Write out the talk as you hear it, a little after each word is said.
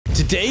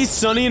Today,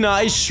 Sunny and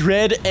I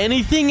shred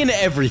anything and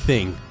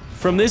everything.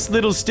 From this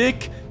little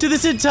stick to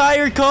this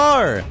entire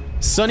car.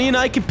 Sunny and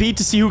I compete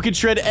to see who can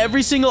shred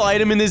every single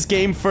item in this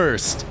game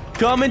first.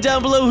 Comment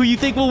down below who you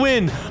think will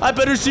win. I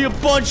better see a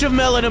bunch of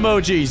Melon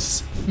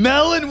emojis.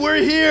 Melon,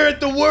 we're here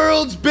at the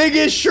world's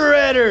biggest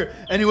shredder.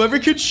 And whoever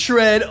could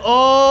shred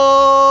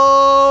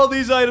all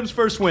these items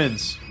first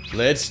wins.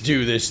 Let's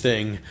do this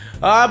thing.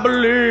 I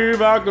believe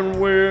I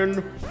can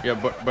win. Yeah,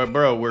 but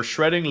bro, we're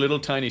shredding little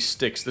tiny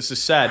sticks. This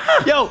is sad.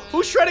 Yo,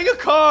 who's shredding a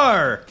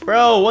car?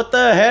 Bro, what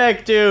the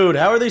heck, dude?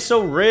 How are they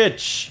so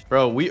rich?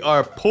 Bro, we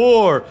are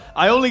poor.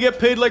 I only get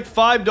paid like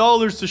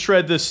 $5 to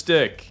shred this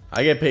stick.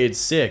 I get paid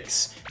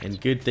 $6. And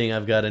good thing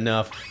I've got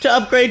enough to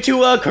upgrade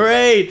to a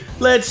crate.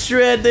 Let's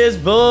shred this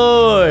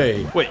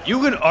boy. Wait,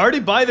 you can already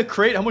buy the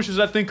crate? How much does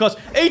that thing cost?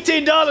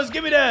 $18,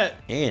 give me that.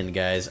 And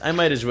guys, I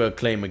might as well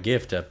claim a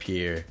gift up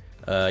here.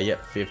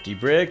 Yep, 50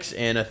 bricks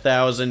and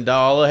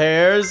 $1,000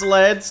 hairs.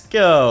 Let's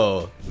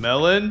go.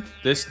 Melon,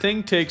 this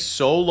thing takes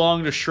so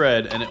long to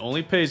shred and it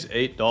only pays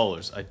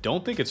 $8. I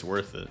don't think it's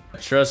worth it.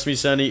 Trust me,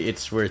 Sonny,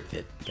 it's worth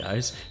it.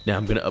 Guys, now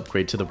I'm gonna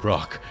upgrade to the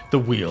rock, the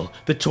wheel,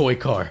 the toy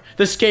car,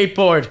 the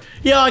skateboard.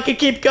 Yo, I can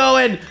keep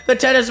going. The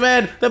tennis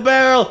man, the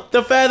barrel,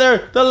 the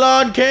feather, the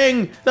lawn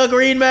king, the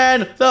green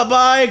man, the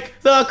bike,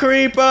 the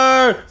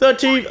creeper, the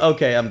TV.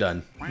 Okay, I'm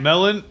done.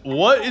 Melon,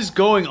 what is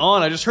going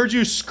on? I just heard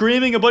you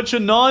screaming a bunch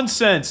of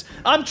nonsense.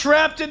 I'm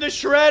trapped in the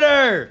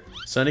shredder.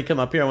 Sonny, come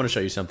up here. I want to show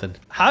you something.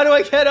 How do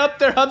I get up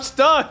there? I'm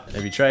stuck.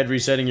 Have you tried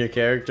resetting your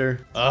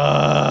character?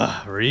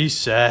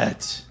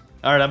 Reset.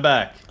 All right, I'm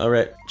back. All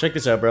right, check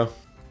this out, bro.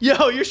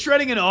 Yo, you're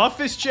shredding an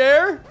office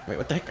chair? Wait,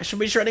 what the heck? I should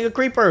be shredding a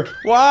creeper.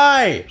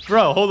 Why?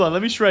 Bro, hold on.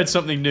 Let me shred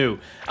something new.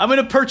 I'm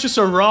gonna purchase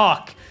a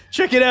rock.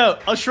 Check it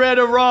out. I'll shred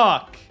a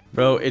rock.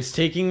 Bro, it's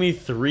taking me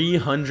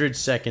 300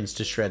 seconds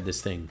to shred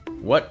this thing.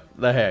 What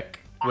the heck?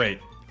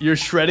 Wait, you're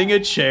shredding a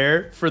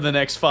chair for the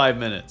next 5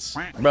 minutes.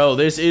 Bro,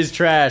 this is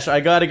trash. I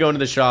gotta go into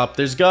the shop.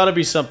 There's gotta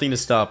be something to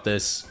stop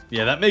this.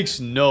 Yeah, that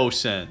makes no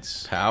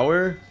sense.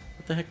 Power?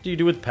 What the heck do you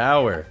do with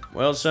power?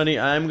 Well, Sonny,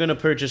 I'm gonna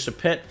purchase a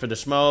pet for the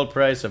small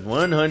price of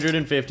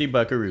 150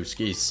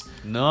 buckarooskies.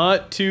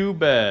 Not too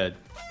bad.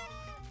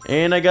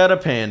 And I got a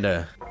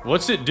panda.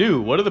 What's it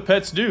do? What do the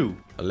pets do?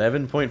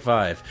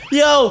 11.5.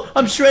 Yo,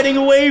 I'm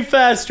shredding way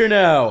faster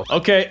now.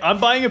 Okay, I'm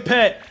buying a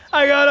pet.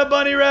 I got a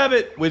bunny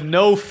rabbit with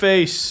no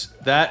face.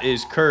 That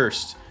is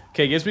cursed.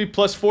 Okay, gives me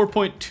plus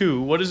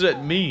 4.2. What does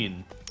that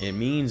mean? It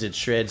means it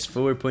shreds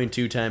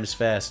 4.2 times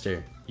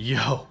faster.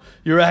 Yo,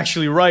 you're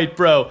actually right,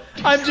 bro.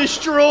 I'm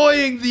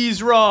destroying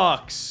these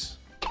rocks.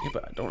 Yeah,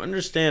 but I don't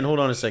understand. Hold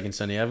on a second,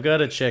 Sonny. I've got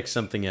to check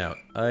something out.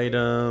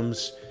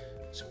 Items.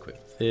 Let's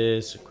equip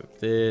this, equip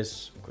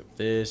this, equip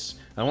this.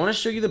 I want to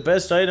show you the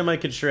best item I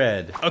could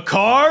shred. A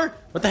car?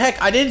 What the heck?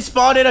 I didn't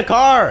spawn in a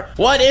car.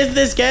 What is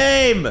this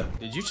game?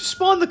 Did you just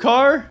spawn the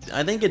car?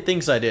 I think it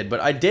thinks I did, but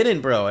I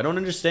didn't, bro. I don't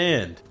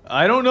understand.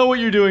 I don't know what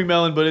you're doing,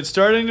 Melon, but it's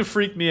starting to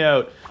freak me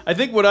out. I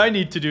think what I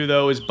need to do,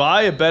 though, is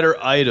buy a better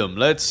item.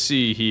 Let's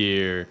see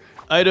here.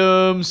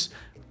 Items.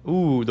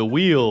 Ooh, the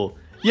wheel.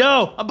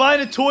 Yo, I'm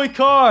buying a toy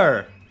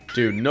car.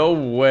 Dude, no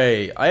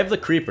way. I have the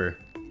creeper.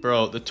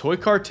 Bro, the toy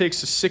car takes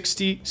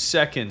 60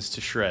 seconds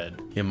to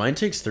shred. Yeah, mine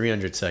takes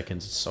 300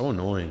 seconds. It's so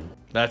annoying.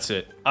 That's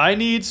it. I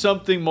need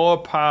something more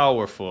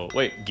powerful.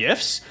 Wait,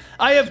 gifts?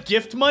 I have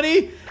gift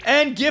money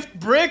and gift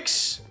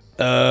bricks?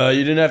 You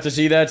didn't have to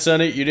see that,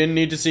 Sonny. You didn't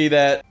need to see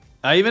that.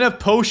 I even have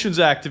potions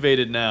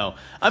activated now.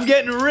 I'm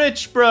getting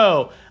rich,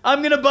 bro.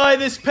 I'm gonna buy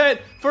this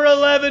pet for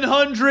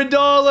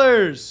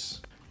 $1,100.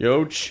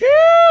 Yo, chill.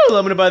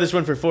 I'm gonna buy this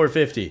one for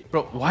 $450.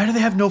 Bro, why do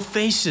they have no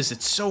faces?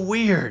 It's so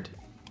weird.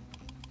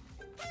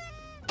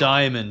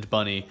 Diamond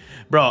bunny.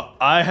 Bro,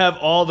 I have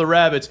all the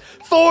rabbits.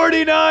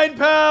 49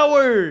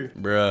 power!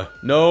 Bruh,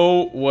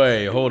 no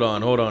way. Hold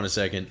on a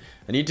second.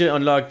 I need to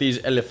unlock these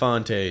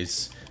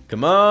elefantes.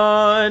 Come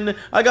on.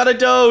 I got a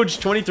doge.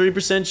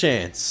 23%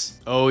 chance.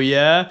 Oh,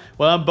 yeah?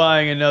 Well, I'm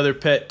buying another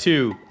pet,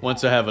 too.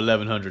 Once I have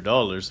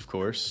 $1,100, of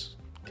course.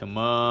 Come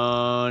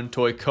on,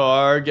 toy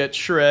car, get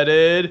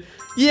shredded.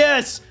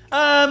 Yes,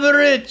 I'm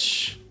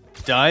rich.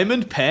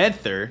 Diamond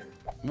Panther.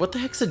 What the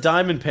heck's a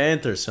Diamond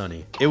Panther,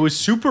 Sonny? It was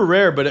super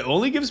rare, but it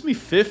only gives me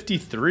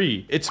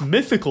 53. It's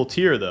mythical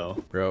tier,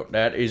 though. Bro,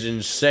 that is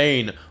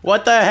insane.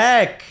 What the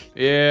heck?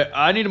 Yeah,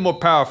 I need a more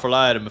powerful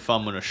item if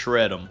I'm gonna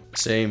shred them.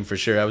 Same for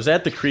sure. I was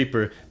at the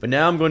creeper, but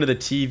now I'm going to the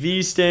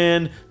TV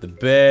stand, the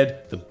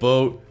bed, the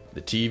boat,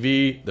 the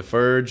TV, the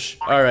furge.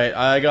 Alright,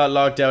 I got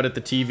locked out at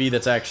the TV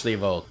that's actually a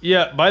vault.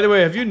 Yeah, by the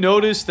way, have you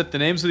noticed that the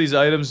names of these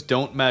items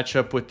don't match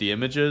up with the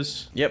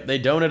images? Yep, they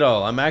don't at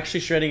all. I'm actually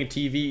shredding a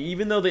TV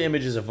even though the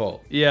image is a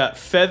vault. Yeah,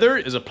 feather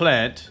is a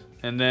plant.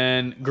 And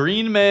then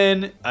green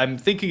man, I'm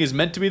thinking is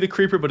meant to be the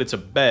creeper, but it's a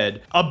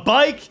bed. A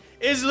bike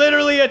is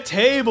literally a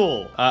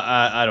table.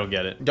 I don't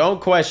get it. Don't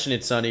question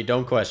it, Sonny.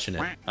 Don't question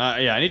it.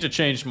 Yeah, I need to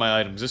change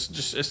my items. It's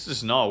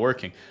just not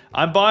working.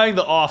 I'm buying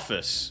the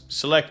office.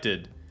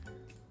 Selected.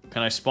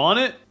 Can I spawn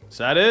it? Is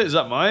that it? Is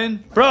that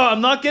mine? Bro, I'm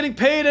not getting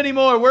paid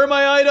anymore. Where are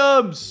my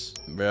items?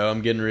 Bro,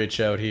 I'm getting rich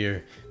out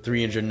here.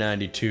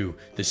 392.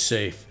 The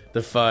safe.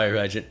 the fire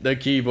hydrant, the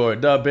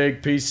keyboard, the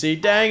big PC.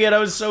 Dang it, I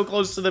was so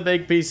close to the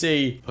big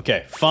PC.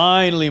 Okay,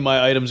 finally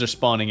my items are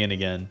spawning in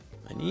again.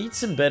 I need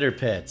some better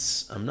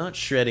pets. I'm not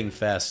shredding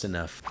fast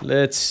enough.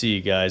 Let's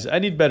see, guys. I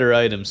need better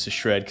items to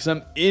shred because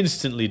I'm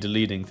instantly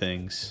deleting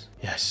things.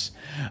 Yes,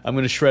 I'm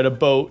gonna shred a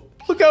boat.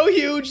 Look how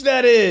huge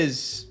that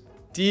is.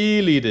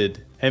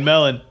 Deleted. Hey,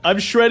 Melon, I'm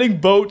shredding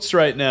boats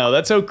right now.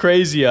 That's how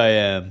crazy I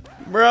am.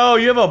 Bro,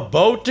 you have a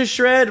boat to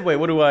shred? Wait,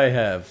 what do I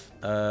have?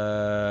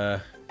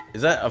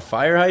 Is that a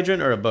fire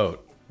hydrant or a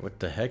boat? What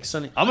the heck,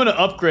 Sonny? I'm gonna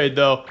upgrade,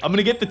 though. I'm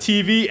gonna get the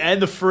TV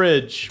and the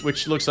fridge,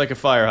 which looks like a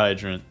fire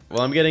hydrant.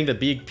 Well, I'm getting the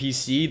big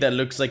PC that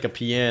looks like a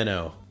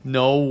piano.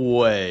 No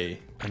way.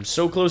 I'm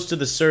so close to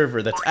the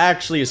server. That's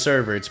actually a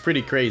server. It's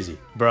pretty crazy.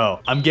 Bro,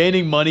 I'm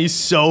gaining money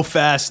so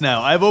fast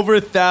now. I have over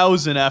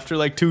 1,000 after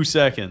like 2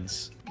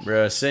 seconds.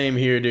 Bruh, same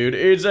here, dude.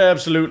 It's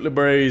absolutely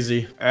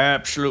crazy.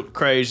 Absolute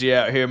crazy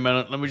out here,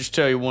 man. Let me just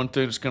tell you one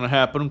thing that's gonna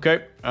happen,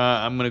 okay?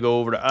 I'm gonna go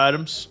over to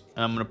items.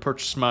 I'm gonna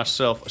purchase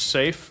myself a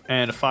safe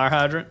and a fire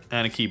hydrant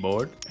and a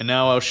keyboard. And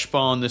now I'll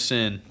spawn this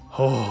in.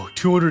 Oh,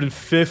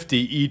 250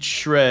 each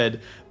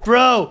shred.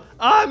 Bro,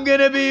 I'm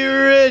gonna be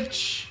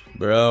rich.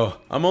 Bro,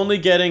 I'm only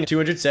getting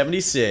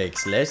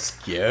 276. Let's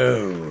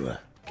go.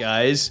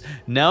 Guys,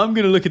 now I'm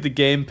gonna look at the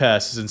game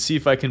passes and see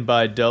if I can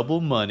buy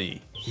double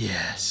money.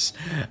 Yes,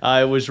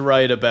 I was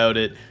right about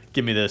it.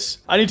 Give me this.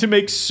 I need to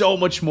make so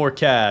much more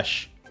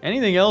cash.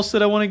 Anything else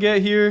that I want to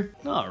get here?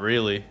 Not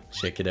really.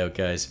 Check it out,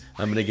 guys.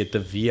 I'm gonna get the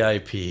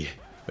VIP.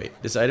 Wait,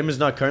 this item is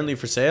not currently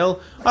for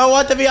sale? I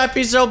want the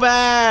VIP so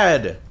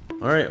bad!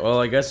 Alright, well,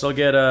 I guess I'll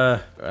get, I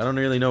don't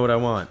really know what I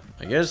want.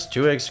 I guess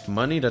 2x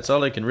money, that's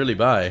all I can really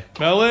buy.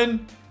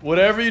 Melon,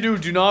 whatever you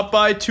do not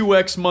buy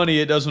 2x money.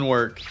 It doesn't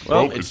work.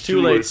 Well, it's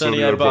too late,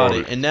 Sonny. I bought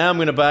it. And now I'm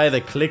gonna buy the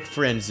Click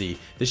Frenzy.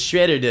 The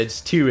shredder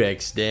does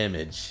 2x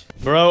damage.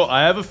 Bro,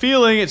 I have a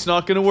feeling it's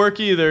not gonna work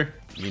either.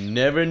 You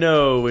never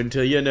know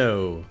until you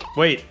know.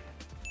 Wait,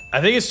 I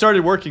think it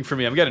started working for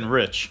me. I'm getting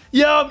rich.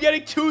 Yo, I'm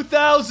getting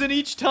 2,000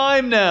 each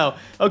time now.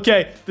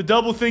 Okay, the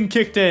double thing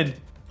kicked in.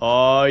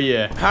 Oh,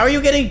 yeah. How are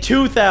you getting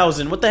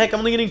 2,000? What the heck? I'm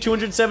only getting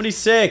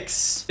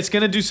 276. It's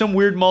gonna do some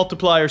weird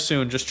multiplier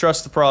soon. Just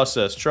trust the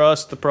process.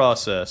 Trust the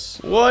process.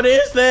 What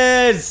is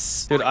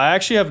this? Dude, I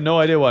actually have no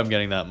idea why I'm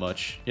getting that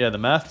much. Yeah, the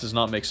math does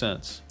not make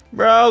sense.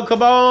 Bro,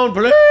 come on,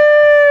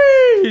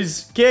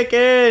 please. Kick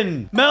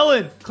in.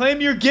 Melon,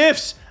 claim your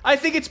gifts. I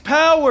think it's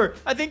power.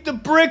 I think the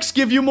bricks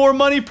give you more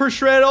money per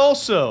shred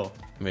also.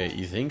 Wait,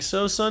 you think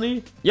so,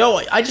 Sonny? Yo,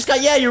 I just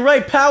got, yeah, you're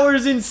right. Power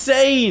is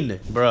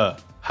insane. Bruh,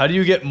 how do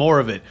you get more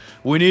of it?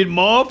 We need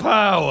more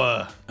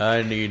power.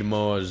 I need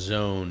more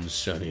zones,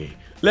 Sonny.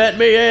 Let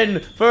me in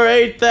for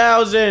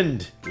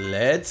 8,000.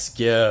 Let's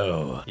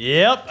go.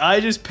 Yep, I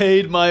just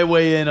paid my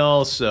way in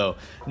also.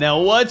 Now,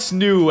 what's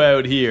new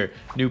out here?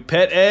 New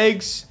pet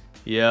eggs?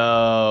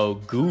 Yo,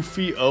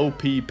 Goofy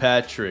OP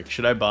Patrick.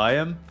 Should I buy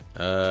him?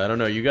 I don't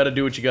know. You gotta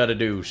do what you gotta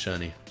do,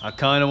 Sonny. I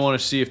kind of want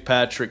to see if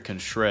Patrick can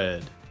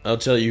shred. I'll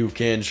tell you who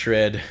can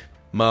shred.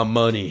 My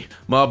money.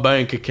 My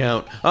bank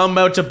account. I'm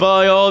about to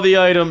buy all the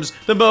items.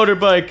 The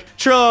motorbike.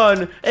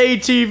 Tron.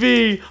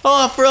 ATV.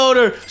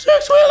 Off-roader.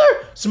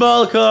 Six-wheeler.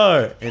 Small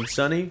car. And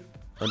Sonny,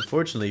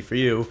 unfortunately for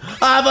you,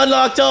 I've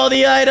unlocked all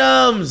the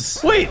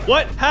items! Wait,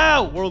 what?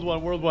 How? World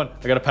 1, World 1.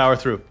 I gotta power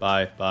through.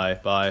 Bye, bye,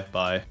 bye,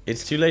 bye.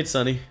 It's too late,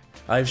 Sonny.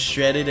 I've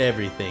shredded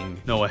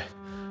everything. No way.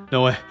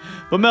 No way.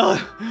 But Melon,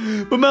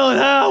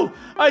 how?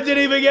 I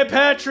didn't even get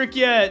Patrick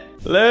yet.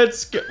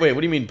 Let's go. Wait,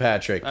 what do you mean,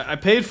 Patrick? I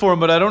paid for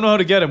him, but I don't know how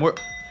to get him.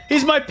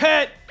 He's my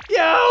pet.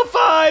 Yo,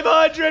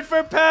 500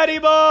 for Patty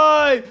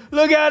Boy.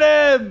 Look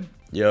at him.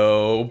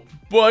 Yo,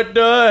 what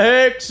the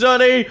heck,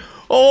 Sonny?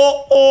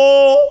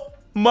 Oh,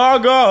 my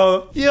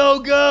God. Yo,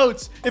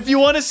 goats, if you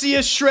want to see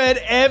us shred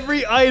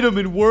every item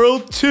in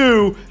World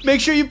 2,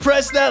 make sure you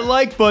press that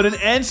like button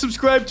and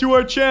subscribe to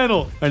our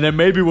channel. And then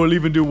maybe we'll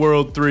even do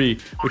World 3,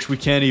 which we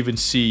can't even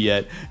see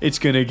yet. It's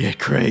gonna get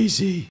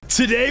crazy.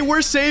 Today,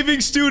 we're saving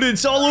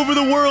students all over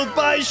the world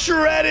by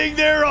shredding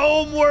their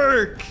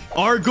homework.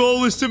 Our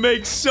goal is to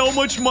make so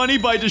much money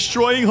by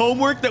destroying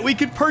homework that we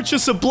could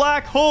purchase a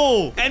black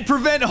hole and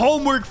prevent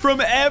homework from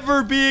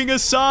ever being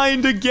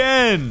assigned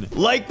again.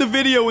 Like the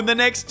video in the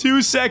next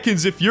 2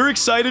 seconds if you're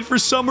excited for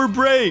summer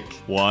break.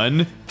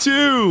 1,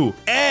 2.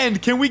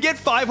 And can we get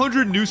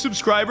 500 new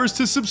subscribers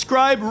to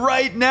subscribe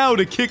right now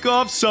to kick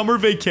off summer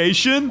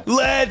vacation?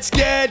 Let's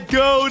get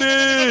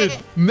goated!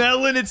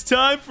 Melon, it's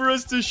time for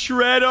us to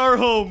shred our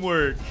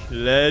homework.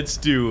 Let's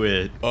do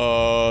it.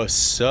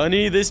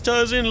 Sonny, this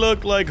doesn't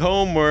look like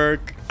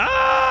homework.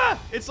 Ah!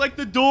 It's like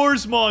the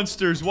Doors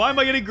monsters. Why am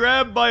I getting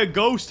grabbed by a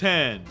ghost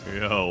hand?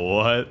 Yo,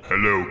 what?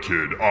 Hello,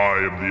 kid. I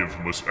am the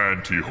infamous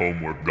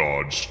anti-homework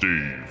god,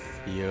 Steve.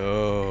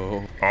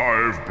 Yo.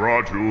 I've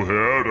brought you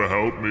here to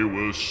help me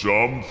with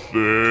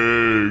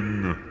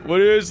something.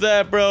 What is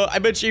that, bro? I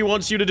bet she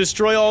wants you to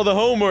destroy all the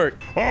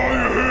homework. I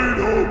hate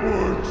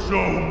homework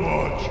so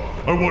much.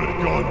 I want it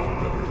gone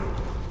forever.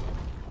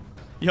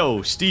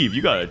 Yo, Steve,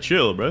 you gotta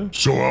chill, bro.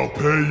 So I'll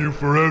pay you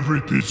for every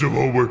piece of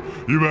homework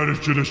you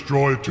manage to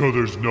destroy until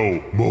there's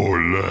no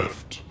more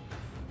left.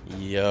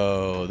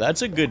 Yo,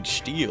 that's a good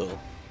steal.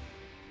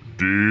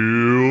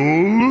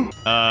 Deal?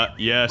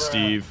 Yeah,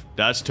 Steve.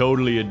 That's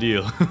totally a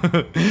deal.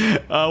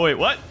 Wait,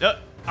 what?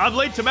 I'm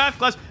late to math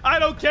class. I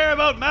don't care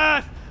about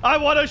math. I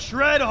want to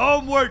shred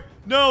homework.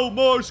 No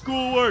more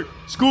schoolwork.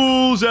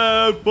 School's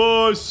out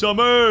for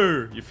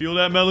summer. You feel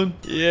that, Melon?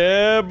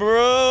 Yeah,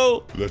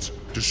 bro. Let's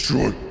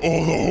destroy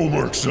all the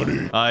homework,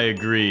 Sonny. I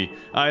agree.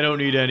 I don't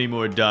need any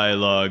more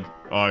dialogue.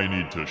 I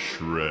need to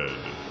shred.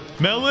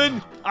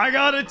 Melon, I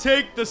gotta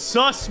take the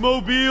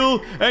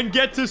sus-mobile and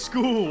get to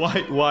school.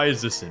 Why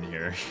is this in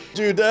here?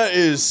 Dude, that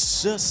is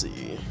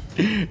sussy.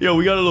 Yo,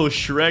 we got a little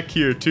Shrek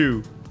here,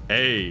 too.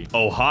 Hey,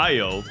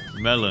 Ohio.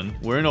 Melon,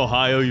 we're in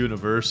Ohio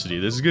University.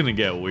 This is gonna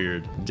get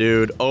weird.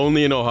 Dude,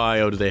 only in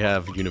Ohio do they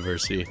have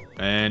university.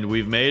 And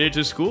we've made it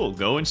to school.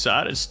 Go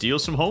inside and steal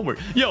some homework.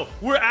 Yo,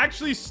 we're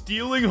actually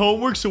stealing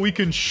homework so we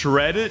can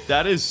shred it?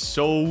 That is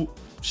so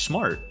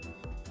smart.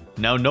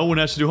 Now no one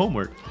has to do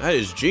homework. That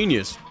is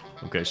genius.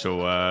 Okay, so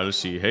let's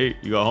see. Hey,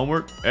 you got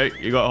homework? Hey,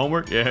 you got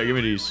homework? Yeah, give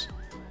me these.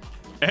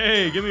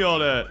 Hey, give me all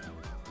that.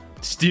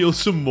 Steal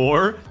some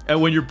more,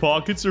 and when your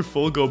pockets are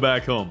full, go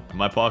back home.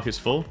 My pockets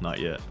full? Not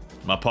yet.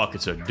 My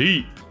pockets are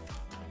deep.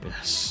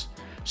 Yes.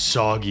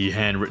 Soggy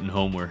handwritten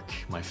homework.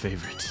 My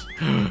favorite.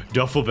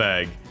 Duffel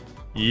bag.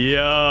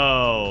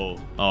 Yo.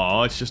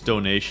 Oh, it's just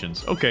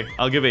donations. Okay,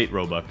 I'll give 8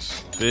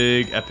 Robux.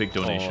 Big, epic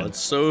donation. Oh, it's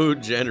so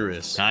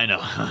generous. I know.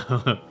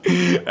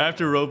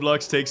 After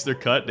Roblox takes their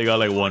cut, they got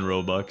like 1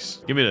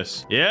 Robux. Give me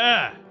this.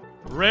 Yeah.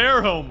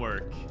 Rare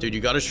homework. Dude,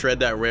 you gotta shred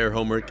that rare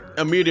homework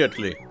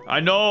immediately. I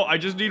know. I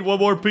just need 1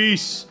 more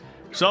piece.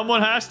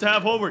 Someone has to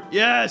have homework.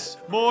 Yes.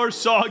 More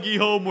soggy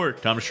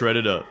homework. Time to shred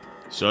it up.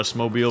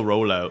 Susmobile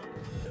roll out.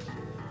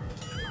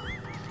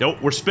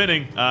 Nope, we're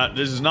spinning.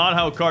 This is not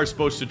how a car's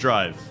supposed to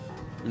drive.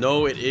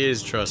 No, it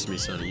is. Trust me,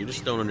 Sonny. You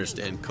just don't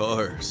understand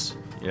cars.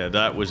 Yeah,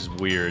 that was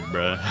weird,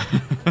 bruh.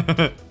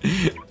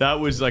 That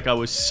was like I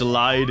was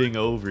sliding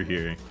over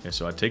here. Okay,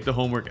 so I take the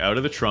homework out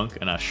of the trunk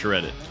and I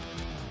shred it.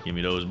 Give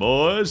me those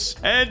boys.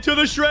 And to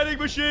the shredding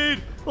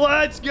machine.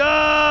 Let's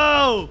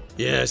go.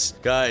 Yes,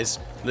 guys.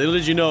 Little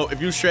did you know,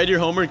 if you shred your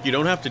homework, you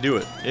don't have to do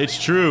it.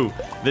 It's true.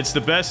 That's the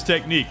best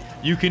technique.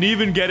 You can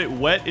even get it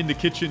wet in the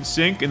kitchen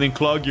sink and then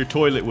clog your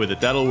toilet with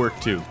it. That'll work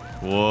too.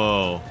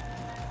 Whoa.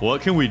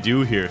 What can we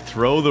do here?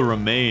 Throw the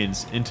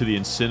remains into the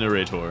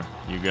incinerator.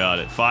 You got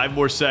it. 5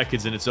 more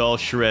seconds and it's all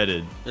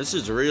shredded. This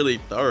is really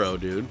thorough,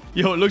 dude.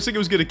 Yo, it looks like it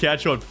was gonna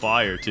catch on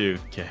fire too.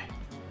 Okay.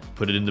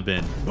 Put it in the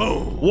bin.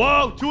 Boom.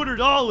 Whoa,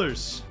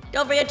 $200.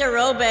 Don't forget to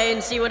robe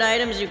and see what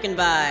items you can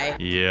buy.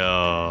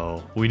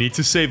 Yo, we need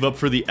to save up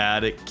for the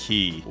attic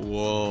key.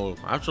 Whoa,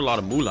 that's a lot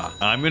of moolah.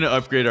 I'm gonna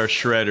upgrade our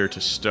shredder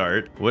to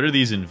start. What are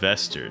these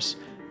investors?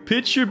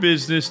 Pitch your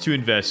business to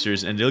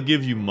investors and they'll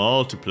give you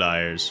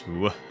multipliers.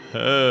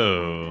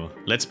 Whoa.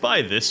 Let's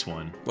buy this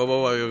one.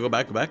 Whoa, go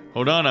back.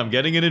 Hold on, I'm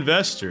getting an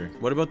investor.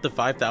 What about the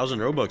 5,000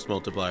 Robux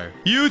multiplier?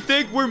 You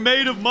think we're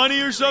made of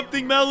money or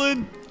something,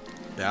 Melon?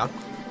 Yeah.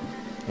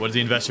 What does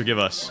the investor give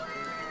us?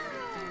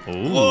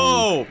 Ooh.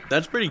 Whoa,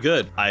 that's pretty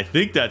good. I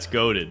think that's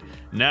goated.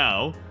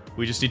 Now,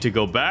 we just need to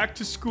go back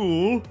to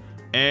school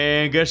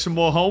and get some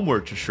more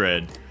homework to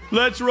shred.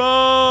 Let's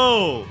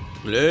roll!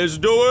 Let's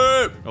do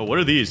it! Oh, what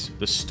are these?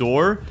 The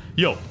store?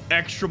 Yo,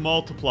 extra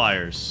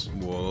multipliers.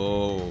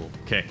 Whoa.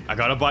 Okay, I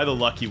gotta buy the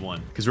lucky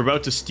one because we're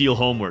about to steal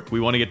homework. We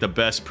want to get the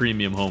best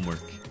premium homework.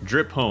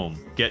 Drip Home.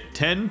 Get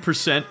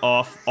 10%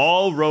 off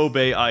all Robe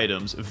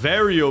items.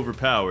 Very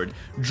overpowered.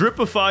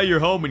 Dripify your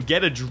home and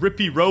get a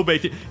drippy Robe.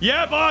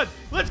 Yeah, bud!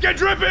 Let's get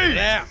drippy!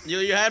 Yeah,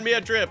 you had me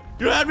a drip.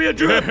 You had me a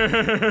drip.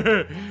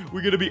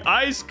 We're gonna be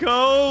ice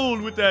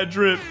cold with that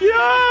drip.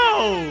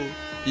 Yo!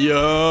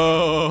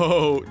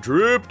 Yo,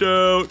 dripped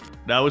out.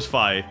 That was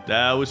fi.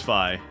 That was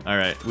fi. All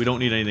right, we don't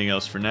need anything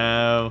else for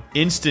now.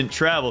 Instant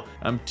travel.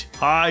 I'm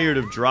tired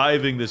of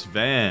driving this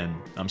van.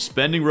 I'm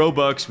spending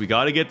Robux. We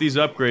got to get these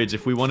upgrades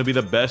if we want to be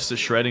the best at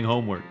shredding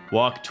homework.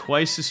 Walk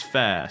twice as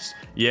fast.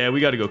 Yeah,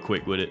 we got to go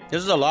quick with it.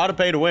 This is a lot of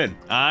pay to win.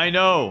 I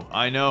know.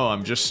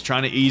 I'm just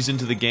trying to ease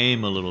into the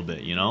game a little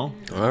bit, you know?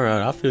 All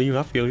right, I feel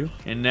you.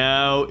 And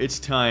now it's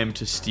time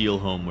to steal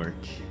homework.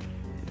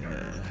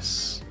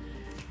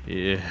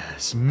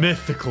 Yes,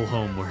 mythical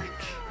homework.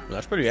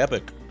 That's pretty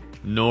epic.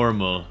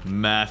 Normal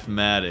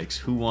mathematics.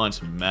 Who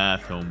wants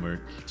math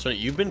homework? So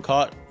you've been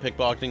caught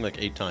pickpocketing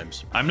like 8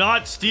 times. I'm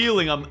not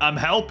stealing. I'm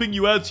helping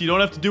you out so you don't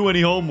have to do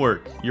any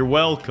homework. You're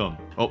welcome.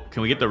 Oh,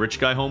 can we get the rich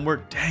guy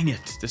homework? Dang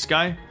it. This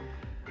guy?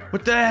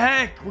 What the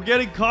heck? We're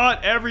getting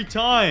caught every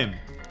time.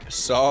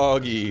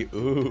 Soggy.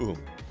 Ooh.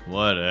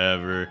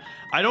 Whatever.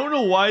 I don't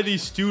know why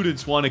these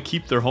students want to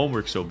keep their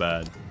homework so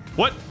bad.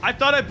 What? I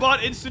thought I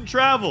bought instant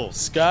travel.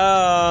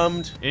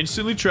 Scammed.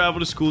 Instantly travel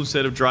to school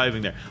instead of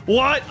driving there.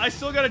 What? I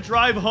still gotta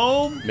drive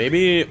home?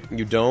 Maybe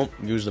you don't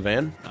use the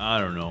van? I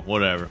don't know.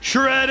 Whatever.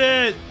 Shred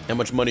it! How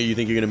much money do you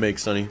think you're gonna make,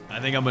 Sonny?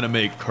 I think I'm gonna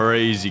make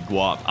crazy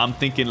guap. I'm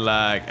thinking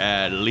like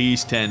at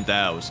least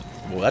 10,000.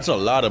 Well, that's a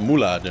lot of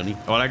moolah, Dunny.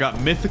 Well, I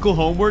got mythical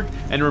homework,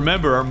 and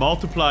remember, our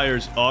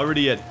multiplier's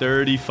already at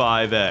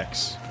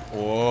 35x.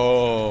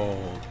 Whoa.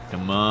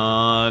 Come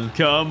on.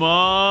 Come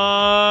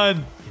on.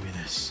 Give me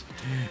this.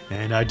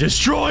 And I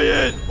destroy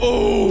it.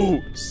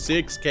 Oh,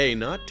 6K,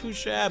 not too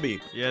shabby.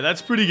 Yeah,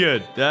 that's pretty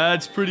good.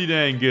 That's pretty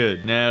dang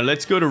good. Now,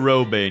 let's go to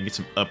Robay and get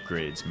some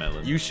upgrades,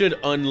 Melon. You should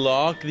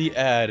unlock the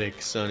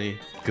attic, Sonny.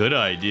 Good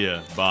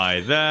idea.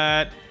 Buy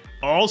that.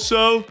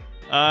 Also,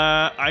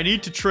 I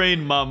need to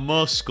train my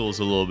muscles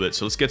a little bit,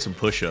 so let's get some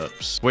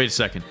push-ups. Wait a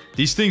second.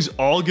 These things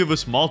all give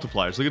us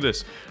multipliers. Look at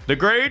this. The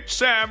Great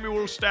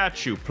Samuel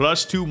statue,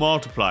 +2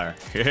 multiplier.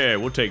 Yeah,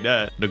 we'll take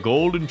that. The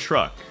golden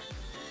truck.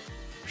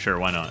 Sure,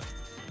 why not?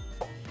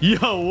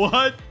 Yo,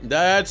 what?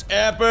 That's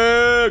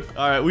epic!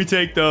 All right, we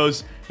take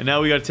those. And now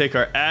we got to take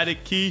our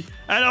attic key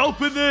and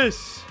open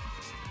this.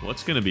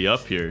 What's going to be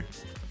up here?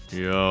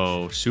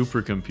 Yo,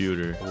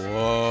 supercomputer.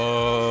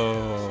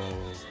 Whoa.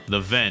 The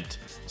vent.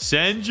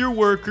 Send your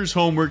workers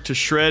homework to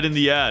shred in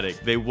the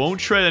attic. They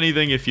won't shred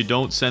anything if you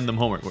don't send them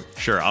homework.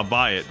 Sure, I'll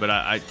buy it,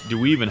 but do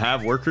we even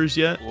have workers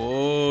yet?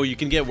 Whoa, you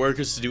can get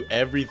workers to do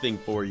everything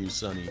for you,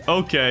 Sonny.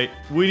 Okay,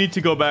 we need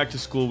to go back to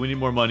school. We need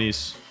more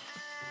monies.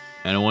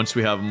 And once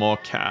we have more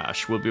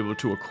cash, we'll be able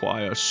to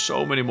acquire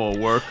so many more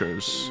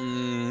workers.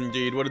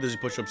 Indeed, what do these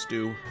push-ups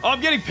do? Oh, I'm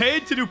getting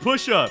paid to do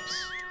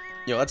push-ups.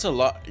 Yo, that's a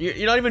lot.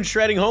 You're not even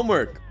shredding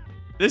homework.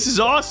 This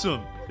is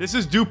awesome. This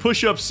is Do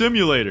Push-Up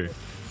Simulator.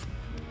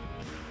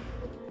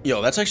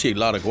 Yo, that's actually a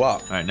lot of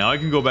guap. All right, now I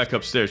can go back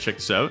upstairs. Check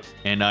this out.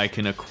 And I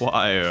can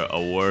acquire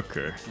a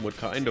worker. What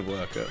kind of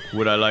worker?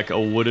 Would I like a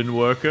wooden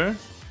worker?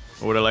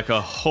 Or would I like a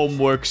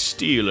homework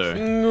stealer?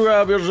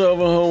 Grab yourself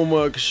a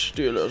homework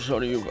stealer,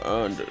 Sonny. You've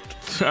earned it.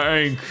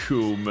 Thank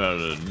you,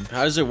 Melon.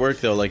 How does it work,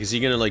 though? Like, is he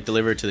gonna, like,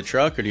 deliver it to the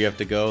truck, or do you have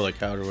to go? Like,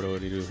 what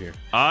do you do here?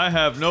 I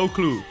have no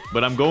clue,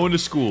 but I'm going to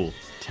school.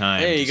 Time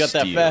Hey, you got to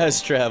that steal.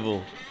 fast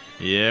travel.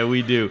 Yeah,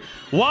 we do.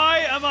 Why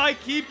am I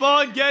keep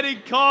on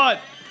getting caught?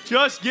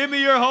 Just give me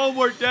your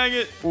homework, dang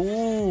it.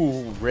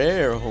 Ooh,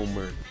 rare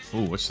homework.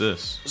 Ooh, what's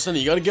this? Sonny,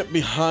 you gotta get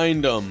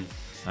behind them.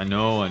 I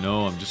know.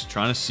 I'm just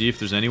trying to see if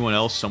there's anyone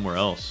else somewhere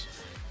else.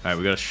 All right,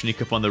 we gotta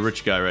sneak up on the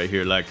rich guy right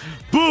here. Like,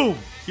 boom!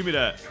 Give me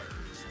that.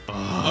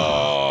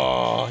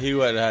 Oh, he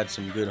would have had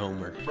some good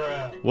homework.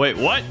 Wait,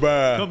 what?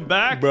 Bruh. Come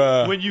back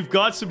Bruh. when you've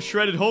got some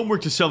shredded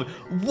homework to sell me.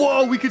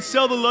 Whoa, we could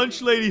sell the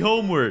lunch lady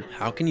homework.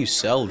 How can you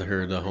sell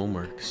her the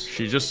homeworks?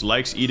 She just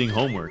likes eating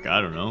homework.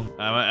 I don't know.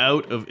 I'm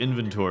out of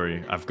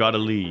inventory. I've got to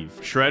leave.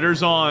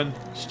 Shredder's on.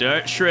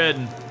 Start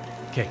shredding.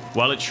 Okay,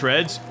 while it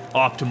shreds,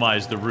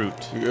 optimize the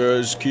route.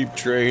 Yes, keep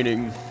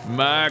training.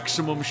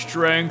 Maximum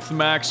strength,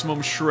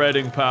 maximum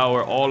shredding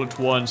power all at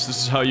once.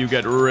 This is how you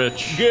get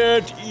rich.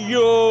 Get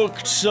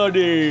yoked,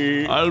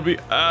 Sonny. I'll be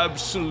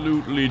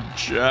absolutely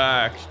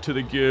jacked to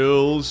the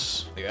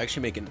gills. You're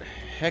actually making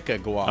hecka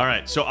guap. All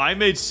right, so I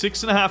made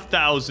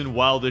 6,500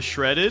 while this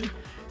shredded,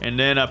 and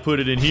then I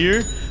put it in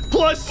here.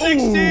 Plus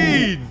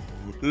 16!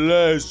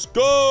 Let's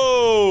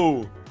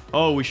go!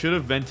 Oh, we should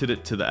have vented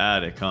it to the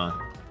attic, huh?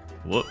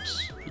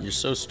 Whoops. You're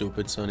so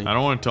stupid, Sonny. I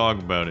don't want to talk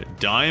about it.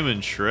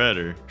 Diamond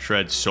Shredder.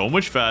 Shreds so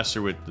much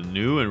faster with the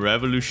new and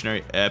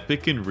revolutionary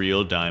Epic and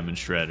Real Diamond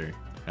Shredder.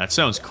 That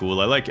sounds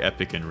cool. I like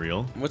Epic and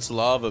Real. What's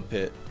lava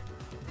pit?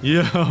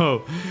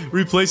 Yo,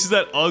 replaces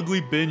that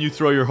ugly bin you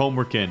throw your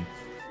homework in.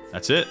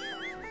 That's it.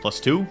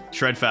 +2.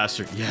 Shred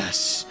faster.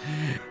 Yes.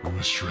 We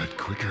must shred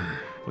quicker.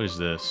 What is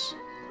this?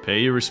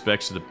 Pay your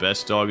respects to the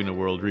best dog in the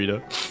world,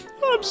 Rita.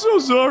 I'm so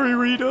sorry,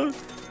 Rita.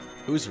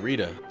 Who's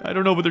Rita? I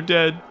don't know, but they're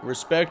dead.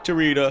 Respect to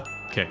Rita.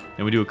 Okay,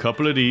 and we do a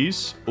couple of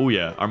these. Oh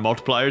yeah, our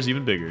multiplier's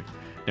even bigger.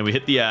 Then we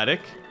hit the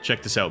attic.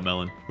 Check this out,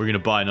 Melon. We're gonna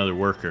buy another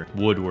worker.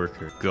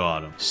 Woodworker.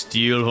 Got him.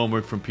 Steal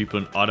homework from people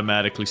and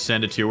automatically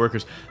send it to your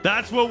workers.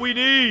 That's what we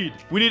need!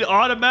 We need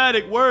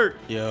automatic work!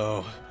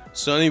 Yo,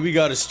 Sonny, we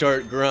gotta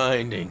start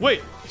grinding.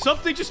 Wait,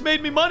 something just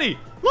made me money!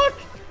 Look!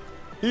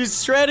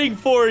 He's shredding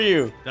for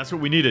you. That's what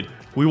we needed.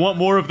 We want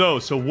more of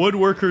those, so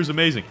woodworker is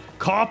amazing.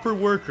 Copper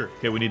worker.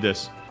 Okay, we need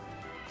this.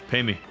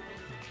 Pay me.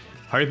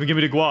 Hurry up and give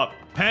me the guap.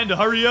 Panda,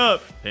 hurry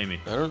up! Pay me.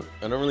 I don't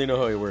really know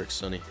how it works,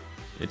 Sonny.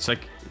 It's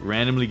like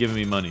randomly giving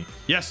me money.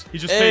 Yes, he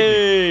just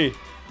paid me.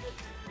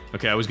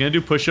 Okay, I was gonna do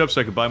push-ups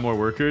so I could buy more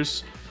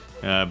workers,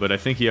 but I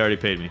think he already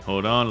paid me.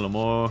 Hold on, a little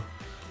more.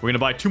 We're gonna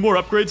buy 2 more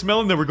upgrades,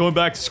 Melon, then we're going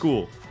back to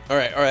school. All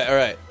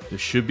right. There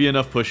should be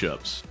enough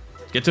push-ups.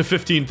 Get to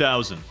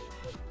 15,000.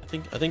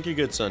 I think you're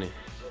good, Sonny.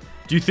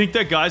 Do you think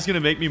that guy's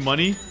gonna make me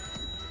money,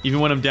 even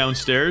when I'm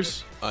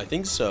downstairs? I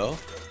think so.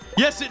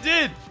 Yes, it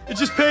did! It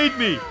just paid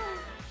me!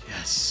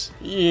 Yes.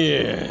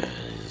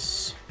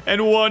 Yes.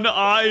 And 1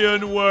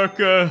 iron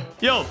worker.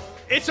 Yo,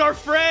 it's our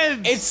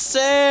friend! It's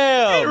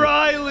Sam! Hey,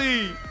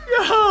 Riley!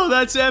 Yo,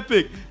 that's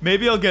epic.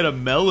 Maybe I'll get a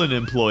Melon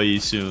employee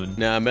soon.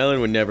 Nah, Melon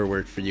would never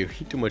work for you.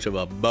 He's too much of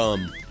a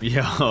bum.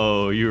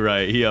 Yo, you're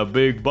right. He a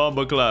big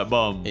bumperclap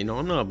bum. Hey, no,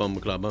 I'm not a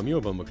bumperclap bum. You're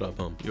a bumperclap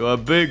bum. You're a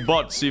big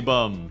botsy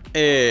bum.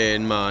 Hey,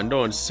 man,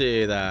 don't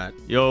say that.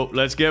 Yo,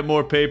 let's get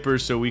more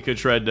papers so we could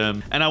shred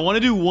them. And I want to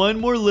do one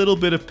more little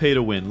bit of pay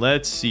to win.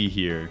 Let's see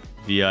here.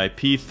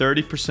 VIP,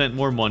 30%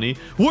 more money.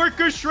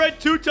 Workers shred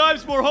 2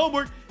 times more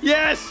homework.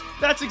 Yes,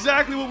 that's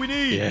exactly what we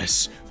need.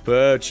 Yes,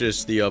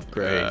 Purchase the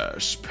upgrade.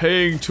 Yes,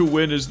 paying to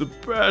win is the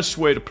best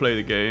way to play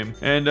the game.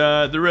 And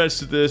the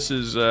rest of this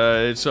is,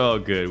 it's all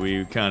good.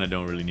 We kind of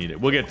don't really need it.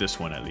 We'll get this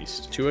one at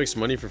least. 2x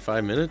money for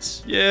 5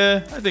 minutes?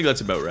 Yeah, I think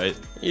that's about right.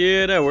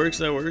 Yeah, that works,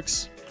 that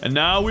works. And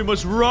now we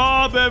must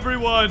rob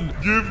everyone.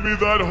 Give me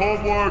that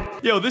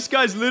homework. Yo, this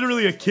guy's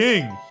literally a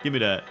king. Give me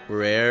that.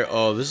 Rare.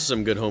 Oh, this is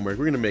some good homework.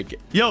 We're gonna make it.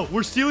 Yo,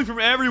 we're stealing from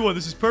everyone.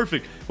 This is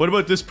perfect. What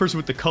about this person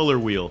with the color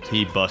wheel?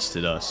 He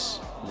busted us.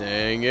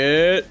 Dang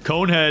it.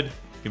 Conehead.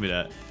 Give me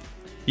that.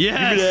 Yes!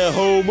 Give me that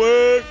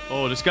homework.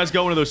 Oh, this guy's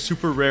got one of those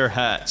super rare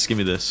hats. Give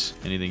me this.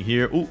 Anything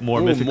here? Ooh, more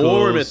mythicals.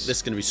 More This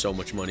is gonna be so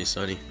much money,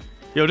 Sonny.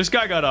 Yo, this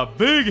guy got a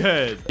big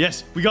head.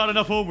 Yes, we got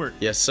enough homework.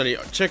 Yes, Sonny.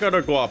 Check out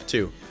our guap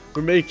too.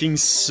 We're making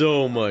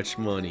so much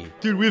money.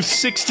 Dude, we have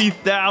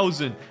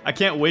 60,000. I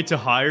can't wait to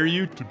hire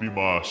you. To be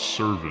my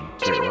servant.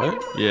 Wait,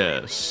 what?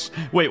 Yes.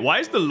 Wait, why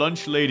is the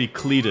lunch lady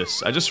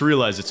Cletus? I just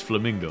realized it's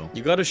Flamingo.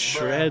 You gotta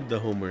shred the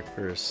homework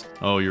first.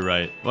 Oh, you're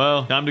right.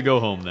 Well, time to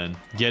go home then.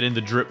 Get in the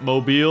drip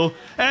mobile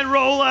and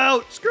roll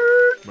out.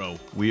 Skirt. Bro,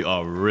 we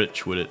are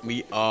rich with it.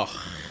 We are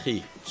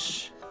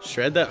rich.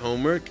 Shred that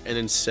homework and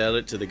then sell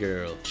it to the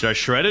girl. Should I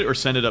shred it or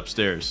send it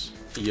upstairs?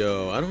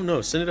 Yo, I don't know.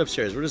 Send it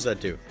upstairs. What does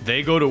that do?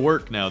 They go to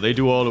work now. They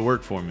do all the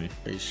work for me.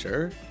 Are you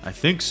sure? I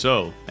think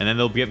so. And then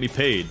they'll get me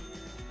paid.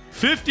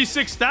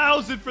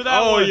 56,000 for that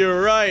Oh, one.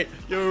 you're right.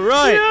 You're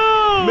right.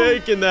 Yo!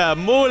 Making that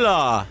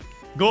moolah.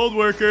 Gold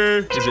worker.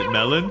 Is it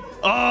Melon?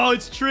 Oh,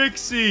 it's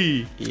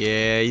Trixie.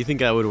 Yeah, you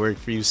think that would work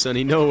for you,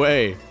 Sonny? No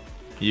way.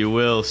 You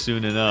will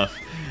soon enough.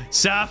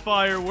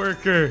 Sapphire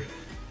worker.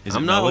 Is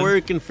I'm it not Melon?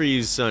 working for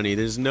you, Sonny.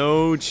 There's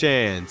no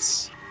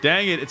chance.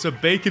 Dang it, it's a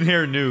bacon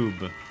hair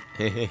noob.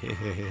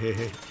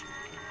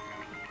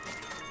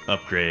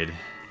 Upgrade.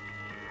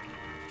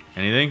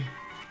 Anything?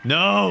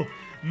 No!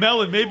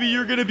 Melon, maybe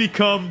you're gonna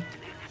become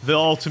the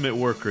ultimate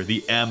worker,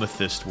 the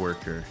amethyst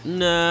worker.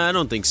 Nah, I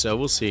don't think so.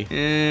 We'll see.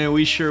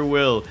 We sure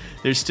will.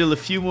 There's still a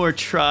few more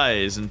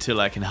tries until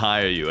I can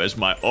hire you as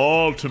my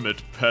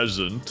ultimate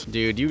peasant.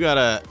 Dude, you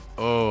gotta...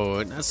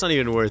 Oh, that's not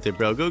even worth it,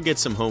 bro. Go get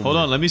some homework. Hold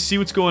on, let me see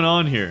what's going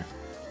on here.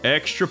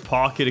 Extra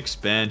pocket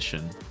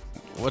expansion.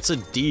 What's a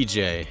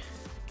DJ?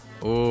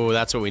 Oh,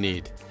 that's what we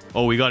need.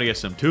 Oh, we gotta get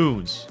some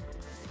tunes.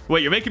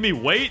 Wait, you're making me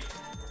wait?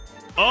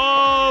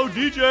 Oh,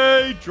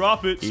 DJ,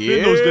 drop it.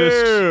 Spin those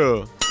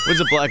discs. What's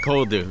a black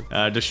hole do?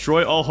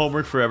 Destroy all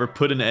homework forever.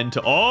 Put an end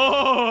to...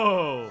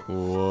 Oh!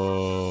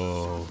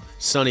 Whoa.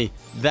 Sonny,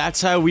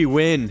 that's how we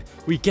win.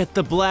 We get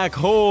the black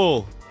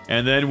hole.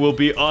 And then we'll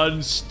be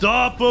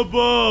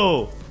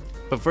unstoppable.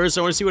 But first,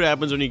 I want to see what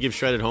happens when you give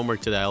shredded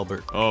homework to the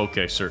Albert. Oh,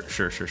 okay, sure.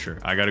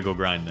 I gotta go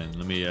grind then.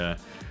 Let me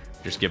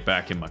just get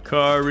back in my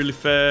car really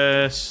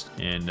fast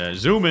and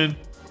zoom in.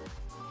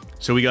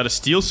 So we gotta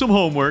steal some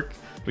homework,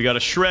 we gotta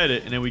shred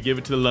it, and then we give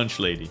it to the lunch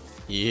lady.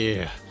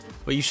 Yeah.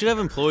 But you should have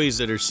employees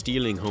that are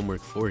stealing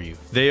homework for you.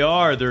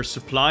 They're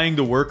supplying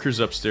the workers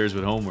upstairs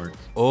with homework.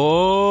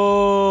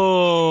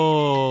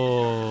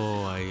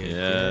 Oh, I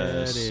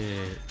Yes. get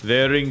it.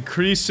 They're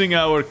increasing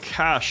our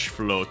cash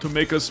flow to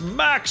make us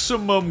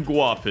maximum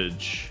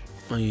guapage.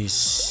 I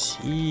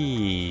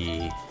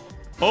see.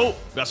 Oh,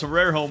 got some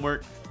rare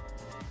homework.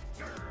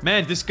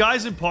 Man, this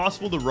guy's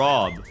impossible to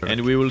rob.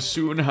 And we will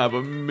soon have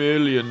 $1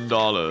 million.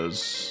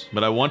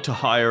 But I want to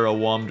hire a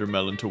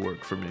Wandermelon to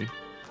work for me.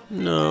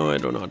 No, I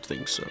do not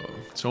think so.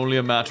 It's only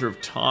a matter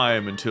of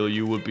time until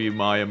you will be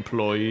my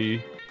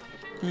employee.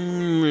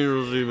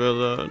 We'll see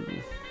about that.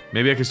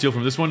 Maybe I can steal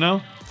from this one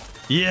now?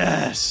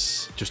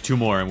 Yes! Just 2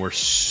 more and we're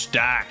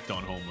stacked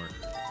on homework.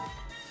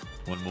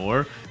 1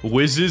 more.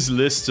 Wiz's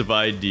lists of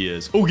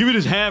ideas. Oh, give me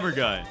this hammer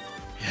guy.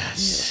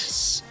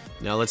 Yes.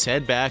 Now let's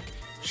head back,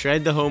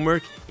 shred the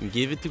homework, and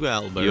give it to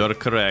Albert. You're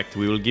correct.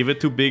 We will give it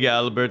to Big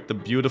Albert, the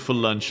beautiful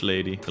lunch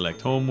lady. Collect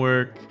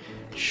homework.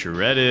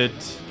 Shred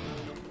it.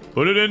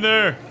 Put it in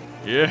there.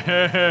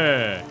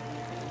 Yeah.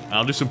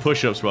 I'll do some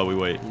push-ups while we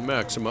wait.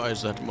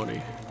 Maximize that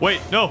money. Wait,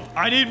 no.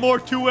 I need more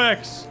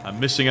 2x. I'm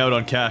missing out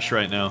on cash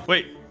right now.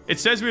 Wait, it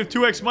says we have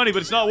 2x money,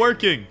 but it's not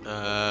working.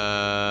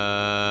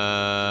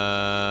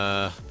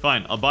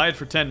 Fine, I'll buy it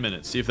for 10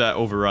 minutes. See if that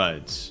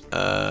overrides.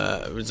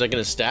 Is that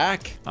gonna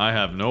stack? I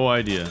have no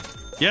idea.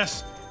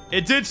 Yes,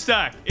 it did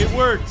stack. It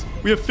worked.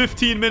 We have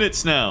 15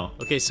 minutes now.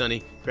 Okay,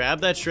 Sonny, grab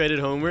that shredded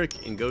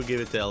homework and go give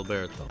it to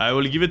Alberto. I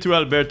will give it to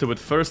Alberto, but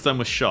first I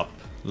must shop.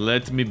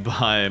 Let me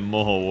buy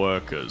more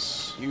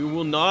workers. You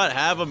will not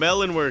have a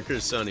melon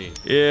worker, Sonny.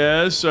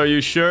 Yes, are you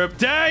sure?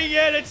 Dang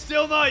it, it's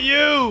still not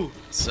you!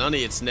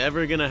 Sonny, it's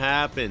never gonna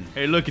happen.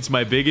 Hey, look, it's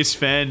my biggest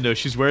fan, though.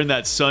 She's wearing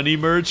that Sunny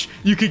merch.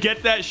 You could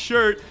get that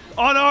shirt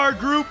on our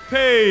group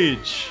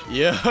page.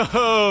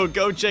 Yo,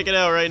 go check it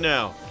out right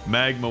now.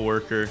 Magma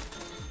worker.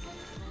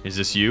 Is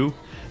this you?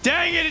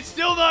 Dang it, it's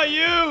still not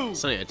you!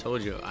 Sonny, I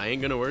told you, I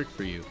ain't gonna work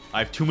for you. I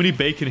have too many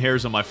bacon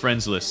hairs on my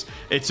friends list.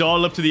 It's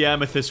all up to the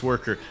amethyst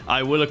worker.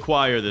 I will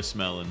acquire this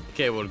melon.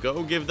 Okay, well,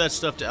 go give that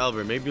stuff to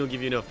Albert. Maybe he'll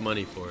give you enough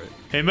money for it.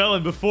 Hey,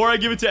 Melon, before I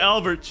give it to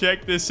Albert,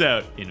 check this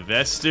out.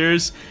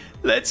 Investors.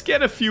 Let's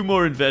get a few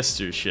more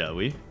investors, shall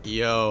we?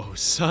 Yo,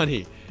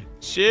 Sonny,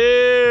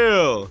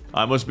 Chill.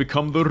 I must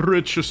become the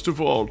richest of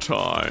all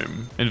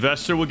time.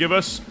 Investor will give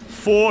us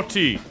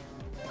 40.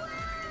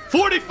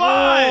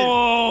 45!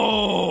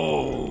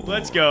 Oh.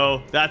 Let's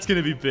go. That's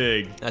gonna be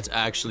big. That's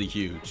actually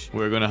huge.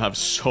 We're gonna have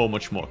so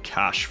much more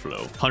cash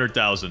flow.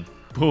 100,000.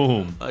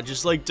 Boom.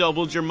 Just like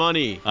doubled your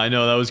money. I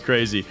know, that was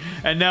crazy.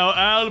 And now,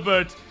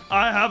 Albert,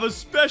 I have a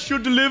special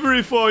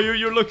delivery for you.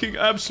 You're looking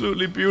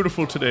absolutely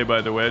beautiful today,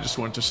 by the way. I just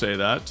want to say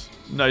that.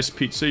 Nice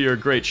pizza. You're a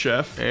great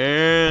chef.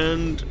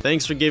 And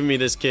thanks for giving me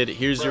this, kid.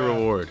 Here's your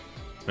reward.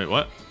 Wait,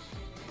 what?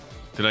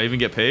 Did I even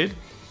get paid?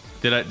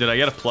 Did I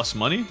get a plus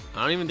money?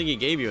 I don't even think he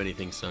gave you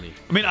anything, Sonny.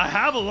 I mean, I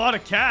have a lot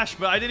of cash,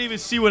 but I didn't even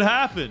see what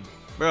happened.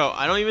 Bro,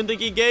 I don't even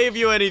think he gave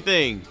you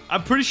anything.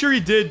 I'm pretty sure he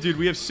did, dude.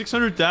 We have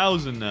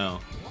 600,000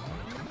 now.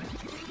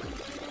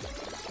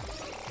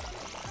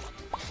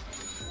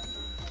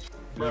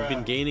 You've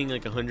been gaining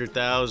like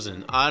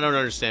 100,000. I don't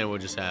understand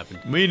what just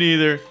happened. Me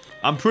neither.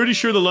 I'm pretty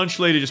sure the lunch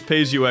lady just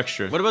pays you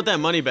extra. What about that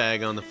money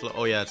bag on the floor?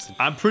 Oh, yeah, it's...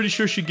 I'm pretty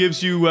sure she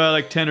gives you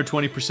like 10 or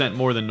 20%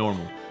 more than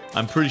normal.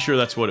 I'm pretty sure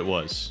that's what it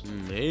was.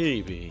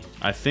 Maybe.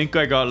 I think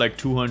I got like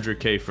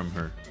 200K from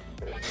her.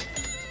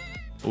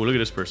 Oh, look at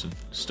this person.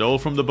 Stole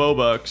from the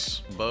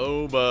Bobucks.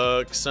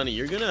 Bobucks. Sonny,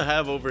 you're gonna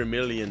have over $1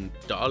 million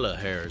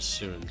hairs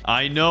soon.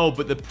 I know,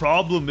 but the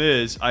problem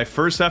is, I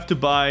first have to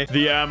buy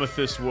the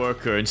amethyst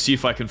worker and see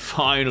if I can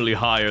finally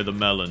hire the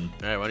melon.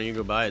 Alright, why don't you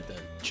go buy it then?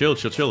 Chill,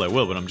 chill, chill, I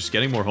will, but I'm just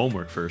getting more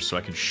homework first so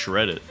I can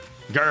shred it.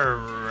 Yo,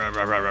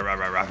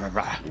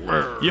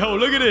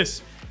 look at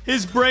this!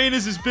 His brain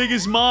is as big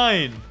as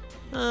mine!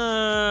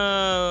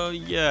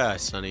 Yeah,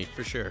 Sonny,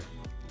 for sure.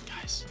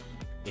 Guys,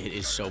 it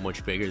is so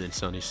much bigger than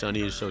Sonny.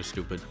 Sonny is so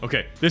stupid.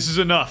 Okay, this is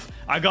enough.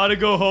 I gotta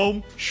go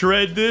home,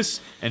 shred this,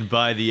 and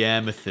buy the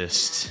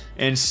amethyst.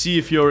 And see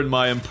if you're in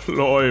my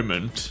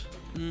employment.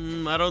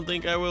 I don't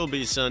think I will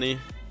be, Sonny.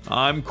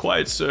 I'm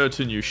quite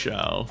certain you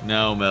shall.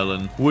 Now,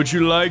 Melon, would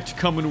you like to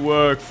come and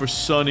work for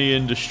Sunny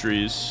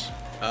Industries?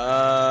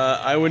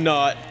 I would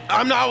not.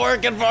 I'm not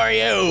working for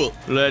you!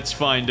 Let's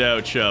find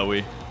out, shall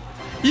we?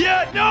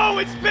 Yeah, no,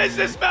 it's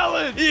Business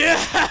Melon!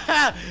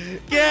 Yeah!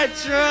 Get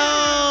true!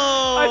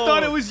 I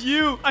thought it was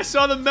you. I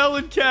saw the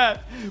melon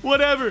cat.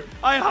 Whatever.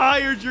 I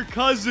hired your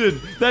cousin.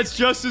 That's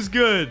just as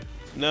good.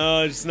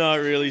 No, it's not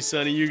really,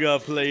 Sonny. You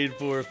got played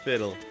for a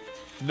fiddle.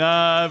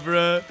 Nah,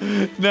 bruh.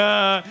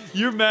 Nah,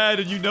 you're mad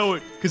and you know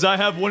it, because I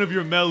have one of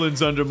your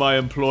melons under my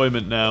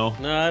employment now.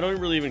 Nah, I don't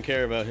really even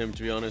care about him,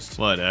 to be honest.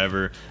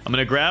 Whatever. I'm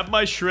gonna grab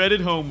my shredded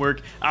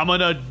homework. I'm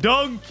gonna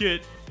dunk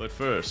it. But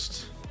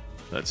first,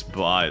 let's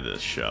buy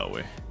this, shall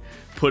we?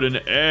 Put an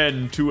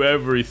end to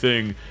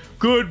everything.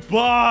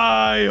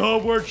 Goodbye,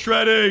 homework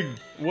shredding.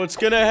 What's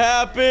gonna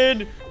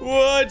happen?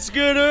 What's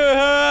gonna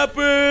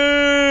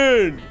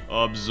happen?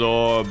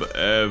 Absorb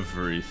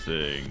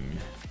everything.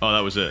 Oh, that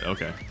was it.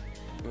 Okay.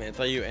 Man, I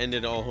thought you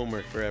ended all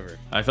homework forever.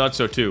 I thought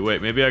so too.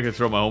 Wait, maybe I could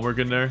throw my homework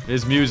in there?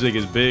 His music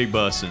is big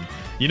bussin'.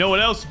 You know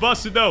what else is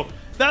bussin' though?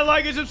 That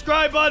like and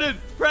subscribe button!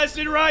 Press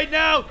it right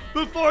now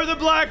before the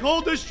black hole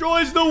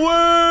destroys the world!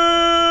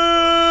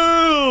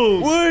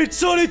 Wait,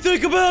 Sonny,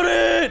 think about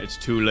it! It's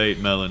too late,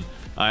 Melon.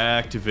 I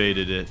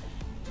activated it.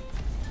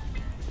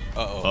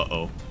 Uh-oh.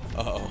 Uh-oh.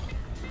 Uh-oh.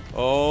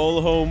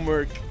 All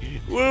homework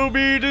will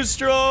be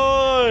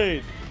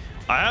destroyed!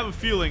 I have a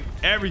feeling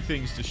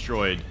everything's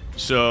destroyed.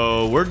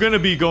 So, we're gonna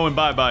be going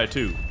bye-bye,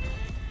 too.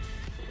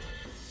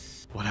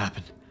 What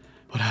happened?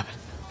 What happened?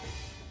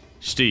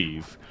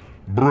 Steve.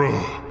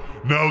 Bruh,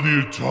 now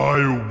the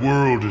entire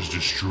world is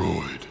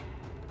destroyed.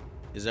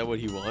 Is that what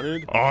he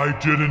wanted? I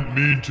didn't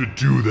mean to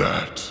do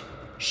that.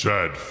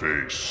 Sad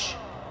face.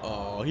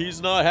 Oh,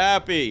 he's not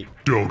happy.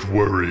 Don't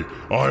worry,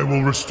 I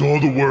will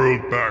restore the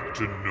world back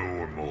to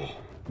normal.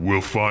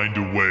 We'll find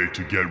a way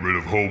to get rid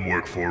of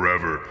homework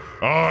forever.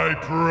 I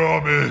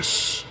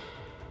promise.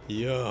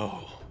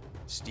 Yo,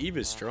 Steve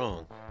is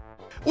strong.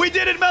 We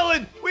did it,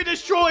 Melon! We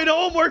destroyed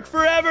homework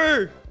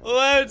forever!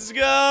 Let's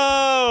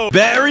go!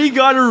 Barry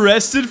got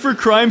arrested for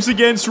crimes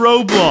against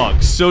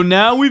Roblox, so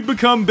now we've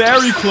become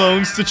Barry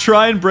clones to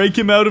try and break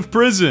him out of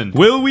prison.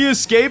 Will we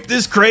escape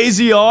this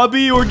crazy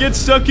obby or get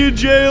stuck in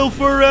jail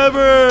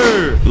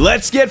forever?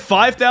 Let's get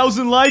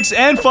 5,000 likes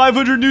and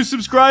 500 new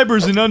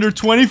subscribers in under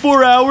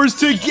 24 hours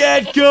to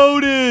get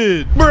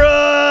goated!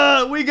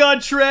 Bruh! We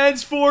got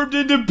transformed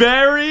into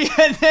Barry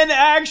and then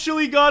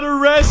actually got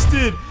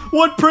arrested!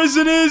 What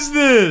prison is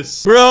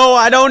this? Bro,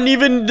 I don't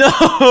even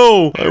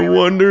know. I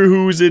wonder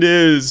whose it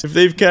is. If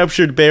they've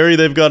captured Barry,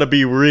 they've got to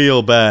be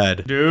real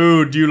bad.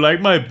 Dude, do you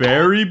like my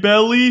berry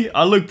belly?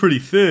 I look pretty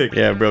thick.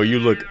 Yeah, bro, you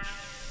look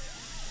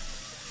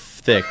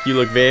thick. You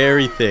look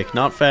very thick.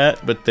 Not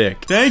fat, but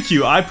thick. Thank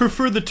you. I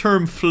prefer the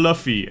term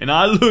fluffy, and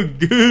I look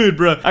good,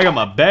 bro. I got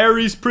my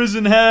Barry's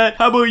prison hat.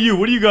 How about you?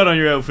 What do you got on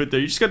your outfit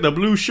there? You just got the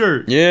blue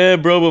shirt. Yeah,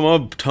 bro, but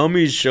my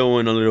tummy's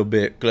showing a little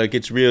bit. Like,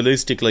 it's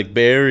realistic, like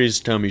Barry's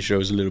tummy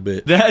shows a little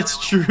bit. That's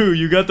true.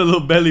 You got the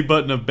little belly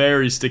button of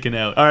Barry sticking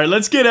out. All right,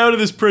 let's get out of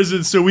this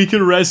prison so we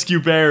can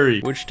rescue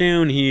Barry. Which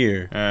down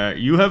here?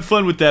 You have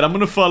fun with that. I'm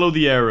gonna follow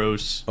the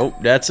arrows. Oh,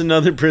 that's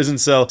another prison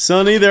cell.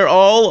 Sonny, they're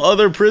all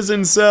other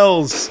prison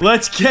cells.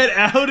 Let's get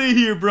out of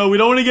here, bro. We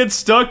don't want to get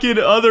stuck in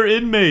other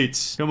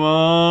inmates. Come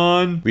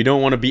on. We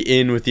don't want to be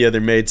in with the other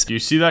mates. Do you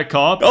see that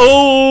cop?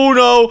 Oh,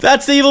 no.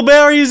 That's the evil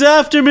Barry. He's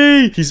after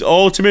me. He's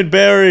ultimate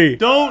Barry.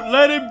 Don't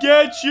let him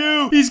get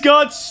you. He's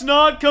got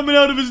snot coming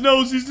out of his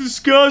nose. He's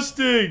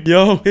disgusting.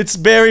 Yo, it's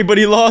Barry, but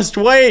he lost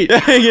weight.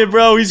 Dang it,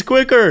 bro. He's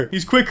quicker.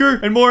 He's quicker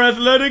and more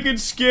athletic and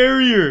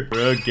scarier.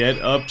 Bro, get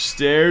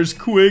upstairs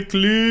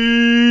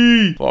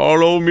quickly.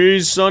 Follow me,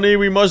 Sonny.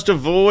 We must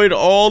avoid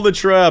all the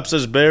traps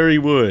as Barry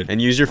would. And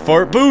use your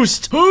fart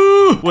boost.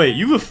 Wait,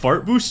 you have a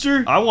fart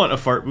booster? I want a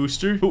fart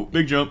booster. Oh,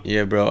 big jump.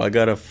 Yeah, bro. I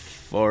got a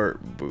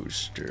fart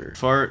booster.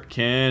 Fart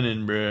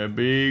cannon, bruh.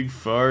 Big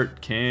fart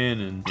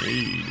cannon.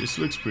 Hey, this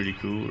looks pretty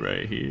cool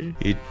right here.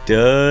 It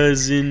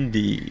does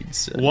indeed,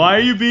 son. Why are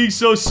you being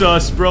so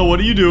sus, bro? What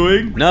are you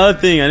doing?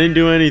 Nothing. I didn't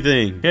do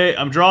anything. Hey,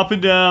 I'm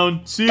dropping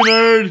down. See you,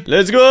 nerd.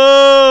 Let's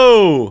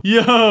go.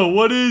 Yo,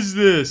 what is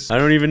this? I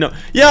don't even know.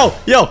 Yo,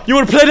 you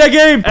want to play that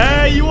game?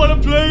 Hey, you want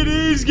to play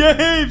these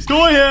games?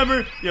 Toy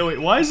hammer. Yo,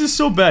 wait, why is this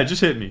so bad? Just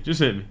hit me.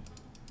 Just hit me.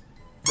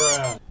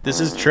 Bruh. This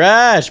is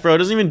trash, bro. It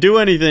doesn't even do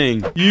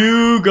anything.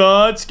 You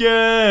got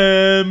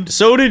scammed.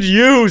 So did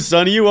you,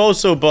 Sonny. You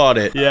also bought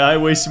it. Yeah, I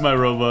wasted my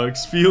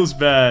Robux. Feels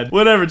bad.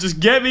 Whatever, just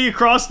get me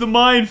across the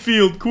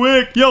minefield,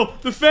 quick. Yo,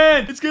 the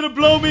fan, it's gonna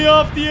blow me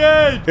off the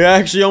edge. It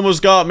actually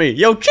almost got me.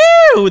 Yo, chew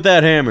with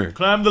that hammer.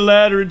 Climb the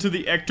ladder into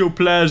the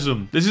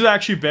ectoplasm. This is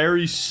actually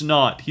Barry's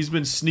snot. He's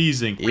been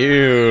sneezing.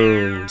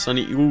 Ew,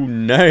 Sonny, you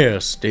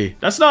nasty.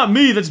 That's not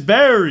me, that's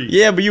Barry.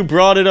 Yeah, but you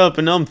brought it up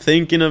and I'm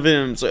thinking of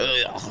him. So,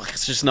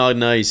 it's just not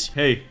nice.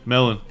 Hey,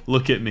 Melon,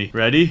 look at me.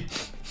 Ready?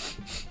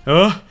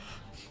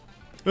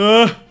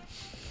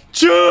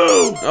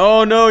 Chew!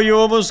 Oh no, you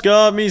almost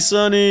got me,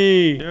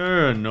 Sonny.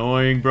 You're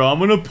annoying, bro. I'm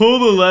gonna pull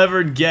the lever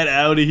and get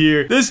out of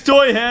here. This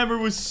toy hammer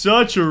was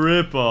such a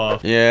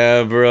ripoff.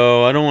 Yeah,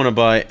 bro. I don't want to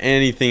buy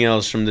anything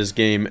else from this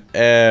game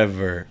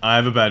ever. I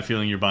have a bad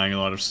feeling you're buying a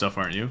lot of stuff,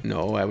 aren't you?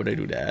 No, why would I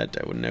do that?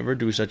 I would never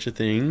do such a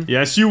thing.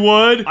 Yes, you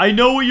would. I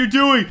know what you're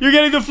doing. You're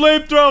getting the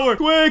flamethrower.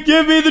 Quick,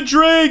 give me the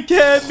drink.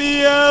 Get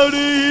me out of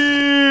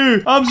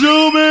here. I'm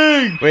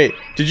zooming. Wait,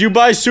 did you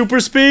buy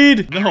super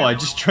speed? No, I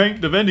just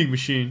drank the vending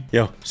machine.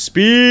 Yo,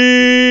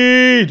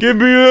 speed! Give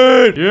me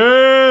it!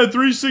 Yeah,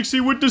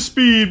 360 with the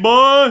speed,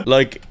 boy.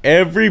 Like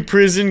every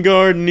prison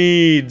guard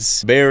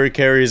needs. Barry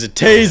carries a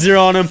taser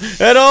on him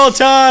at all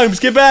times.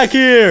 Get back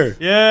here!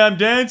 Yeah, I'm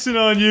dancing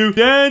on you.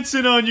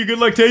 Dancing on you. Good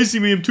luck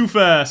tasting me. I'm too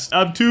fast.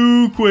 I'm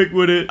too quick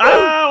with it.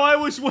 Ow, I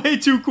was way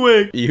too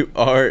quick. You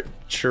are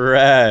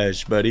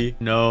trash, buddy.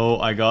 No,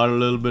 I got a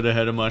little bit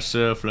ahead of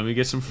myself. Let me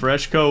get some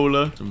fresh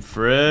cola, some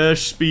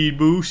fresh speed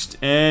boost,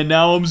 and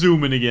now I'm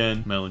zooming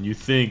again. Melon, you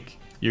think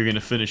you're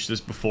gonna finish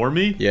this before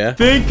me? Yeah.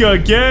 Think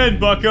again,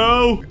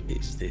 bucko.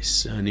 Is this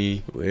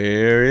Sonny?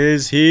 Where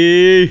is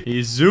he?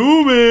 He's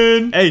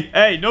zooming.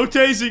 Hey, no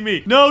tasing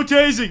me. No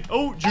tasing.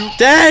 Oh, juke.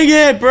 Dang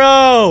it,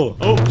 bro.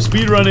 Oh,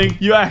 speed running.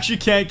 You actually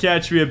can't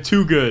catch me. I'm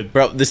too good.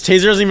 Bro, this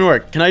taser doesn't even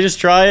work. Can I just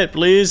try it,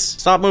 please?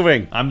 Stop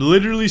moving. I'm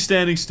literally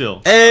standing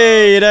still.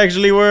 Hey, it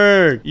actually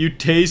worked. You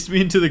tased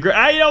me into the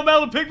ground. Hey, yo,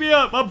 Melon, pick me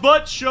up. My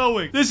butt's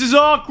showing. This is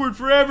awkward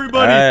for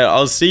everybody. All right,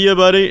 I'll see you,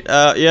 buddy.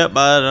 Yep,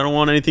 I don't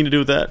want anything to do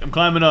with that. I'm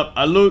climbing up.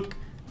 I look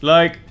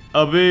like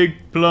a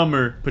big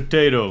plumber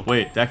potato.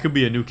 Wait, that could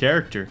be a new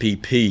character.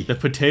 PP. The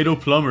potato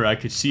plumber. I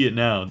could see it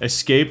now.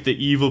 Escape the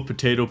evil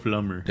potato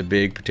plumber. The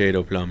big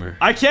potato plumber.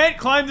 I can't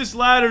climb this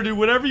ladder, dude.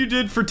 Whatever you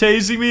did for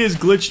tasing me has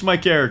glitched my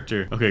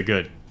character. Okay,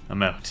 good.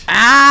 I'm out.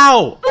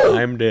 Ow!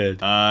 I'm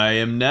dead. I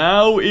am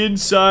now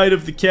inside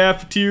of the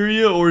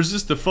cafeteria, or is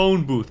this the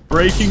phone booth?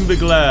 Breaking the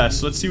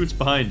glass. Let's see what's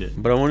behind it.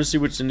 But I want to see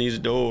what's in these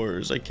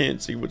doors. I can't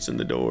see what's in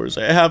the doors.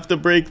 I have to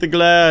break the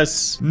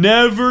glass.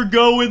 Never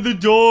go in the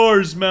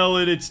doors,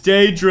 Melon. It's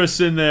dangerous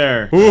in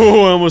there.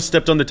 Ooh, I almost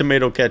stepped on the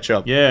tomato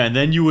ketchup. Yeah, and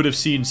then you would have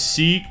seen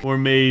Seek, or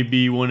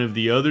maybe one of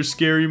the other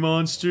scary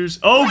monsters.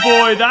 Oh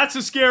boy, that's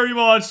a scary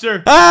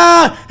monster.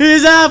 Ah!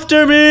 He's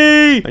after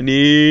me! I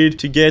need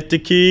to get the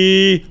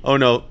key. Oh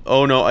no,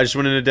 I just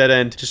went in a dead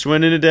end.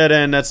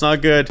 That's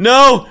not good.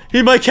 No!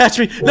 He might catch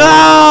me.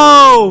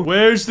 No!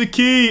 Where's the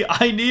key?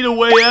 I need a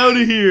way out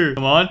of here.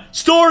 Come on.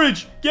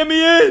 Storage! Get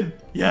me in!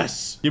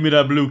 Yes. Give me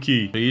that blue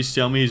key. Please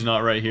tell me he's not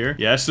right here.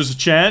 Yes, there's a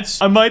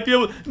chance. I might be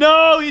able...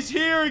 No, he's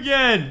here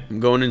again. I'm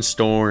going in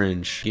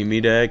storage. Give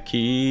me that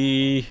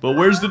key. But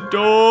where's the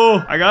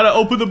door? I gotta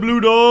open the blue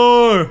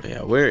door.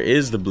 Yeah, where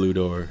is the blue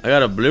door? I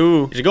got a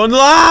blue. You should go in the...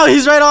 Oh,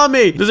 he's right on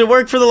me. Does it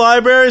work for the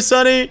library,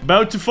 Sonny?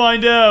 About to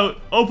find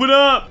out. Open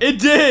up. It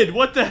did.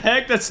 What the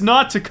heck? That's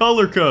not to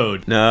color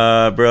code.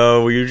 Nah,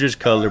 bro. You're just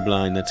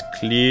colorblind. That's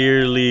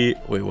clearly...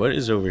 Wait, what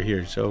is over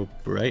here? So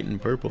bright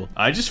and purple.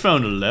 I just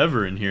found a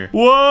lever in here.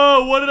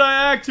 Whoa, what did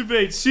I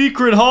activate?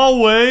 Secret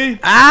hallway.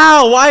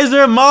 Ow, why is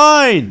there a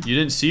mine? You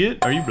didn't see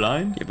it? Are you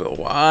blind? Yeah, but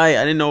why?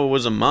 I didn't know it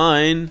was a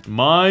mine.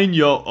 Mind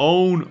your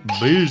own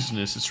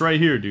business. It's right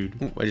here,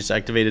 dude. Ooh, I just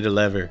activated a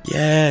lever.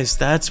 Yes,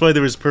 that's why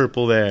there was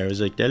purple there. I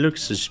was like, that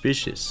looks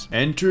suspicious.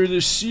 Enter the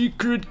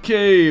secret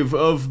cave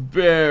of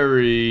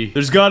Barry.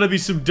 There's gotta be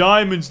some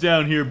diamonds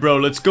down here, bro.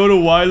 Let's go to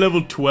Y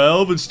level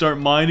 12 and start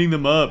mining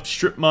them up.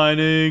 Strip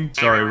mining.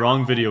 Sorry,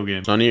 wrong video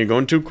game. Sonny, you're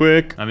going too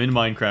quick. I'm in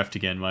Minecraft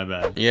again, my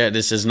bad. Yeah,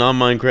 this is not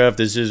Minecraft.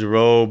 This is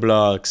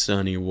Roblox,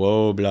 Sonny.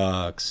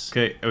 Roblox.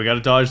 Okay, we gotta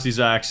dodge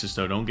these axes,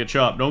 though. Don't get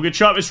chopped. Don't get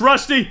chopped. It's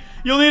rusty.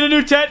 You'll need a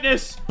new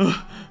tetanus.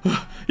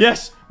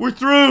 Yes, we're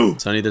through.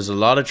 Sonny, there's a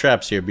lot of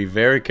traps here. Be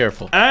very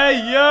careful.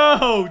 Hey,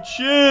 yo,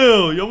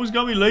 chill. You almost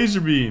got me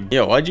laser beam.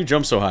 Yo, why'd you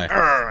jump so high?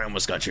 I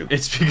almost got you.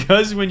 It's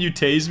because when you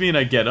tase me and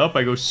I get up,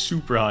 I go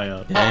super high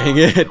up. Dang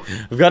it.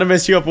 I've got to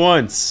mess you up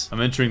once.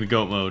 I'm entering the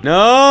goat mode.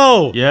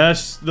 No.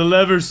 Yes, the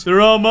levers.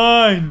 They're all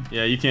mine.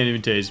 Yeah, you can't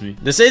even tase me.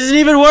 This isn't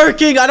even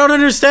working. I don't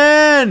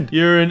understand.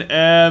 You're an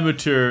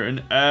amateur,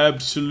 an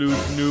absolute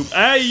noob.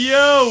 Hey,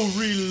 yo,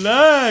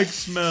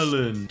 relax,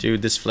 Melon.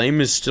 Dude, this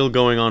flame is still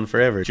going on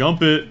forever.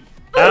 Jump it.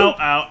 Ow,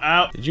 ow,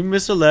 ow. Did you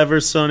miss a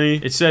lever, Sonny?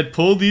 It said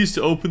pull these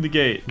to open the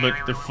gate, but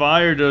the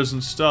fire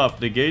doesn't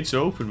stop. The gate's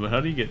open, but how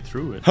do you get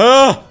through it?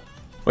 Huh?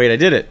 Wait, I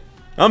did it.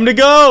 I'm the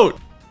goat.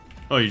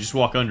 Oh, you just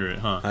walk under it,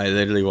 huh? I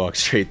literally walked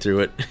straight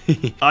through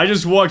it. I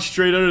just walked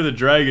straight under the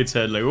dragon's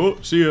head, like, oh,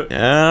 see ya.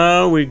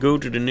 Now we go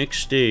to the next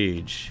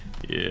stage.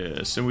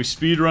 Yes, and we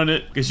speedrun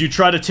it, because you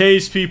try to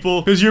tase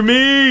people, because you're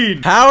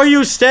mean! How are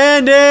you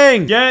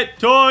standing? Get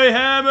toy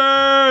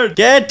hammered!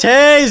 Get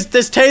tased!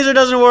 This taser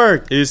doesn't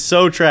work. It is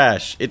so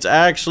trash. It's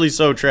actually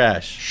so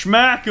trash.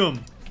 Smack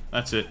him!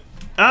 That's it.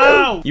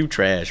 Ow! You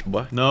trash,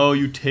 boy. No,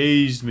 you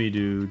tased me,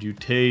 dude. You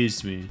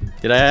tased me.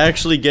 Did I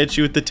actually get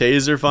you with the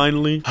taser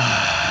finally?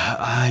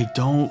 I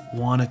don't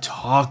want to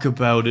talk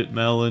about it,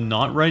 Melon.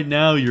 Not right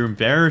now. You're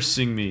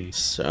embarrassing me.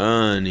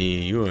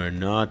 Sonny, you are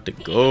not the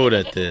goat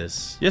at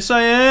this. Yes,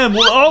 I am.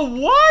 Well, oh,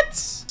 what?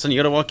 Sonny, you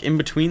gotta walk in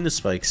between the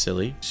spikes,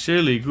 silly.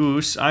 Silly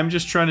goose. I'm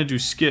just trying to do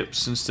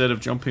skips instead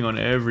of jumping on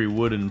every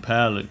wooden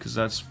pallet, because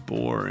that's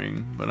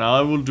boring. But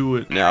I will do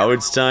it. Now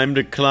it's time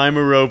to climb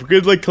a rope.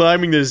 Good luck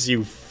climbing this,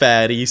 you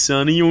fatty,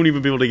 Sonny. You won't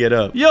even be able to get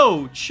up.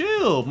 Yo,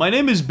 chill. My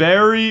name is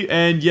Barry,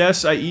 and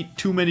yes, I eat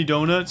too many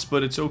donuts,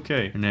 but it's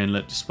okay. And then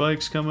let the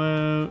spikes come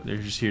out. They're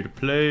just here to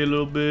play a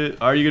little bit.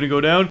 Are you gonna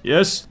go down?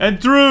 Yes.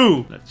 And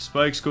through. Let the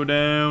spikes go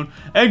down.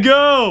 And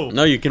go!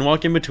 No, you can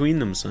walk in between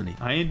them, Sonny.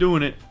 I ain't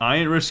doing it. I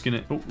ain't risking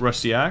it. Oh,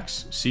 rusty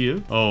axe. See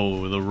you.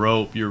 Oh, the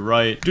rope. You're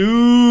right.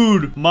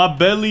 Dude, my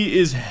belly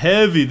is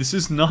heavy. This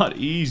is not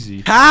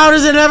easy. How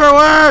does it never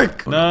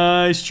work?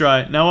 Nice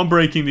try. Now I'm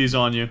breaking these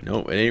on you.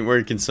 No, it ain't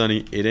working,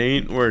 Sonny. It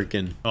ain't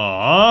working.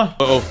 Aww.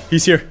 Uh-oh,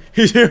 he's here.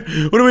 He's here.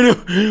 What do we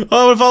do?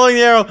 Oh, I'm following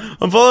the arrow.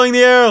 I'm following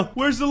the arrow.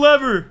 Where's the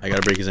lever? I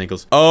gotta break his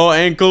ankles. Oh,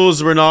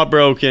 ankles were not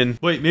broken.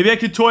 Wait, maybe I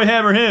could toy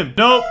hammer him.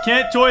 Nope,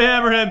 can't toy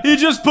hammer him. He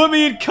just put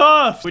me in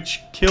cuffs,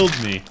 which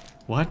killed me.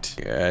 What?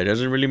 Yeah, it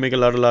doesn't really make a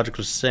lot of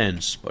logical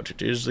sense, but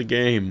it is the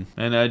game.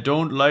 And I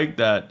don't like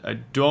that. I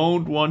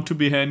don't want to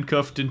be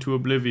handcuffed into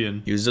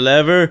oblivion. Use the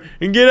lever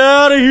and get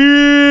out of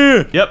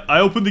here. Yep, I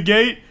opened the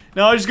gate.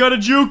 Now I just gotta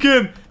juke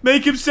him.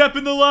 Make him step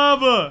in the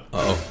lava.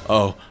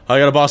 Oh, I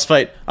got a boss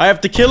fight. I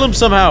have to kill him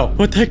somehow.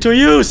 What the heck do I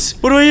use?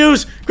 What do I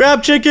use?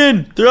 Grab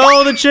chicken.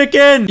 Throw the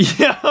chicken.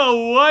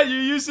 Yo, what?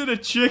 You're using a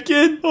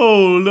chicken?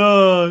 Hold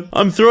on.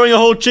 I'm throwing a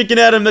whole chicken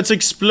at him that's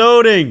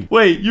exploding.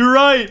 Wait, you're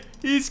right.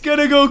 He's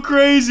gonna go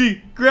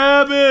crazy.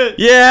 Grab it.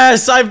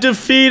 Yes, I've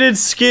defeated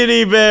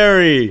Skinny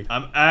Barry.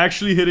 I'm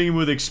actually hitting him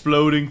with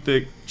exploding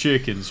thick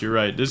chickens. You're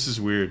right. This is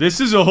weird. This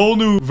is a whole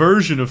new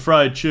version of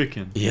fried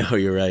chicken. Yo,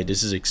 you're right.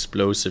 This is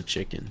explosive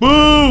chicken.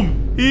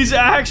 Boom! He's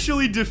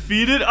actually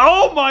defeated.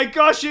 Oh my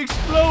gosh, he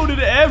exploded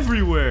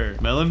everywhere.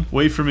 Melon,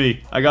 wait for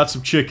me. I got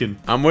some chicken.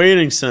 I'm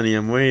waiting, Sonny.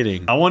 I'm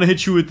waiting. I want to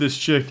hit you with this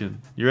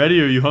chicken. You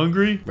ready? Are you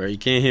hungry? Bro, you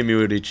can't hit me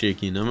with a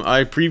chicken.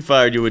 I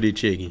pre-fired you with a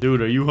chicken.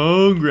 Dude, are you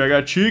hungry? I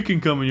got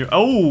chicken coming here.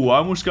 Oh, I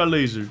almost got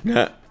lasered.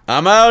 Nah,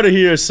 I'm out of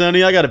here,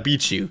 Sonny. I gotta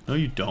beat you. No,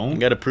 you don't. I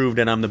gotta prove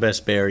that I'm the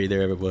best Barry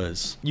there ever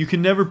was. You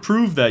can never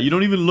prove that. You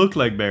don't even look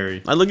like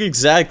Barry. I look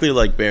exactly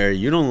like Barry.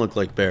 You don't look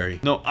like Barry.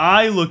 No,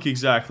 I look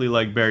exactly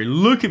like Barry.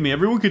 Look at me.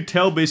 Everyone could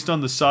tell based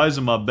on the size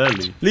of my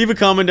belly. Leave a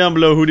comment down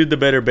below who did the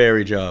better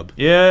Barry job.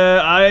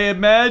 Yeah, I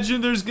imagine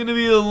there's gonna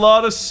be a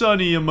lot of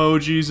sunny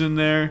emojis in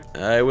there.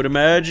 I would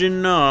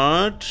imagine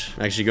not.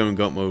 Actually, go in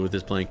goat mode with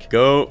this plank.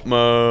 Goat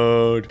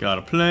mode. Got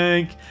a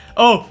plank.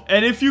 Oh,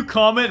 and if you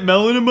comment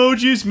melon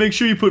emojis, make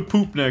sure you put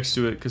poop next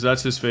to it, because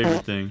that's his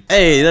favorite thing.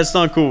 Hey, that's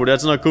not cool.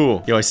 That's not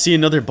cool. Yo, I see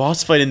another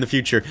boss fight in the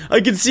future.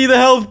 I can see the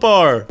health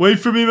bar. Wait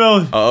for me,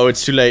 Melon. Uh-oh,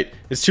 it's too late.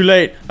 It's too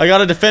late. I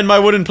gotta defend my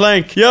wooden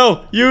plank.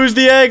 Yo, use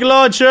the egg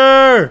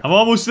launcher. I'm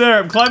almost there.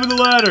 I'm climbing the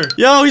ladder.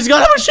 Yo, he's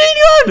got a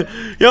machine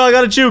gun. Yo, I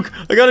gotta juke.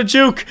 I gotta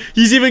juke.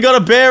 He's even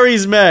got a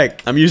Barry's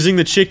mech. I'm using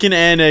the chicken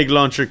and egg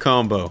launcher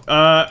combo.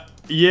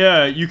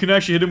 Yeah, you can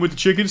actually hit him with the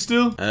chicken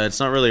still? It's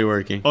not really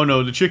working. Oh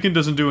no, the chicken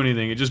doesn't do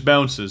anything. It just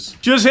bounces.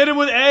 Just hit him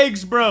with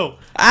eggs, bro.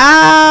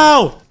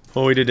 Ow!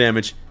 Oh, he did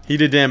damage. He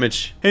did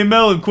damage. Hey,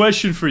 Melon,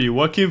 question for you.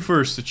 What came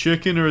first, the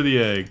chicken or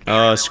the egg?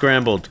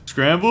 Scrambled.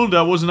 Scrambled?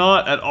 That was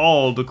not at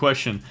all the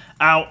question.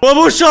 Ow. One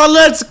more shot,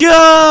 let's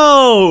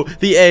go!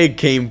 The egg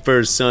came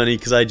first, Sonny,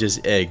 because I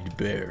just egged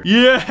Bear.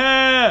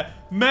 Yeah!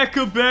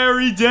 Mecha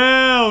Berry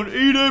down!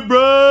 Eat it,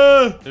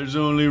 bruh! There's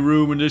only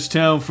room in this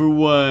town for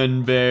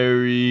one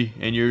Berry,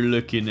 and you're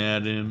looking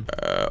at him.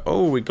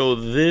 Oh, we go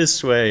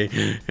this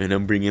way. And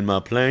I'm bringing my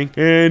plank,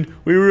 and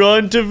we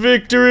run to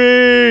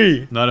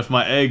victory! Not if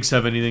my eggs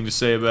have anything to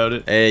say about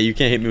it. Hey, you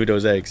can't hit me with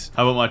those eggs.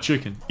 How about my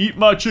chicken? Eat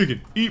my chicken!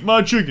 Eat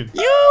my chicken!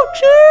 Yo,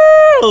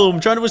 chill! I'm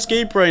trying to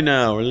escape right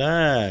now.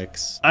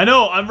 Relax. I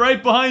know, I'm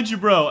right behind you,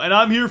 bro, and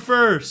I'm here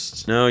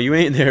first. No, you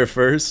ain't there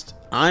first.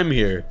 I'm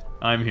here.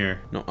 I'm here.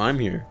 No, I'm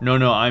here. No,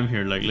 I'm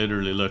here. Like,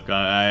 literally, look,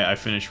 I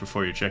finished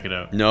before you. Check it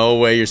out. No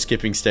way you're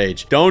skipping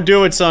stage. Don't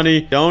do it,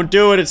 Sonny. Don't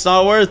do it. It's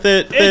not worth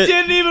it. It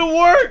didn't even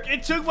work.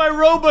 It took my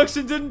Robux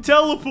and didn't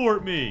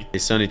teleport me. Hey,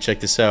 Sonny, check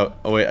this out.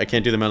 Oh, wait, I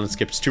can't do the melon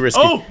skip. It's too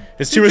risky. Oh,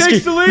 it's too risky.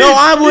 Takes the lead. No,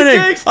 I'm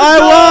winning.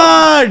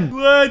 I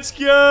won. Let's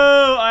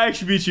go. I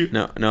actually beat you.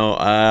 No,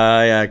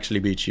 I actually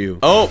beat you.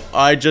 Oh,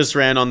 I just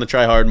ran on the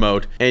try hard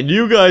mode. And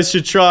you guys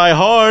should try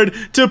hard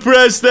to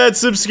press that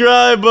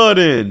subscribe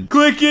button.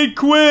 Click it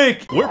quick.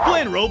 We're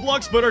playing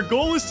Roblox, but our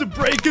goal is to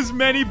break as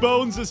many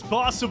bones as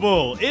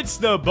possible. It's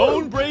the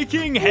bone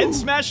breaking head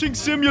smashing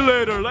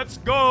simulator. Let's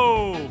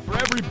go. For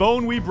every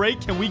bone we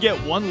break, can we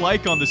get 1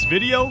 like on this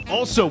video?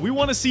 Also, we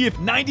want to see if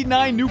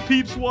 99 new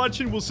peeps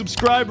watching will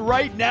subscribe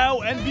right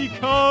now and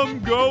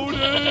become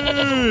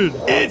goated.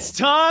 It's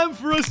time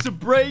for us to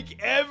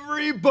break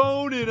every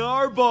bone in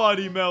our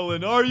body,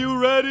 Melon. Are you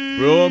ready?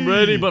 Bro, I'm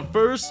ready, but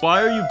first,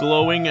 why are you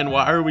glowing and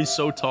why are we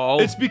so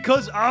tall? It's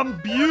because I'm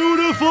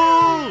beautiful.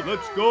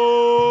 Let's go.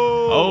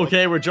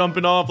 Okay, we're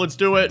jumping off. Let's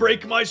do it.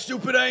 Break my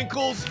stupid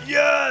ankles.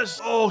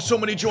 Yes. Oh, so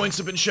many joints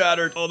have been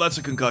shattered. Oh, that's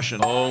a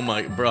concussion. Oh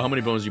my, bro, how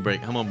many bones you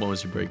break? How many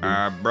bones you break, dude?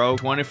 I broke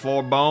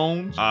 24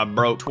 bones. I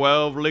broke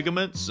 12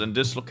 ligaments and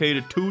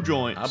dislocated 2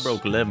 joints. I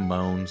broke 11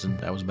 bones and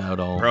that was about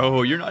all.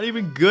 Bro, you're not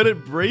even good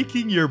at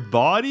breaking your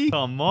body?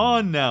 Come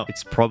on now.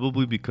 It's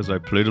probably because I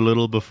played a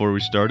little before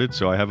we started,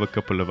 so I have a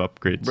couple of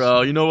upgrades.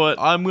 Bro, you know what?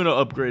 I'm gonna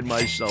upgrade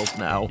myself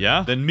now.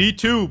 Yeah? Then me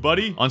too,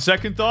 buddy. On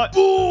second thought,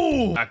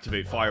 ooh!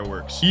 Activate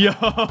fireworks. Yo,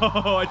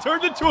 I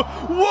turned into a...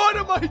 What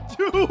am I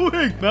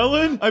doing?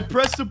 Melon, I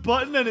pressed a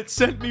button and it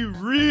sent me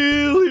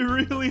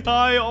really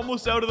high,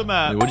 almost out of the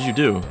map. Wait, what did you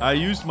do? I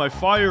used my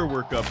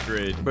firework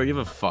upgrade. Bro, you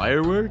have a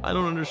firework? I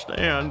don't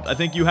understand. I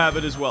think you have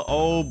it as well.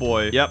 Oh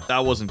boy. Yep,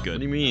 that wasn't good. What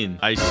do you mean?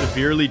 I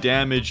severely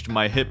damaged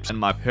my hips and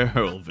my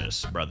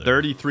pelvis, brother.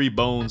 33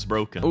 bones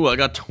broken. Oh, I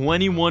got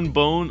 21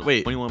 bone.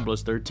 Wait, 21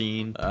 plus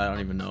 13. I don't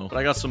even know. But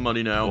I got some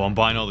money now. Oh, I'm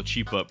buying all the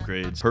cheap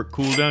upgrades. Perk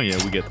cooldown?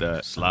 Yeah, we get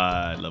that.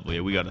 Slide level.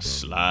 Yeah, we got a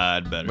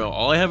slide better. Bro,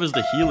 all I have is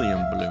the helium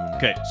balloon.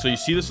 Okay, so you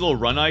see this little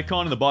run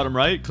icon in the bottom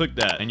right? Click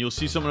that, and you'll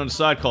see something on the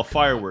side called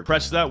firework.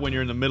 Press that when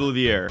you're in the middle of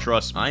the air.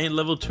 Trust me. I ain't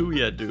level 2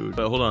 yet, dude.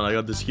 But hold on, I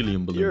got this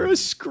helium balloon. You're a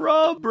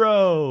scrub,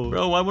 bro.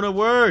 Bro, why would it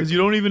work? Because you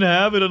don't even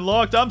have it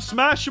unlocked. I'm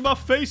smashing my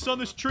face on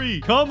this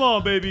tree. Come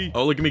on, baby.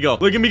 Oh, look at me go.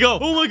 Look at me go.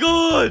 Oh my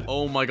god.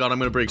 Oh my god, I'm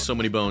gonna break so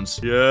many bones.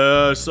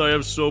 Yes, I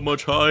have so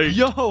much height.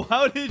 Yo,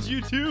 how did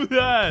you do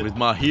that? With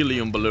my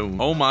helium balloon.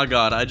 Oh my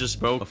god, I just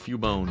broke a few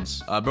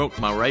bones. I broke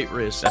my right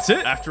wrist. That's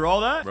it? After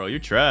all that? Bro, you're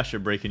trash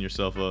at breaking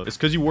yourself up. It's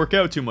because you work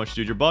out too much,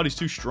 dude. Your body's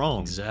too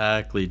strong.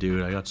 Exactly,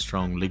 dude. I got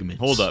strong ligaments.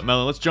 Hold up,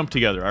 Melon. Let's jump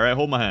together. All right,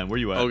 hold my hand. Where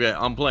you at? Okay,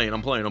 I'm playing.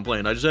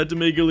 I just had to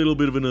make a little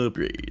bit of an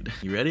upgrade.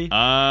 You ready?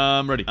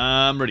 I'm ready.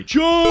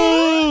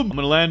 Jump! I'm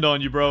gonna land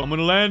on you, bro. I'm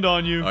gonna land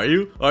on you. Are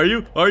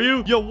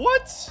you? Yo,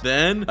 what?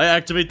 Then I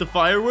activate the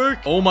firework.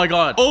 Oh my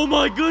god. Oh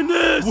my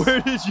goodness. Where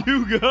did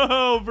you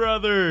go,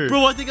 brother?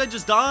 Bro, I think I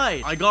just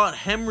died. I got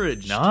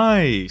hemorrhaged.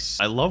 Nice.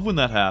 I love when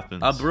that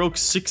happens. I broke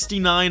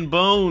 69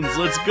 bones.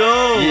 Let's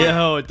go.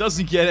 Yo, it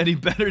doesn't get any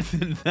better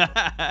than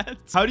that.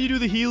 How do you do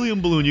the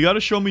helium balloon? You gotta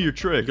show me your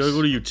tricks. You gotta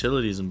go to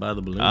utilities and buy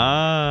the balloon.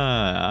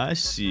 Ah, I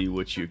see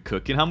what you're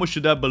cooking. How much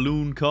did that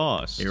balloon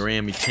cost? It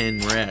ran me 10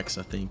 racks,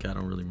 I think. I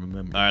don't really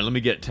remember. All right, let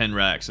me get 10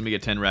 racks. Let me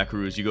get 10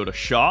 rackaroos. You go to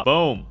shop.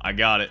 Boom. I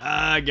got it.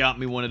 I got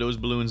me one of those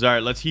balloons. All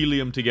right, let's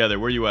helium together.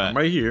 Where you at? I'm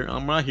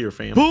right here,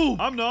 fam. Boom.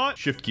 I'm not.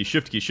 Shift key.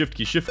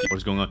 What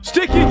is going on?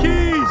 Sticky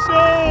keys.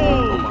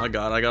 Oh my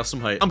god, I got some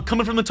height. I'm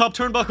coming from the top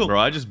turnbuckle. Bro,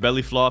 I just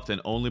belly flopped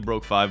and only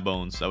broke 5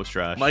 bones. That was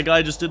trash. My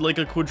guy just did like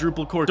a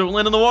quadruple cork. Don't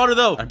land in the water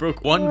though. I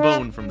broke 1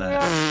 bone from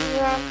that.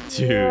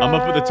 Dude, I'm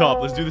up at the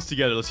top. Let's do this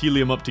together. Let's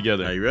helium up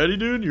together. Are you ready,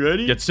 dude? You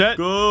ready? Get set.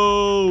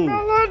 Go.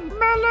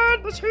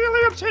 Melon, this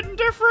helium's hitting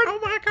different. Oh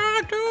my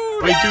god,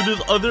 dude. Wait, dude,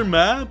 there's other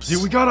maps?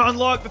 Dude, we gotta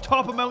unlock the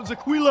top of Mount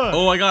Aquila.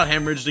 Oh, I got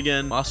hemorrhaged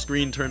again. My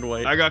screen turned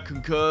white. I got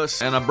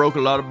concussed and I broke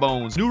a lot of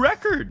bones. New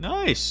record.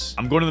 Nice.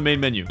 I'm going to the main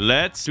menu.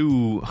 Let's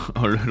do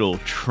a little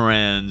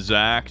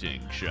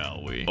transacting,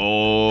 shall we?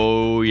 Oh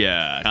Oh,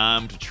 yeah.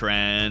 Time to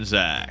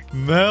transact.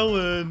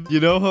 Melon,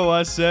 you know how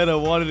I said I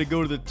wanted to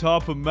go to the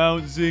top of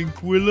Mount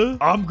Zinquilla?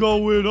 I'm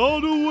going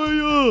all the way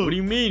up. What do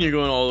you mean you're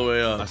going all the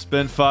way I up?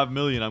 spent 5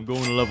 million. I'm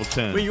going to level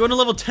 10. Wait, you're going to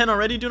level 10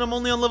 already, dude? I'm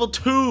only on level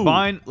 2.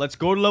 Fine, let's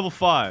go to level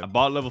 5. I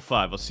bought level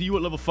 5. I'll see you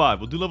at level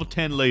 5. We'll do level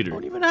 10 later. I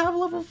don't even have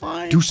level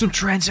 5. Do some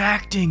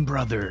transacting,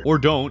 brother. Or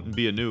don't and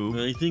be a noob.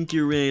 I think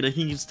you're right. I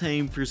think it's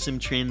time for some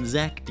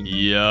transacting.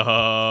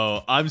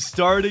 Yo, I'm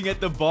starting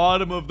at the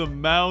bottom of the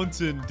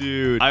mountain,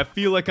 dude. I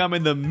feel like I'm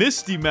in the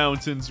Misty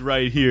Mountains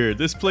right here.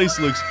 This place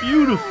looks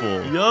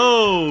beautiful.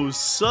 Yo,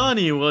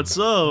 Sonny, what's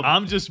up?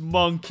 I'm just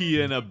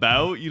monkeying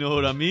about, you know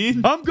what I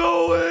mean? I'm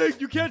going!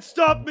 You can't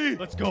stop me!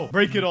 Let's go.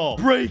 Break it all.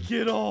 Break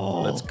it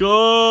all. Let's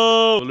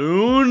go.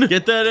 Balloon,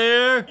 get that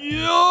air.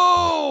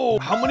 Yo!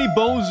 How many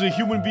bones does a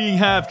human being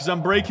have? Because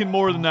I'm breaking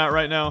more than that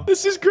right now.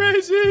 This is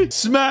crazy.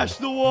 Smash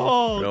the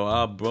wall. Bro,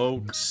 I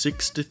broke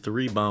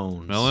 63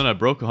 bones. Melon, I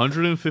broke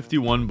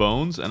 151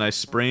 bones and I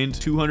sprained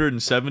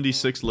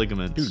 276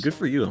 ligaments. Dude, good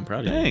for you. I'm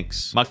proud of you.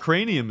 Thanks. My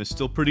cranium is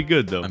still pretty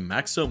good, though. I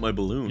maxed out my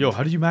balloon. Yo,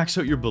 how do you max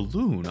out your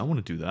balloon? I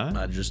want to do that.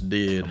 I just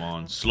did. Come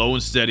on, slow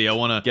and steady. I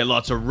want to get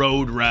lots of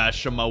road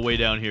rash on my way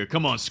down here.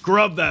 Come on,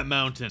 scrub that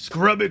mountain.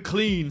 Scrub it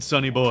clean,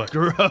 sonny boy.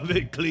 Scrub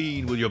it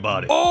clean with your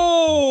body.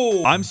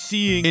 Oh! I'm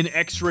seeing in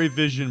x-ray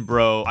vision,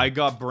 bro. I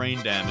got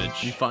brain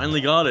damage. You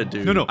finally got it,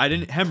 dude. No, I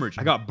didn't hemorrhage.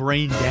 I got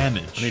brain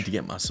damage. I need to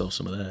get myself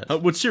some of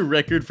that. What's your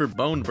record for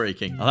bone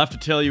breaking? I'll have to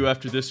tell you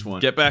after this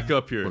one. Get back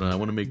up here. Hold on, I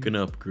want to make an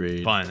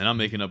upgrade. Fine, then I'm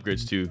making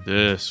upgrades too.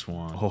 This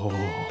one.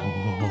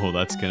 Oh,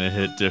 that's gonna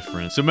hit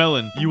different. So,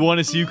 Melon, you want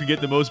to see who can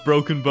get the most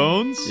broken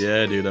bones?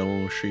 Yeah, dude, I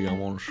want to see. I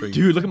want to see.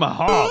 Dude, look at my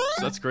hops.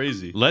 That's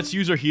crazy. Let's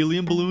use our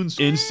helium balloons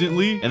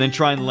instantly and then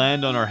try and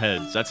land on our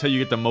heads. That's how you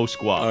get the most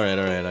squat. All right.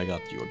 I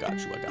got you.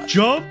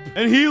 Jump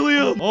and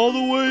helium all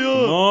the way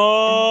up.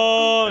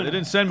 On. They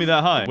didn't send me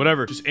that high.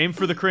 Whatever. Just aim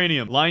for the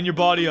cranium. Line your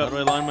body How up. do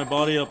I line my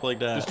body up like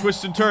that? Just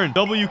twist and turn.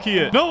 W key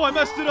it. No, I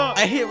messed it up.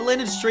 I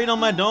landed straight on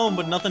my dome,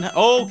 but nothing.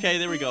 Oh, okay,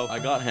 there we go. I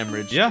got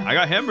hemorrhage. Yeah, I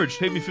got hemorrhage.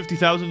 Paid me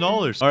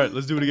 $50,000. All right,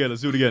 let's do it again.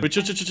 Wait,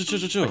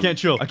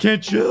 chill. I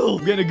can't chill.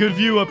 I'm getting a good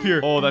view up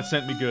here. Oh, that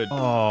sent me good.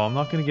 Oh, I'm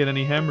not gonna get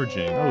any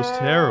hemorrhaging. That was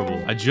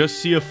terrible. I just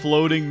see a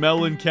floating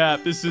melon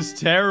cap. This is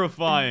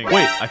terrifying.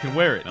 Wait, I can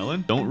wear it.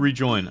 Melon, don't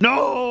rejoin.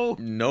 No!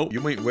 Nope,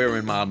 you ain't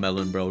wearing my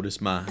melon, bro. This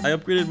mine. I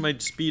upgraded my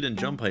speed and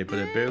jump height, but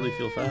I barely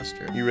feel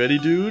faster. You ready,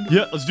 dude?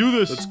 Yeah, let's do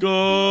this. Let's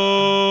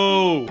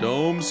go.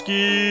 Dome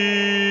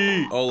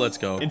ski. Oh, let's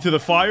go. Into the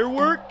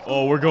firework?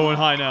 Oh, we're going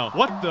high now.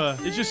 What the?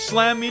 It just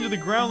slammed me into the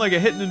ground like I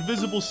hit an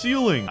invisible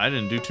ceiling. I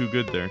didn't do too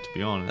good there, to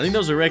be honest. I think that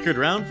was a record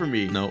round for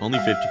me. No, only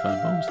 55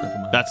 bones. Never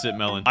mind. That's it,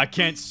 Melon. I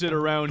can't sit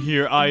around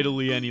here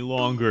idly any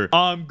longer.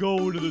 I'm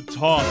going to the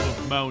top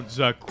of Mount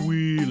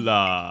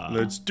Zinquilla.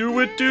 Let's do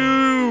it,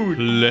 dude.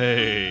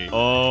 Play.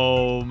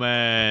 Oh,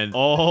 man.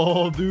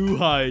 All new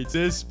heights.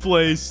 This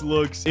place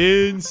looks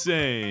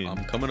insane.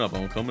 I'm coming up.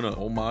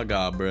 Oh my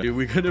god, bro. Dude,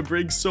 we gotta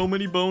break so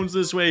many bones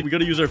this way. We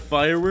gotta use our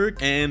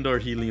firework and our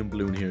helium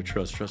balloon here.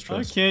 Trust.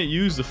 I can't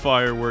use the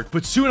firework,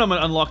 but soon I'm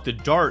gonna unlock the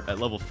dart at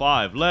level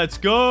 5. Let's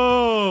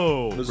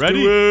go. Let's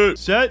Ready, do it.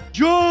 set,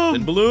 jump.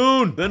 Then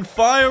balloon, then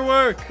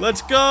firework.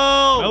 Let's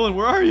go. Melon,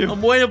 where are you?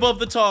 I'm way above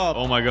the top.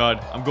 Oh my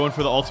god. I'm going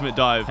for the ultimate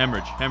dive.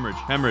 Hemorrhage.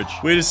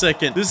 Wait a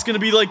second. This is gonna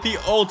be like the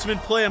ultimate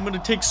play. I'm gonna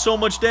take so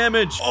much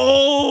damage.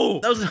 Oh,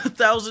 that was a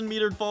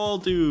 1,000-meter fall,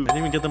 dude. I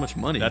didn't even get that much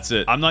money. That's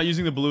it. I'm not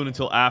using the balloon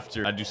until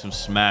after I do some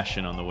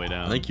smashing on the way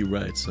down. I think you're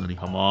right, Sonny.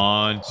 Come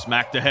on.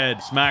 Smack the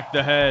head.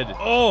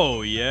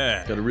 Oh,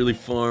 yeah. Gotta really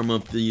farm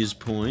up these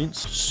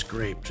points. Just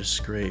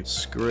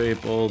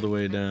scrape all the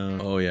way down.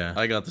 Oh yeah,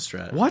 I got the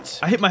strat. What?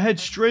 I hit my head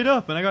straight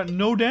up and I got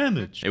no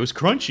damage. It was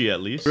crunchy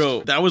at least.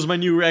 Bro, that was my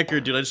new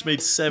record, dude. I just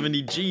made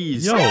 70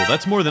 G's. Yo,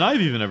 that's more than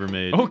I've even ever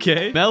made.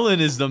 Okay. Melon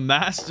is the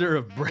master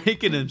of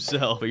breaking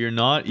himself, but you're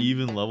not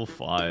even level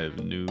 5,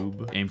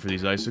 noob. Aim for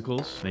these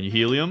icicles. Then you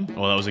helium.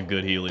 Oh, that was a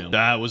good helium.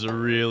 That was a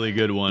really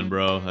good one,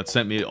 bro. That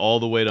sent me all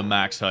the way to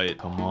max height.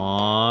 Come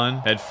on.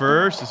 Head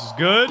first. This is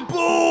good.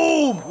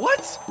 Boom!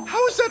 What?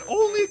 How is that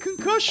only a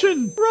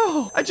concussion?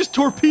 Bro, I just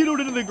torpedoed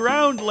into the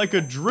ground like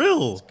a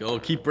drill. Go,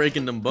 keep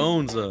breaking them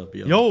bones up,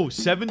 yo. Yo,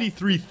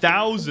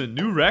 73,000.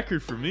 New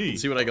record for me.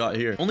 Let's see what I got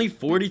here. Only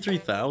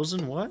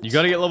 43,000? What? You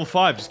gotta get level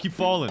 5. Just keep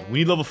falling. We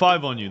need level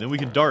 5 on you. Then we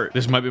can dart.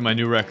 This might be my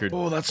new record.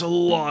 Oh, that's a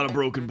lot of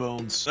broken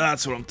bones.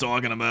 That's what I'm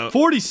talking about.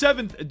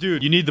 47th.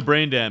 Dude, you need the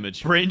brain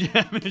damage. Brain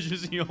damage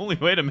is the only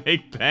way to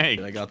make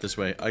bank. I got this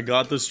way. I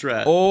got the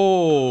strat.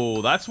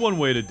 Oh, that's one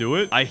way to do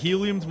it. I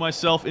heliumed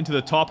myself into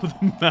the top of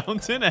the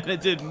mountain and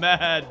it did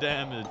mad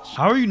damage.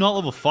 How are you not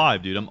level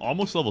 5, dude? I'm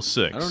almost level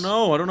 6. I don't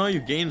know. You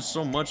gained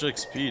so much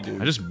XP,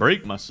 dude. I just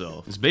break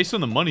myself. It's based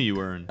on the money you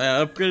earn.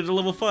 I upgraded to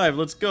level 5.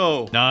 Let's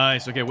go.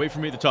 Nice. Okay, wait for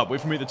me at the top.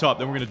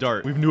 Then we're gonna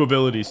dart. We have new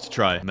abilities to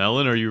try.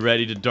 Melon, are you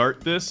ready to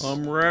dart this?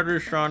 I'm ready,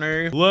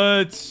 Sonny.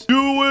 Let's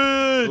do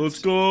it. Let's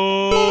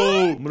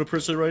go. I'm gonna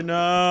press it right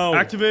now.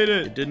 Activate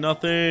it. It did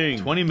nothing.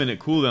 20-minute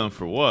cooldown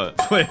for what?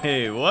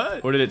 Wait,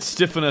 what? Or did it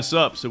stiffen us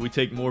up so we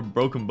take more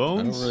broken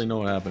bones? I don't really know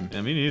what happened.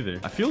 Yeah, me neither.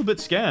 I feel a bit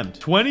scammed.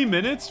 20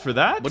 minutes for that?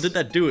 that? What did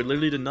that do? It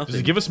literally did nothing.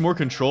 Does it give us more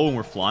control when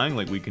we're flying?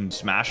 Like we can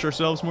smash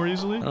ourselves more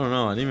easily? I don't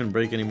know. I didn't even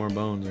break any more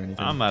bones or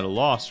anything. I'm at a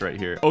loss right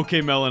here.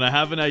 Okay, Melon, I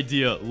have an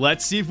idea.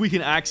 Let's see if we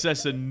can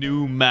access a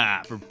new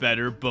map for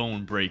better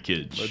bone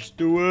breakage. Let's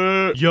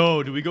do it.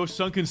 Yo, do we go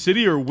Sunken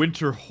City or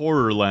Winter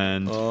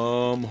Horrorland?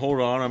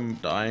 Hold on. I'm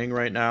dying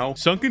right now.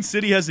 Sunken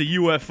City has a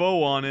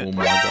UFO on it. Oh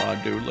my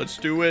god, dude. Let's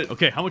do it.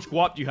 Okay, how much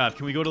guap do you have?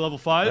 Can we go to level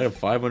 5? I have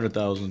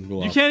 500,000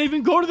 guap. You can't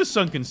even go to the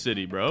Sunken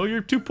City, bro.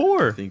 You're too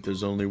poor. I think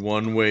there's only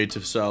one way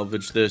to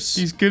salvage this.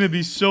 He's gonna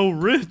be so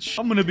rich.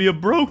 I'm gonna be a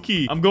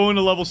brokey. I'm going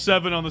to level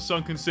 7 on the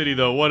Sunken City,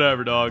 though.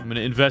 Whatever, dog. I'm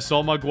gonna invest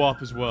all my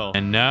guap as well.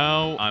 And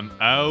now I'm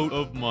out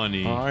of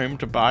money. Time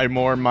to buy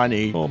more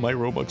money. Oh, my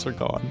Robux are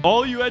gone.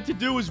 All you had to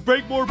do was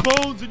break more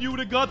bones and you would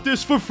have got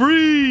this for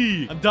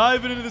free. I'm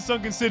diving into the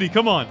Sunken City.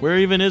 Come on. Where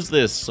even is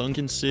this?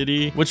 Sunken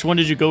City? Which one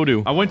did you go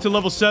to? I went to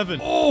level 7.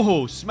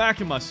 Oh,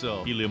 smacking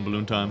myself. Helium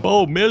balloon time.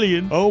 Oh,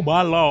 million. Oh,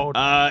 my lord.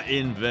 I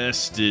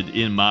invested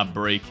in my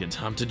breaking.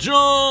 Time to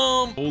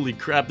jump. Holy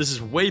crap. This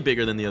is way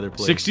bigger than the other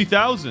place.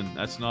 60,000.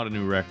 That's not a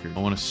new record. I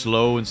want a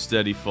slow and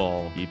steady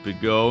fall. Keep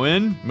it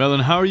going. Melon,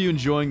 how are you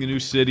enjoying the new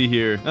city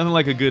here? Nothing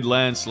like a good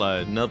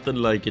landslide. Nothing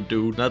like it,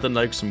 dude. Nothing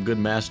like some good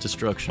mass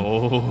destruction.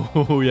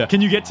 Oh, yeah.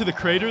 Can you get to the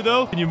crater,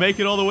 though? Can you make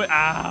it all the way?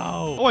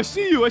 Ow. Oh, I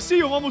see you. I see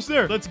you. I'm almost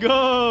there. Let's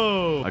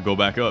go. I go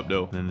back up,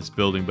 though. Then this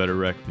building better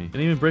wreck me.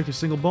 Didn't even break a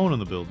single bone on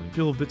the building. I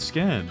feel a bit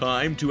scanned.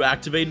 Time to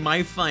activate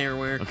my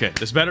firework. Okay,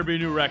 this better be a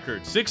new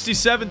record.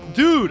 67.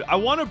 Dude, I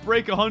want to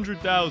break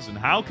 100,000.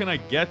 How can I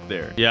get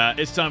there? Yeah,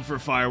 it's time for a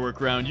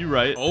firework round. You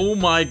right. Oh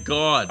my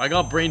god. I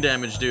got brain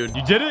damage, dude.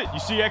 You did it? You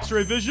see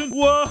X-ray vision?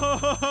 Whoa,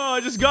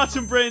 I just got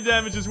some brain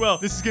damage as well.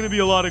 This is gonna be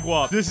a lot of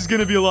guap. This is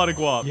gonna be a lot of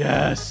guap.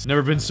 Yes.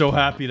 Never been so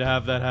happy to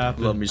have that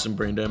happen. Love me some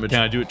brain damage.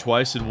 Can I do it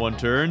twice in one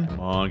turn? Come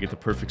on, get the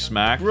perfect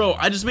smack. Bro,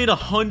 I just made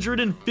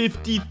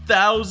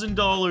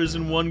 $150,000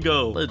 in one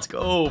go. Let's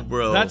go,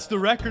 bro. That's the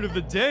record of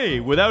the day,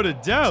 without a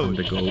doubt.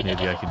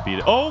 Maybe I can beat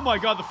it. Oh my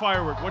god, the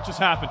firework. What just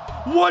happened?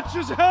 What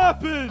just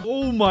happened?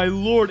 Oh my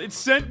lord, it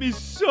sent me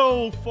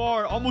so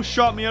far. Almost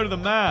shot me out of the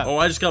map. Oh,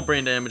 I just got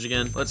brain damage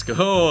again. Let's go.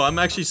 Oh, I'm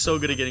actually so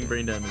good at getting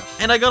brain damage.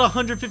 And I got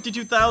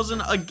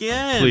 152,000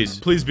 again.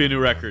 Please be a new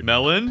record.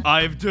 Melon,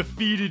 I've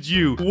defeated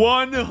you.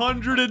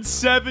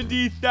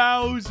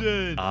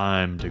 170,000.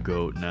 I'm the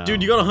GOAT now.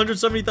 Dude, you got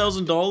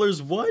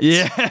 $170,000? What?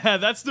 Yeah,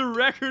 that's the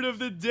record of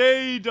the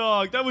day,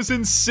 dog. That was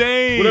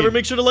insane. Whatever,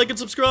 make sure to like and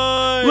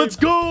subscribe. Let's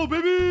go,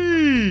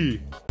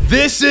 baby.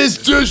 This is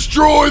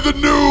Destroy the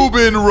Noob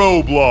in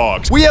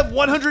Roblox. We have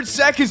 100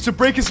 seconds to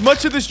break as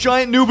much of this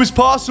giant noob as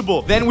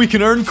possible. Then we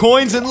can earn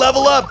coins and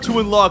level up to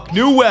unlock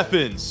new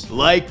weapons,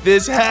 like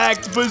this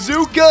hacked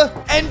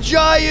bazooka and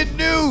giant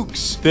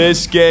nukes.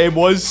 This game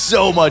was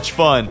so much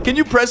fun. Can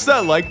you press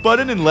that like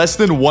button in less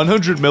than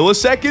 100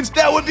 milliseconds?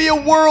 That would be a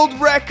world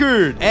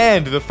record.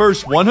 And the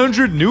first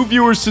 100 new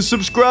viewers to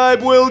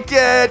subscribe will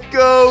get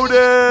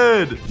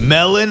goated.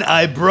 Melon,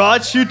 I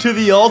brought you to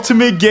the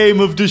ultimate game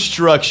of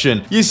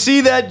destruction. You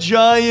see that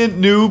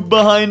giant noob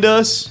behind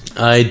us?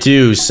 I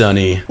do,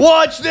 Sonny.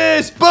 Watch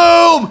this!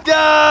 Boom!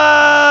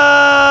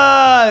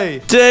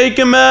 Die! Take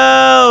him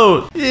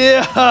out!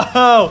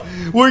 Yeah!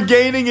 We're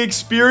gaining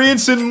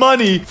experience and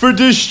money for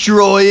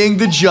destroying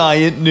the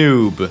giant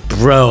noob.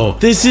 Bro,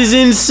 this is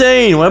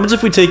insane. What happens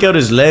if we take out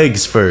his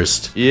legs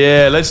first?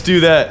 Yeah, let's do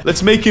that.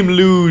 Let's make him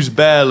lose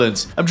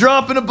balance. I'm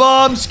dropping a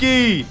bomb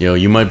ski. Yo,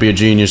 you might be a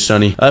genius,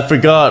 Sonny. I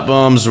forgot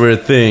bombs were a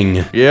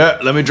thing. Yeah,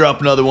 let me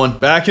drop another one.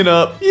 Backing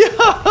up.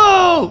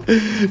 Yo!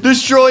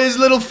 Destroy his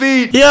little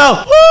feet.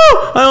 Yo!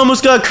 Woo! I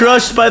almost got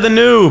crushed by the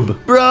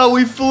noob. Bro,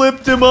 we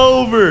flipped him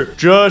over.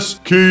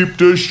 Just keep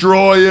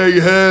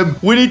destroying him.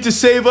 We need to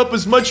save up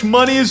as much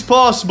money as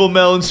possible,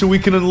 Melon, so we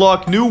can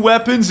unlock new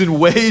weapons and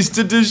ways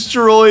to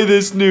destroy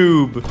this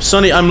noob.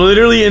 Sonny, I'm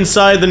literally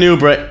inside the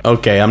noob right...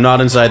 Okay, I'm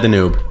not inside the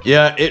noob.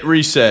 Yeah, it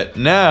reset.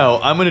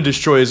 Now, I'm gonna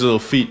destroy his little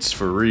feets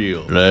for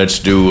real. Let's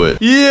do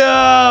it.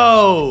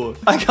 Yo!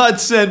 I got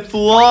sent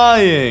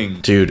flying.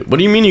 Dude, what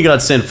do you mean you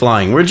got sent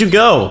flying? Where'd you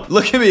go?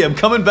 Look at me, I'm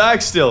coming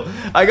back still.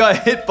 I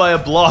got hit by a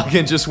block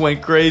and just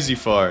went crazy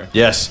far.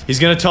 Yes, he's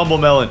gonna tumble,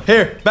 Melon.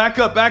 Here, back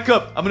up, back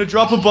up. I'm gonna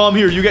drop a bomb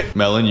here. You get...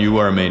 Melon, you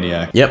are a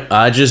maniac. Yep,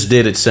 I just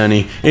did it,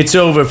 Sonny. It's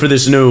over for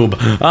this noob.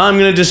 I'm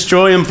gonna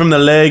destroy him from the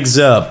legs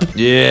up.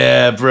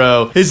 Yeah,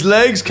 bro. His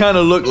legs kind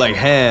of look like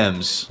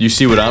hams. You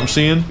see what I'm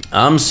seeing?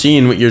 I'm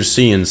seeing what you're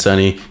seeing,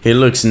 Sonny. It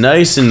looks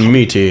nice and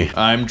meaty.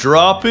 I'm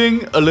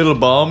dropping a little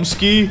bomb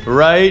ski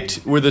right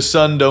where the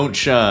sun don't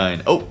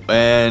shine. Oh,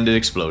 and it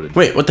exploded.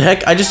 Wait, what the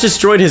heck? I just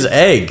destroyed his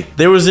egg.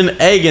 There was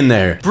an egg in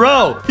there.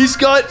 Bro, he's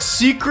got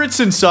secrets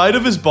inside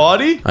of his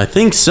body? I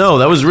think so.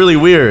 That was really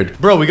weird.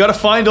 Bro, we gotta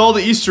find all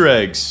the Easter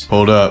eggs.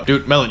 Hold up.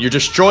 Dude, Melon, you're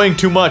destroying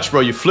too much,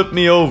 bro. You flipped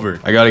me over.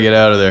 I gotta get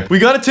out of there. We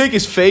gotta take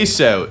his face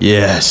out.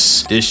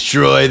 Yes.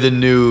 Destroy the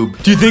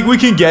noob. Do you think we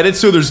can get it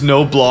so there's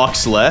no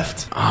blocks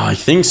left? Oh, I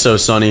think so,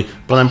 Sonny.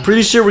 But I'm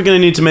pretty sure we're gonna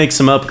need to make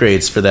some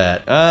upgrades for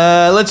that.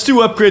 Let's do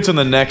upgrades on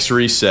the next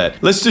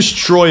reset. Let's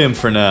destroy him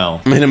for now.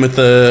 Hit him with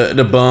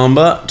the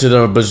bomba to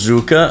the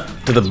bazooka.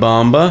 to the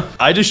bomba.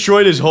 I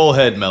destroyed his whole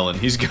head, Melon.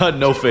 He's got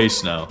no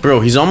face now.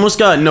 Bro, he's almost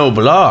got no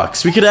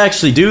blocks. We could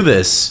actually do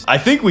this. I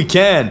think we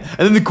can. And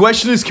then the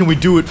question is, can we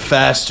do it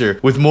faster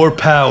with more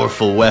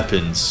powerful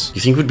weapons?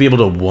 You think we'd be able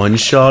to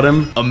one-shot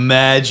him?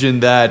 Imagine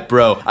that,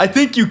 bro. I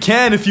think you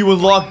can if you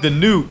unlock the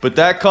nuke, but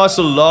that costs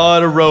a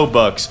lot of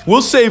Robux.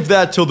 We'll save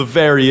that till the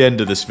very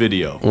end of this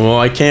video. Oh,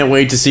 I can't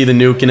wait to see the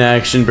nuke in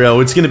action, bro.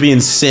 It's gonna be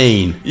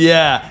insane.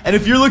 Yeah, and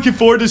if you're looking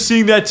forward to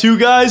seeing that too,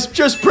 guys,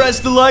 just press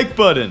the like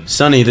button.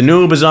 Sonny, the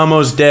noob is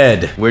almost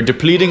dead. We're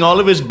depleting all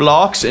of his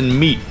blocks and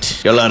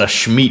meat. Got a lot of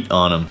schmeat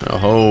on him. A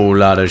whole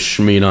lot of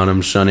schmeat on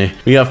him, Sonny.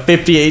 We got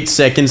 58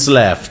 seconds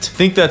left.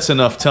 Think that's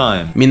enough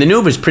time. I mean, the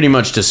noob is pretty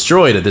much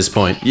destroyed at this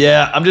point.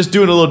 Yeah, I'm just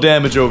doing a little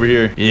damage over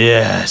here.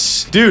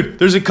 Yes. Dude,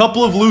 there's a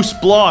couple of loose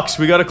blocks.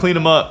 We gotta clean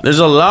them up. There's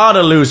a lot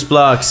of loose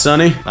blocks,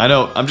 Sonny. I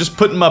know. I'm just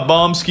putting my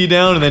bomb ski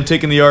down and then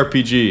taking the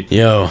RPG.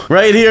 Yo,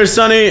 right here,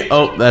 Sonny.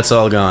 Oh, that's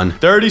all gone.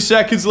 30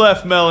 seconds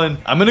left, Melon.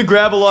 I'm gonna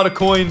grab a lot of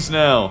coins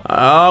now.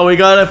 Oh, we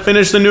gotta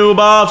finish the noob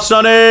off,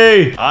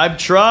 Sonny. I'm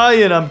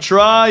trying.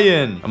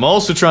 I'm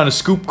also trying to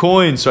scoop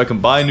coins so I can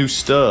buy new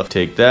stuff.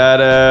 Take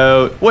that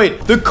out.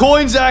 Wait, the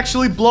coins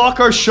actually block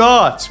our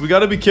shots. We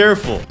gotta be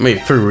careful.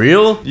 Wait, for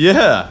real?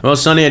 Yeah. Well,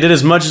 Sonny, I did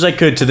as much as I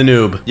could to the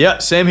noob. Yeah,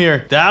 same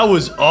here. That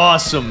was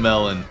awesome,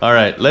 Melon. All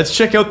right, let's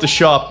check out the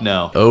shop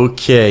now.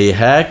 Okay,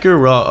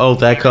 hacker oh,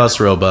 that costs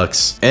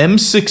Robux.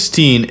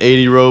 M16,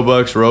 80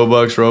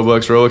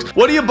 Robux.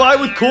 What do you buy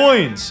with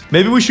coins?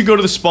 Maybe we should go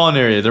to the spawn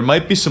area. There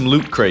might be some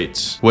loot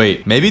crates.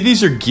 Wait, maybe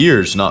these are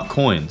gears, not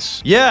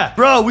coins. Yeah,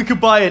 bro, we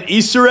could buy an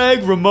Easter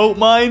egg, remote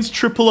mines,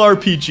 triple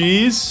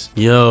RPGs.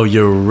 Yo,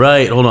 you're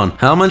right. Hold on.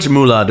 How much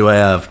moolah do I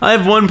have? I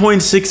have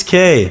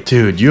 1.6k.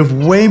 Dude, you have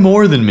way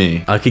more than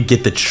me. I could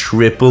get the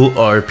triple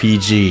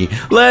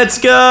RPG. Let's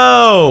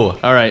go!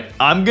 All right,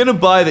 I'm gonna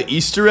buy the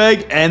Easter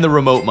egg and the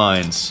remote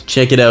mines.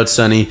 Check it out,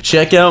 Sonny.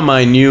 Check out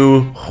my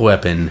new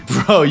weapon.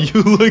 Bro,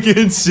 you look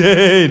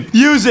insane.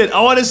 Use it.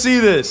 I want to see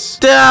this.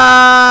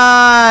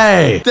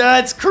 Die!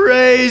 That's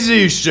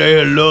crazy.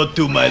 Say hello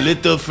to my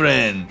little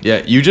friend.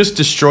 Yeah, you just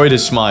destroyed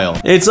his smile.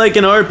 It's like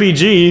an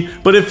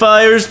RPG, but it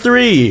fires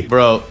 3.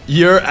 Bro,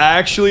 you're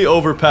actually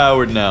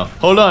overpowered now.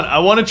 Hold on, I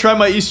want to try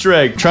my Easter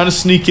egg. I'm trying to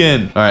sneak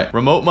in. All right,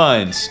 remote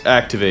mines,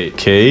 activate.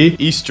 Okay,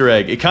 Easter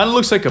egg. It kind of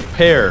looks like a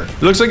pear.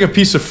 It looks like a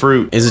piece of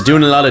fruit. Is it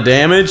doing a lot of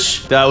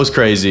damage? That was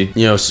crazy.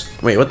 Yo,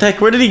 wait, what the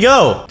heck? Where did he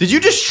go? Did you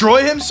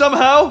destroy him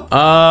somehow?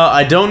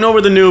 I don't know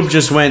where the noob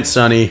just went,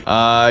 Sonny.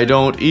 I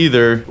don't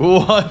either.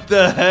 What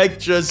the heck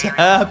just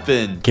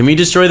happened? Can we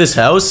destroy this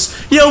house?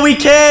 Yo, we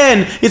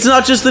can! It's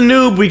not just the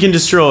noob we can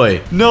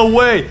destroy. No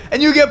way.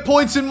 And you get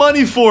points and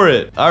money for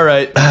it. All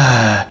right.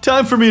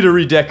 Time for me to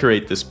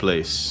redecorate this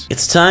place.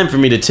 It's time for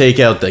me to take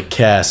out the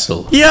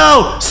castle.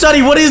 Yo,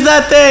 Sonny, what is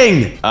that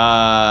thing?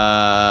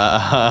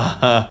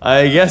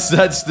 I guess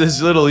that's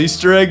this little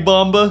Easter egg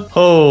bomba.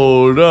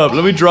 Hold up.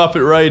 Let me drop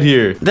it right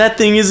here. That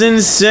thing is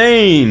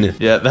insane.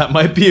 Yeah, that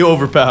might be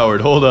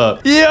overpowered. Hold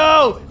up.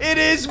 Yo, it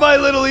is my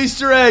little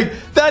Easter egg.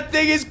 That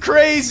thing is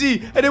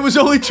crazy. And it was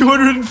only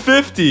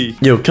 250.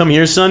 Yo, come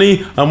here,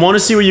 Sonny. I want to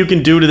see what you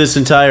can do to this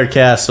entire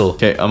castle.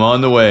 Okay, I'm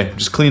on the way. I'm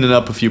just cleaning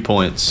up a few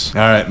points.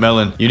 All right,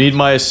 Melon, you need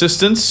my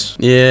assistance?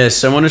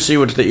 Yes, I want to see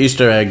what the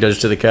Easter egg does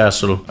to the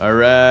castle. All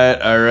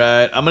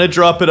right. I'm gonna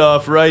drop it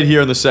off right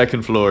here on the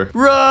second floor.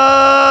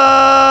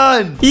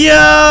 Run!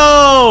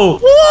 Yo!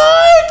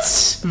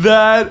 What?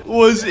 That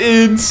was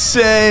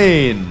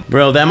insane.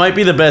 Bro, that might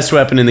be the best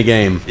weapon in the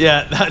game.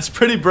 Yeah, that's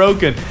pretty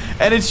broken.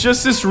 And it's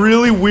just this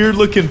really weird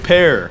looking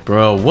pear.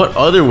 Bro, what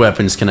other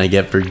weapons can I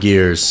get for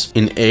gears?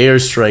 An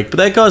airstrike, but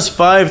that costs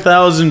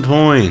 5,000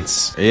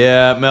 points.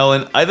 Yeah,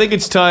 Melon, I think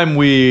it's time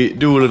we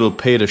do a little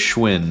pay to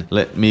schwinn.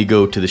 Let me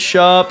go to the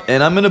shop,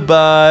 and I'm gonna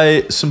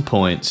buy some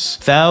points.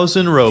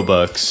 1,000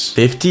 Robux.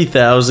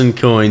 50,000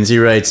 coins,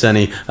 you're right,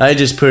 Sonny. I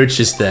just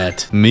purchased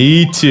that.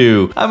 Me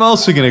too. I'm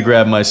also gonna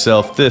grab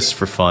myself this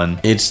for fun.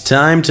 It's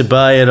time to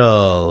buy it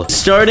all.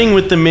 Starting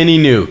with the mini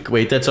nuke.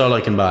 Wait, that's all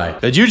I can buy.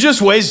 Did you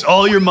just waste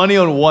all your money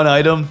on one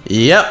item?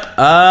 Yep,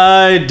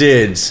 I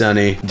did,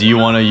 Sonny. Do you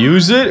want to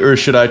use it, or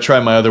should I try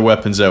my other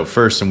weapons out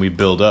first and we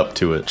build up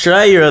to it?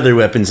 Try your other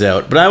weapons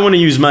out, but I want to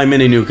use my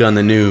mini nuke on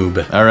the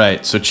noob.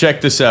 Alright, so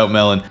check this out,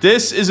 Melon.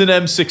 This is an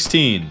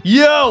M16.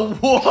 Yo,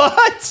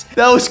 what?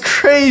 That was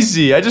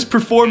crazy. I just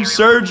performed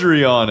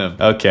surgery on him.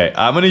 Okay,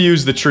 I'm gonna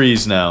use the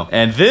trees now.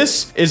 And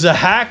this is a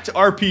hacked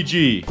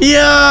RPG.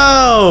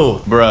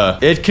 Yo!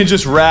 Bruh, it can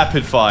just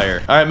rapid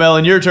fire. Alright,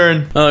 Melon, your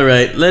turn.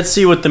 Alright, let's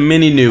see what the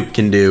mini nuke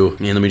can do.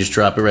 And let me just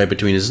drop it right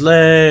between his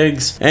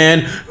legs.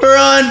 And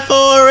run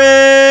for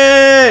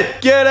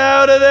it! Get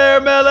out of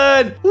there,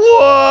 Melon!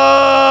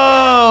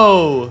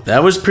 Whoa!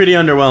 That was pretty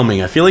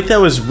underwhelming. I feel like that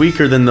was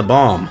weaker than the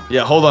bomb.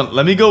 Yeah, hold on.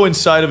 Let me go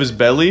inside of his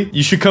belly.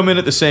 You should come in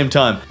at the same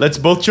time. Let's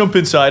both jump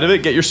inside of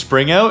it. Get your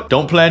spring out.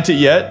 Don't plant it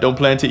yet. Don't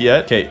plant it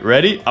yet. Okay,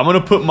 ready? I'm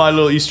gonna put my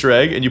little Easter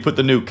egg, and you put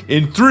the nuke.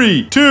 In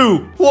 3, 2,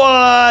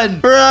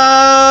 1!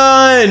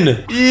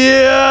 Run!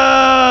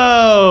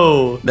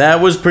 Yo!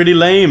 That was pretty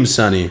lame,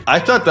 Sonny. I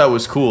thought that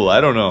was cool.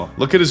 I don't know.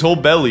 Look at his whole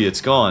belly.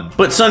 It's gone.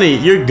 But Sonny,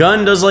 your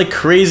gun does like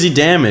crazy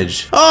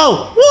damage.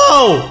 Oh,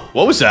 whoa!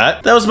 What was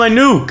that? That was my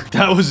nuke.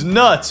 That was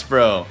nuts,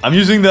 bro. I'm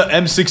using the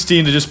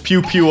M16 to just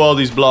pew all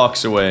these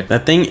blocks away.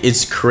 That thing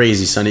is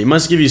crazy, Sonny. It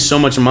must give you so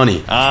much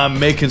money. I'm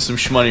making some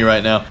shmoney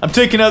right now. I'm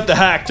taking out the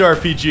hacked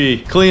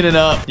RPG. Cleaning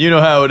up. You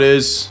know how it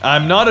is.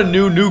 I'm not a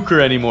new nuker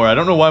anymore. I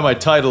don't know why my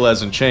title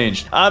hasn't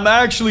changed. I'm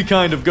actually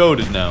kind of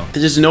goated now.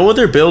 There's no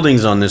other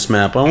buildings on this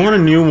map. I want a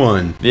new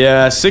one.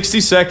 Yeah, 60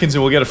 seconds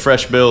and we'll get a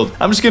fresh build.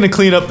 I'm just gonna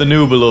clean up the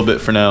noob a little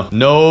bit for now.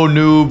 No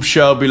noob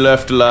shall be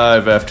left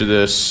alive after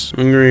this.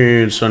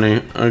 Agreed,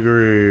 Sonny.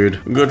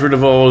 Agreed. Get rid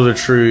of all the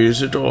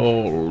trees. It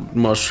all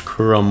must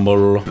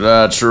crumble.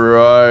 That's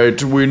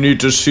right. We need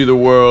to see the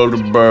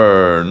world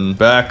burn.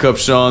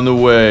 Backup's on the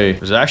way.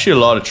 There's actually a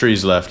lot of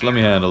trees left. Let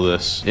me handle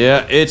this.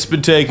 Yeah, it's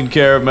been taken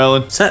care of,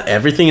 Melon. Is that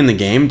everything in the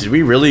game? Did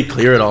we really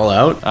clear it all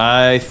out?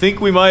 I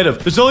think we might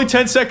have. There's only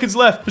 10 seconds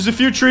left. There's a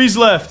few trees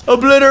left.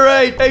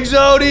 Obliterate!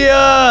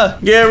 Exodia!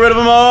 Get rid of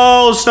them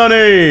all,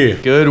 Sonny!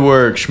 Good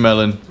work,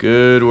 Schmelon.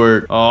 Good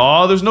work.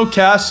 Aw, there's no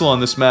castle on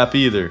this map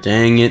either.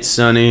 Dang it,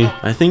 Sonny.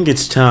 I think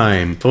it's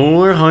time.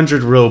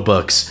 400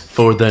 Robux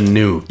for the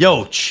nuke.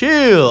 Yo,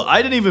 chill.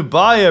 I didn't even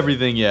buy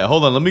everything yet.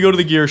 Hold on, let me go to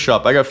the gear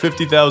shop. I got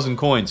 50,000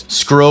 coins.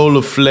 Scroll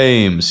of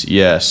Flames.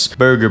 Yes.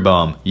 Burger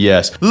Bomb.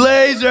 Yes.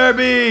 Laser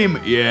Beam.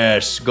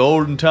 Yes.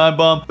 Golden Time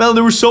Bomb. Man,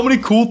 there were so many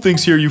cool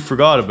things here you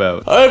forgot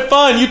about. Alright,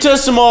 fine. You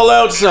test them all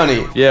out,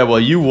 Sonny. Yeah, well,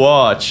 you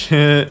watch.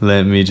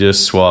 Let me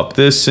just swap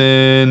this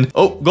in.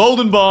 Oh,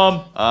 Golden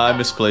Bomb. I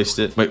misplaced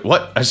it. Wait,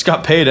 what? I just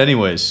got paid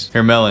anyways.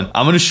 Here, Melon.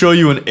 I'm gonna show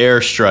you an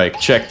airstrike.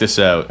 Check this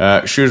out.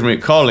 Excuse me,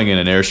 calling in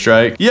an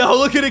airstrike. Yo,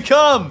 look at it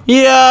come.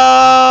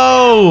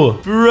 Yo!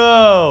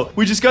 Bro,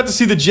 we just got to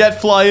see the jet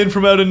fly in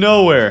from out of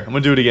nowhere. I'm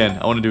gonna do it again.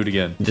 I want to do it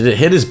again. Did it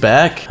hit his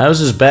back? How's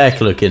his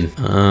back looking?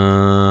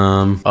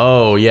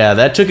 Oh, yeah,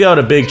 that took out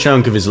a big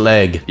chunk of his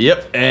leg.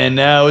 Yep, and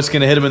now it's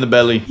gonna hit him in the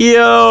belly.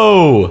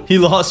 Yo! He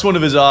lost one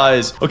of his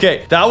eyes.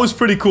 Okay, that was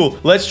pretty cool.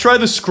 Let's try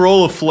the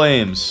Scroll of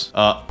Flames.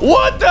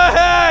 What the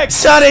heck?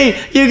 Sonny,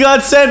 you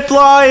got sent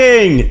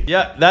flying!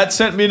 Yeah, that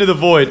sent me into the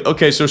void.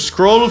 Okay, so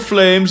Scroll of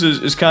Flames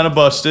is kind of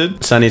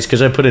busted. Sonny, it's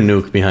because I put a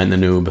nuke behind the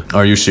noob.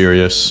 Are you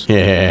serious?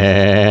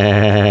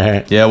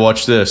 Yeah. Yeah,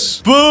 watch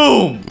this.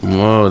 Boom!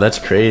 Whoa, that's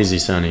crazy,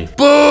 Sonny.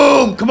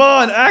 Boom! Come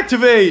on,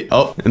 activate!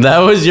 Oh. That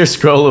was your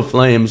Scroll of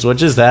Flames. What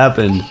just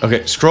happened?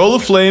 Okay, Scroll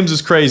of Flames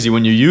is crazy.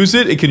 When you use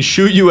it, it can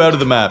shoot you out of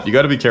the map. You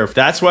gotta be careful.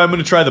 That's why I'm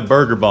gonna try the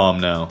Burger Bomb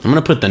now. I'm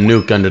gonna put the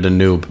nuke under the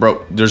noob.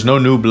 Bro, there's no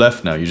noob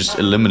left now. You just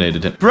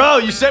eliminated him. Bro,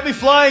 you sent me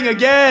flying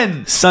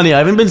again! Sonny, I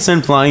haven't been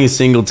sent flying a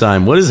single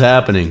time. What is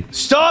happening?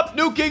 Stop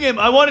nuking him!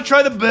 I want to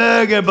try the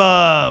Burger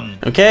Bomb!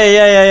 Okay,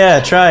 yeah.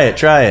 Try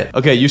it.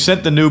 Okay, you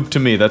sent the noob to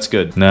me. That's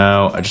good.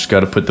 Now, I just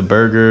gotta put the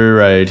burger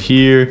right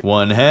here.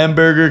 One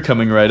hamburger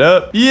coming right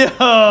up.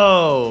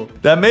 Yo!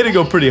 That made it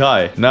go pretty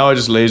high. Now I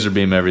just laser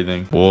beam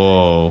everything.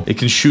 Whoa. It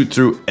can shoot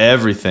through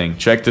everything.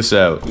 Check this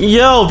out.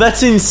 Yo,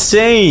 that's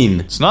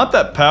insane. It's not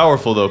that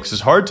powerful, though, because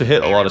it's hard to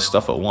hit a lot of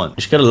stuff at once. You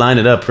just gotta line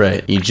it up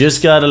right. You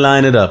just gotta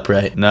line it up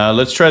right. Now,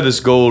 let's try this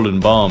golden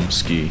bomb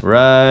ski.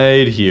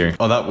 Right here.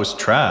 Oh, that was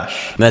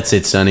trash. That's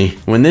it, Sonny.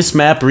 When this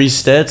map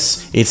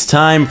resets, it's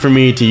time for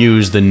me to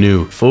use the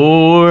nuke.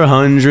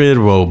 400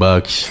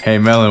 Robux. Hey,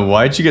 Melon,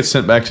 why'd you get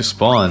sent back to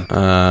spawn?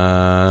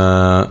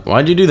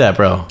 Why'd you do that,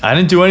 bro? I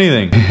didn't do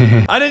anything.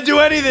 I didn't do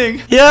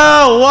anything!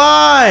 Yo,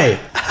 why?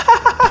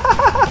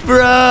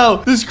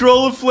 Bro, the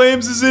Scroll of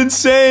Flames is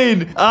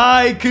insane.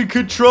 I can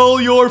control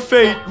your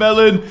fate,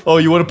 Melon. Oh,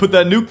 you want to put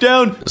that nuke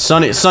down?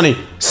 Sonny,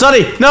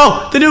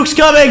 no, the nuke's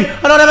coming.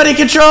 I don't have any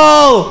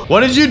control.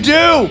 What did you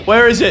do?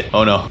 Where is it?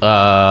 Oh, no.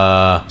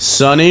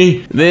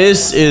 Sonny,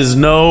 this is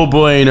no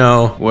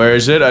bueno. Where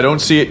is it? I don't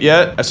see it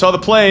yet. I saw the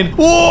plane.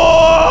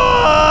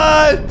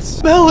 What?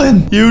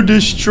 Melon, you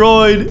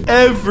destroyed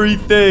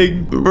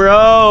everything.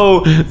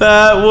 Bro,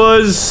 that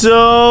was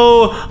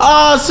so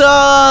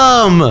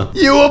awesome.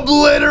 You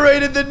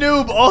obliterated the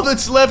noob. All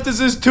that's left is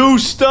his 2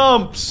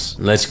 stumps.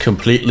 Let's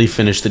completely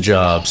finish the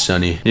job,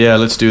 Sonny. Yeah,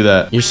 let's do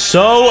that. You're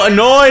so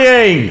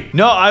annoying.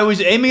 No, I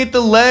was aiming at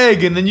the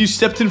leg and then you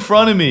stepped in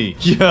front of me.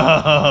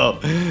 Yo,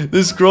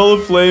 the Scroll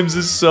of Flames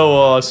is so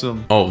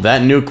awesome. Oh,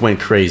 that nuke went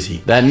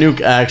crazy. That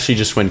nuke actually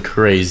just went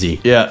crazy.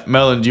 Yeah,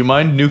 Melon, do you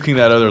mind nuking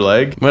that other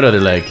leg? What other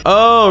leg?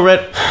 Oh,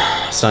 red.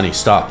 Sonny,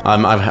 stop.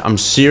 I'm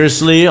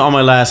seriously on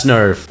my last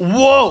nerve.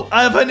 Whoa,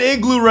 I have an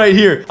igloo right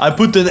here. I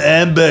put an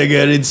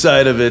hamburger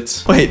inside of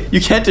it. Wait,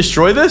 you can't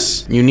destroy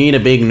this? You need a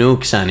big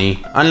nuke,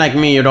 Sonny. Unlike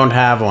me, you don't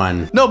have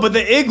one. No, but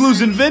the igloo's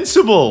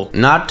invincible.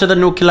 Not to the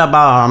nuclear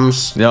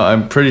bombs. No,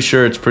 I'm pretty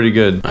sure it's pretty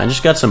good. I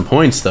just got some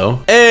points,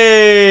 though.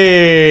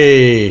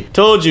 Hey!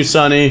 Told you,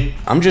 Sonny.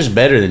 I'm just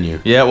better than you.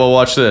 Yeah, well,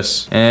 watch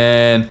this.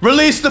 And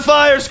release the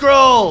fire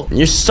scroll!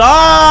 You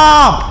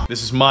stop!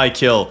 This is my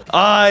kill.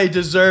 I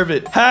deserve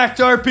it. Hacked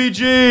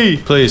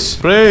RPG. Please,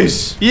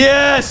 please.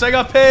 Yes, I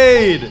got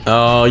paid.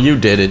 Oh, you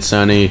did it,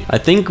 Sonny. I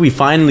think we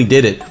finally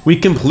did it. We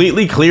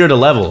completely cleared a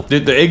level.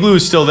 The igloo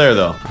is still there,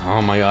 though.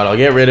 Oh my god, I'll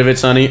get rid of it,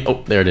 Sonny.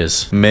 Oh, there it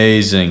is.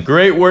 Amazing.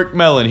 Great work,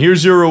 Melon.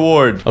 Here's your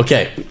reward.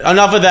 Okay,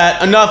 enough of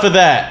that. Enough of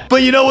that.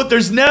 But you know what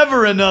there's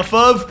never enough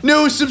of?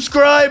 New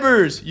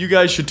subscribers. You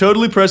guys should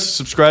totally press the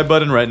subscribe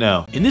button right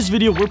now. In this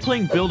video, we're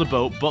playing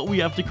Build-A-Boat, but we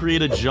have to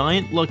create a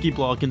giant lucky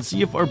block and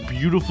see if our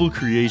beautiful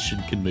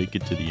creation can make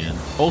it to the end.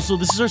 Also,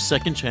 this is our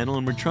second channel,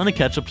 and we're trying to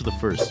catch up to the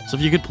first. So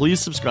if you could please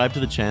subscribe to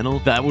the channel,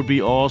 that would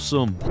be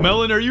awesome.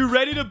 Melon, are you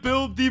ready to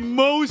build the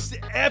most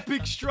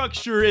epic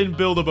structure in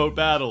Build-A-Boat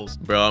battles?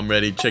 Bro, I'm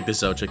ready. Check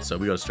this out. Check this out.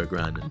 We gotta start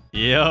grinding.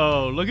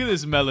 Yo, look at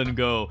this Melon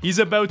go. He's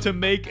about to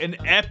make an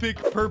epic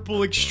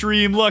purple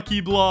extreme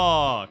lucky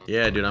block.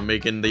 Yeah, dude, I'm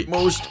making the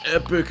most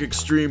epic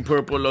extreme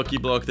purple lucky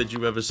block that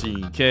you've ever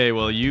seen. Okay,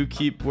 well, you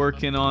keep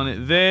working on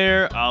it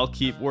there. I'll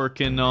keep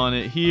working on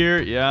it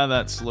here. Yeah,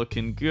 that's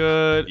looking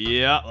good.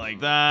 Yeah, like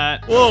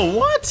that. Whoa,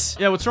 what?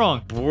 Yeah, what's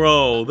wrong?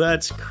 Bro,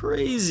 that's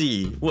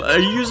crazy. What, are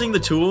you using the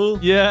tool?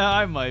 Yeah,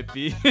 I might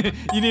be.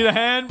 You need a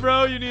hand,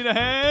 bro? You need a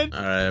hand?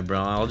 All right, bro.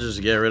 I'll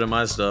just get rid of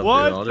my stuff.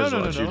 What? Dude. I'll just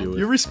watch you do it.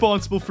 You're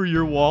responsible for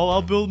your wall.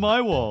 I'll build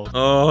my wall.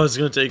 Oh, it's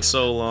gonna take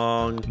so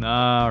long.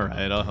 Nah, all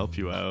right. I'll help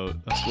you out.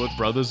 That's what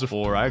brothers are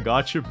for. I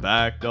got your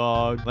back,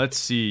 dog. Let's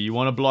see. You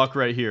want a block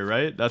right here,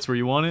 right? That's where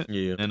you want it?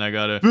 Yeah. And I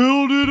gotta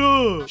build it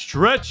up.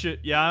 Stretch it.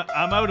 Yeah,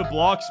 I'm out of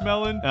blocks,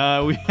 Melon.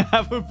 We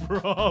have a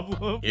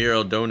problem. Here,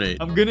 I'll donate.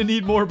 I'm gonna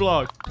need more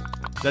blocks.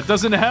 That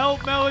doesn't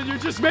help, Melon. You're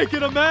just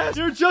making a mess.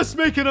 You're just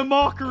making a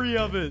mockery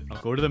of it.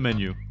 I'll go to the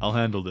menu. I'll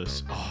handle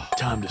this. Oh,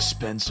 time to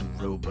spend some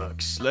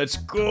Robux. Let's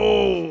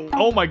go.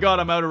 Oh my god,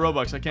 I'm out of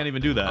Robux. I can't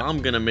even do that.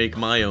 I'm gonna make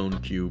my own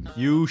cube.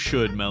 You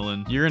should,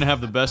 Melon. You're gonna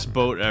have the best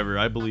boat ever.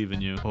 I believe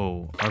in you.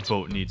 Oh, our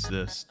boat needs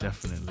this.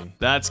 Definitely.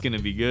 That's gonna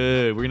be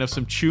good. We're gonna have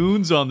some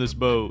tunes on this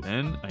boat.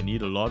 And I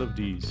need a lot of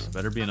these.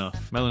 Better be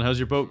enough. Melon, how's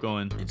your boat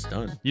going? It's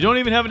done. You don't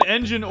even have an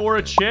engine or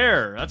a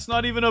chair. That's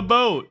not even a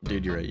boat.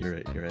 Dude, you're right. You're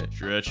right. You're right.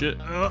 Stretch it.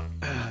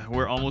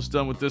 We're almost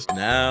done with this.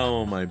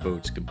 Now my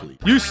boat's complete.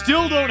 You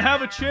still don't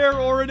have a chair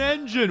or an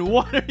engine.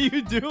 What are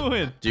you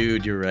doing?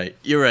 Dude, you're right.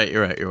 You're right.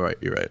 You're right. You're right.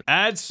 You're right.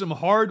 Adds some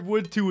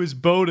hardwood to his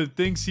boat and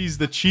thinks he's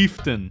the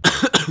chieftain.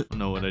 I don't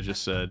know what I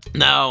just said.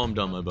 Now I'm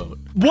done my boat.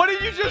 What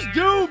did you just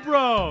do,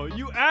 bro?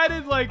 You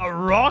added like a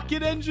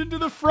rocket engine to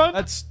the front?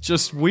 That's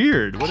just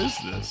weird. What is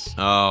this?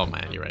 Oh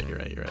man, you're right. You're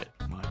right. You're right.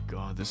 My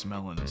god, this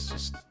Melon is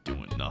just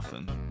doing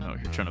nothing. No,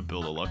 you're trying to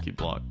build a lucky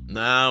block.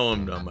 Now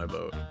I'm done my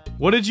boat.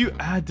 What did you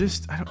add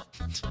this? I don't.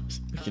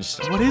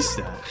 What is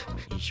that?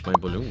 Each my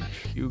balloon.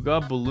 You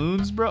got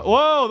balloons, bro?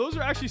 Whoa, those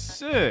are actually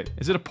sick.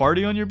 Is it a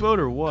party on your boat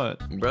or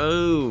what?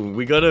 Bro,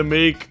 we gotta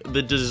make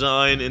the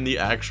design in the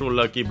actual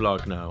lucky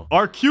block now.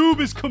 Our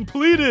cube is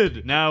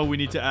completed. Now we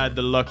need to add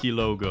the lucky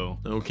logo.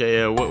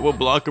 Okay, what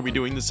block are we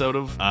doing this out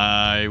of?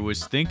 I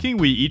was thinking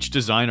we each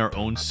design our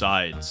own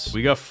sides.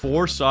 We got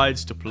 4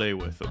 sides to play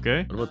with,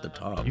 okay? What about the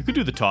top? You could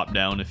do the top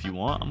down if you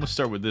want. I'm gonna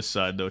start with this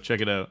side though.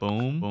 Check it out.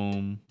 Boom,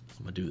 boom.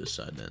 I'm gonna do this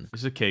side then.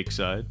 This is a cake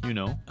side, you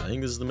know. I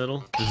think this is the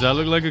middle. Does that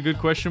look like a good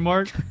question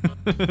mark?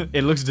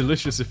 It looks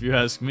delicious if you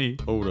ask me.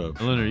 Hold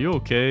up. Melon, are you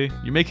okay?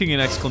 You're making an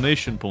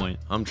exclamation point.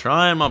 I'm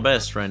trying my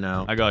best right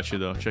now. I got you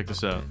though. Check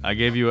this out. I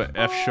gave you a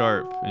F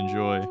sharp.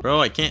 Enjoy.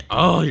 Bro, I can't.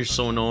 Oh, you're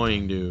so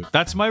annoying, dude.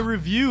 That's my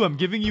review. I'm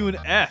giving you an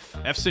F.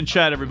 F's in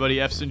chat, everybody.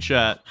 F's in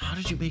chat. How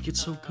did you make it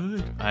so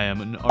good? I am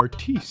an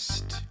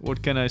artiste.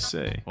 What can I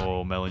say?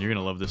 Oh, Melon, you're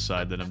gonna love this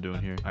side that I'm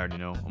doing here. I already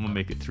know. I'm gonna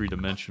make it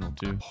 3-dimensional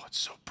too. Oh, it's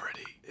so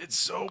pretty. It's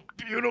so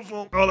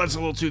beautiful. Oh, that's a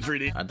little too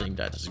 3D. I think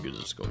that's as good as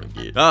it's gonna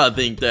get. I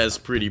think that's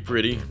pretty.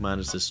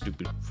 Minus this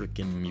stupid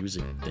freaking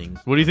music thing.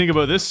 What do you think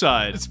about this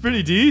side? It's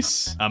pretty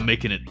decent. I'm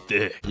making it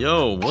thick.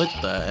 Yo, what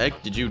the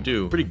heck did you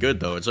do? Pretty good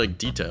though. It's like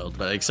detailed,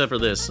 but except for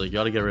this, like you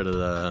gotta get rid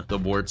of the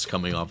warts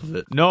coming off of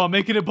it. No, I'm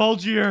making it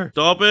bulgier.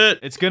 Stop it.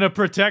 It's gonna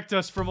protect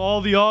us from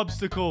all the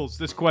obstacles.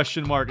 This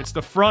question mark. It's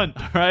the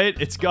front, all right?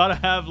 It's gotta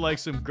have like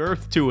some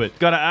girth to it.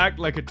 Gotta act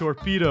like a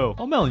torpedo.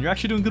 Oh, Melon, you're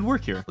actually doing good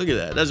work here. Look at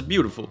that. That's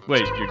beautiful.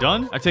 Wait, you're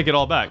done? I take it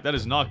all back. That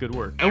is not good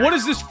work. And what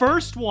is this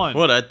first one?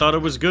 What? I thought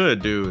it was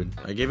good, dude.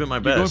 I gave it my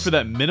best. You're going for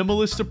that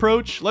minimalist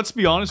approach? Let's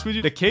be honest with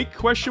you. The cake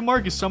question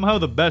mark is somehow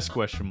the best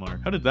question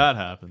mark. How did that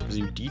happen? Because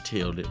you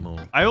detailed it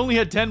more. I only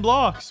had 10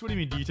 blocks. What do you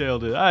mean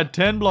detailed it? I had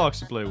 10 blocks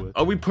to play with.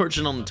 Are we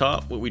perching on the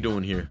top? What we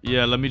doing here?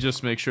 Yeah, let me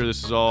just make sure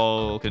this is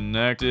all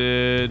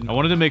connected. I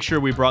wanted to make sure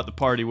we brought the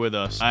party with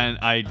us. And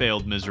I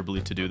failed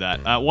miserably to do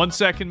that. 1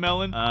 second,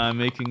 Melon. I'm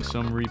making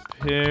some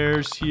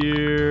repairs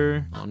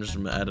here. I'm just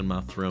adding my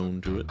throne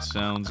to it.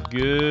 Sounds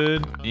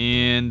good.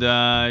 And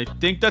I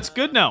think that's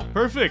good now.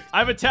 Perfect.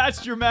 I've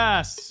attached your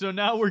mast, so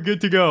now we're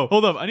good to go.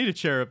 Hold up. I need a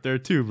chair up there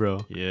too,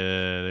 bro.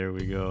 Yeah, there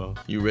we go.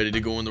 You ready to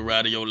go on the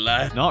ride of your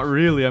life? Not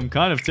really. I'm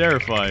kind of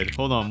terrified.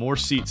 Hold on. More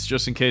seats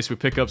just in case we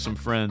pick up some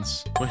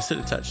friends. Why is it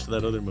attached to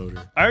that other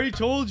motor? I already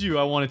told you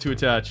I wanted to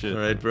attach it.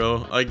 All right,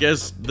 bro. I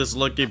guess this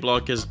lucky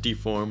block has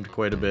deformed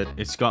quite a bit.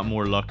 It's got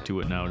more luck to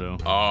it now, though.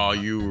 Are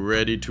you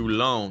ready to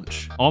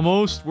launch?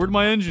 Almost. Where'd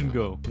my engine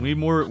go? We need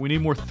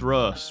more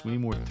thrust. We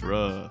need more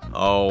thrust.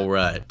 All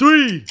right.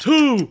 3,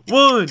 2,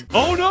 1.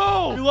 Oh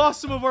no! We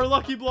lost some of our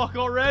lucky block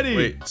already.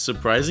 Wait,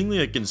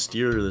 surprisingly, I can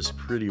steer this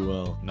pretty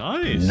well.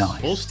 Nice.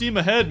 Full steam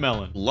ahead,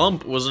 Melon.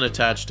 Lump wasn't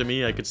attached to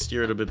me. I could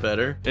steer it a bit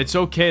better. It's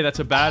okay. That's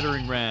a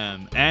battering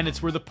ram. And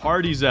it's where the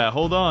party's at.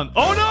 Hold on.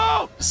 Oh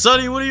no!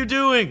 Sonny, what are you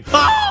doing?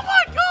 Oh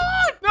my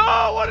god!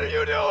 No! What are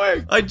you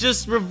doing? I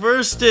just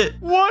reversed it.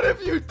 What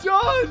have you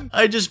done?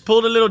 I just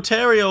pulled a little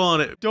Terrio on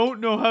it. Don't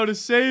know how to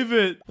save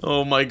it.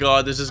 Oh my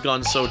god, this has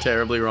gone so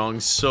terribly wrong,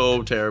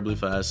 so terribly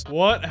fast.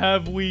 What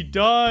have we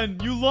done?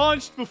 You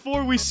launched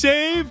before we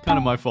saved? Kind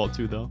of my fault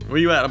too, though. Where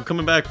you at? I'm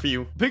coming back for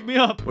you. Pick me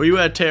up. Where you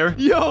at, Ter?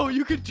 Yo,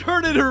 you can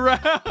turn it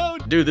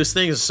around. Dude, this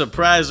thing is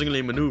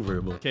surprisingly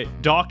maneuverable. Okay,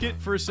 dock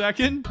it for a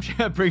second.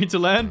 Yeah, bring it to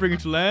land, bring it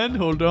to land.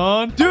 Hold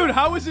on. Dude,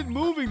 how is it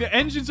moving? The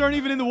engines aren't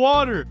even in the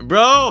water.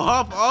 Bro,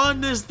 hop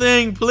on this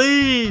thing,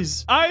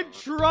 please. I'm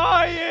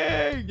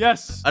trying.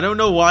 Yes. I don't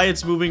know why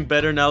it's moving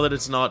better now that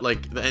it's not,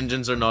 like, the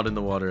engines are not in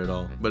the water at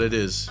all, but it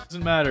is.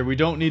 Doesn't matter. We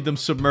don't need them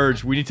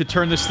submerged. We need to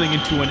turn this thing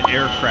into an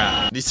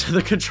aircraft.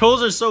 The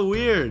controls are so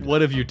weird.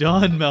 What have you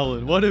done,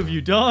 Melon? What have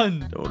you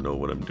done? Don't know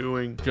what I'm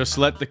doing. Just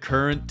let the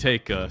current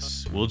take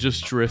us. We'll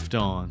just drift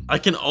on. I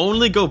can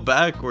only go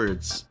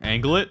backwards.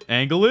 Angle it.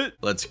 Angle it.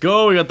 Let's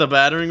go. We got the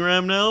battering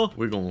ram now.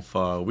 We're going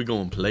far. We're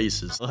going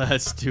places.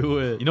 Let's do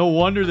it. You know,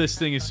 wonder this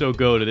thing is so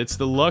goated. It's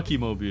the Lucky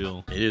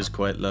Mobile. It is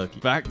quite lucky.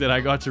 The fact that I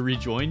got to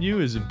rejoin you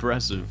is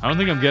impressive. I don't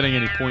think I'm getting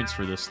any points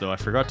for this, though. I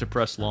forgot to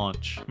press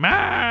launch.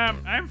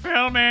 Mom, I'm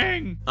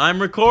filming.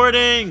 I'm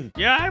recording.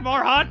 Yeah,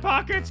 more Hot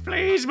Pockets,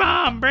 please,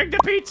 Mom. Bring the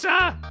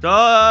pizza.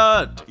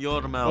 Shut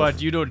your mouth.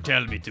 What? You don't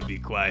tell me to be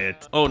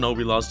quiet. Oh, no,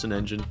 we lost an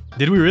engine.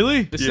 Did we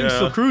really? This thing's Yeah.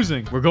 still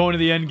cruising. We're going to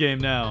the end game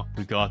now.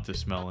 We got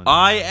this, Melon.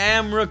 I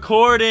am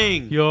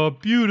recording. You're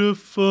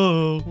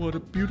beautiful. What a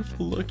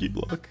beautiful lucky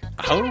block.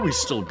 How are we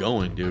still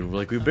going, dude?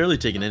 Like, we've barely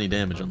taken any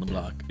damage on the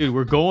block. Dude,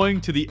 we're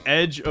going to the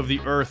edge of the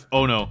earth.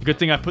 Oh, no. Good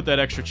thing I put that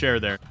extra chair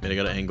there. Wait, I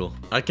got an angle.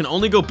 I can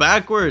only go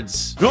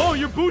backwards. No,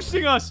 you're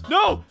boosting us.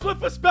 No,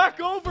 flip us back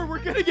over. We're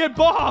gonna get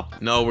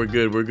bopped. No, we're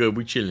good. We're good.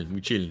 We chilling.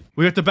 We chilling.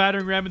 We got the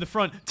battering ram in the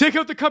front. Take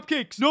out the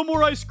cupcakes. No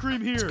more ice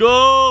cream here.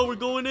 Go. We're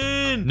going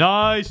in.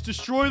 Nice.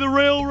 Destroy the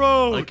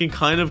railroad. I can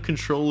kind of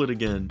control it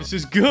again. This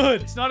is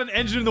good. It's not an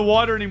engine in the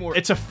water anymore.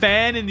 It's a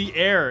fan in the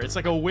air. It's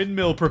like a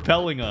windmill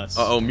propelling us.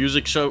 Uh-oh,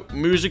 music show.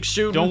 Music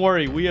shoot. Don't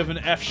worry. We have an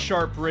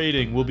F-sharp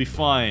rating. We'll be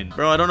fine.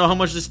 Bro, I don't know how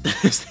much this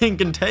thing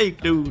can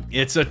take, dude.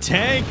 It's a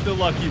tank, the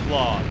Lucky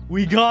Block.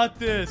 We got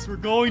this. We're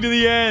going to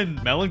the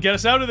end. Melon, get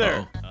us out of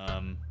there.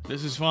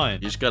 This is fine.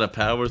 You just gotta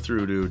power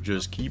through, dude.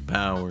 Just keep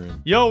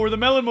powering. Yo, we're the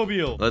Melon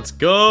Mobile. Let's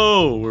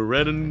go. We're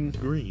red and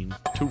green.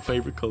 Two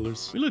favorite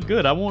colors. We look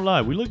good. I won't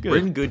lie. We look good. We're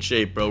in good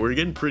shape, bro. We're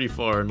getting pretty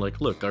far. And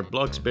like, look, our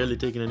block's barely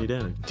taking any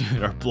damage.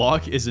 Dude, our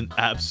block is an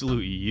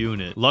absolute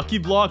unit. Lucky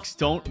blocks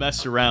don't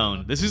mess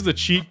around. This is the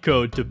cheat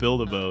code to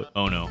build a boat.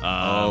 Oh, no.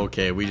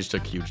 Okay, we just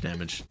took huge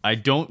damage. I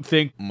don't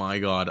think My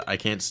god, I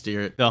can't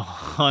steer it. the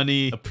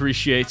honey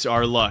appreciates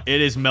our luck. It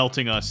is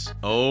melting us.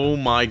 Oh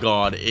my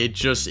god, it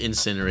just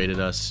incinerated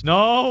us.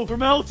 No, we're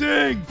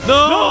melting.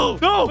 No!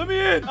 No, let me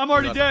in. I'm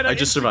already dead. I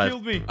just survived.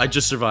 Killed me. I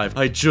just survived.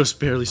 I just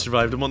barely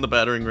survived. I'm on the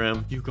battering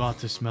ram. You got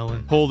this,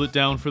 Melon. Hold it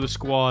down for the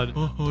squad.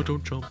 Oh,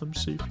 don't jump. I'm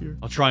safe here.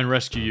 I'll try and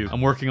rescue you.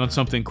 I'm working on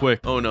something quick.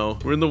 Oh no,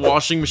 we're in the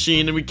washing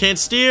machine and we can't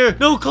steer.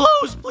 No,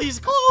 close, please,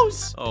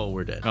 close. Oh,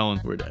 we're dead.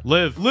 Melon, We're dead.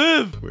 live.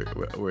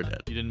 We're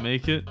dead. You didn't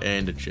make it?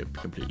 And the chip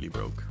completely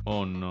broke.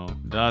 Oh no,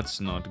 that's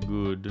not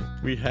good.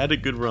 We had a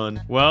good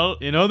run. Well,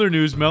 in other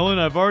news, Melon,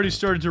 I've already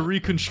started to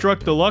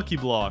reconstruct the Lucky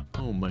Block.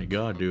 Oh my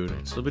god, dude.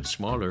 It's a bit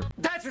smaller.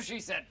 That's what she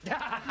said.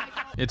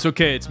 It's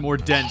okay, it's more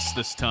dense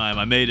this time.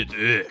 I made it.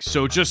 Ugh.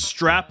 So just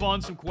strap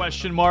on some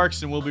question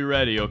marks and we'll be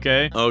ready,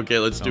 okay? Okay,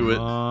 let's do it.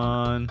 Come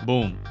on.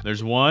 Boom.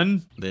 There's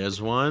one.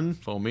 There's one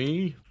for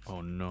me. Oh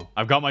no.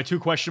 I've got my 2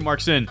 question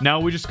marks in. Now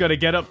we just gotta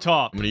get up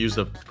top. I'm gonna use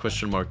the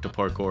question mark to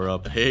parkour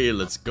up. Hey,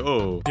 let's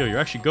go. Yo, you're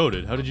actually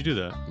goated. How did you do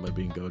that? Am I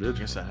being goated? I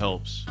guess that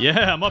helps.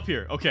 Yeah, I'm up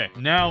here. Okay,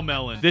 now,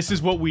 Melon. This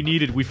is what we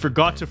needed. We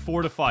forgot to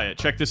fortify it.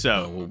 Check this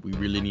out. What we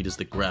really need is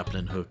the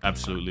grappling hook.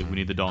 Absolutely, we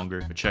need the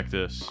donger. But check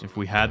this. If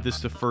we had this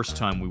the first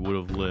time, we would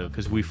have lived.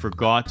 Because we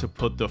forgot to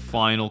put the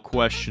final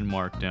question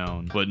mark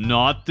down. But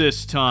not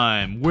this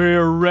time.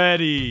 We're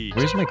ready.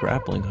 Where's my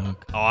grappling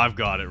hook? Oh, I've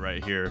got it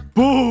right here.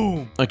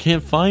 Boom! I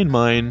can't find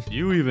mine.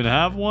 You even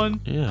have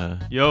one? Yeah.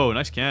 Yo,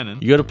 nice cannon.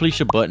 You gotta place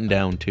your button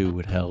down too.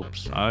 It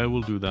helps. I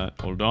will do that.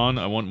 Hold on.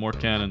 I want more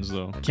cannons,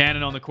 though.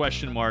 Cannon on the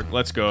question mark.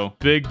 Let's go.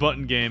 Big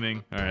button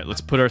gaming. All right,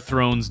 let's put our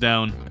thrones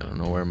down. I don't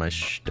know where my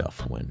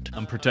stuff went.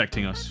 I'm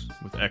protecting us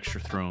with extra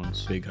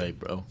thrones. Big hype,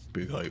 bro.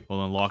 Big hype.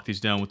 We'll unlock these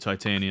down with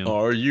titanium.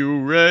 Are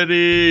you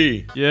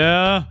ready?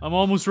 Yeah, I'm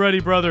almost ready,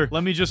 brother.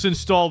 Let me just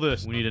install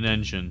this. We need an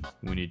engine.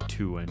 We need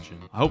 2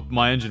 engines. I hope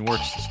my engine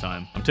works this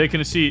time. I'm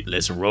taking a seat.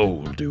 Let's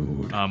roll,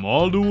 dude. I'm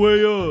all the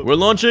way up. We're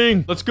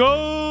launching. Let's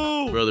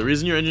go. Bro, the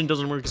reason your engine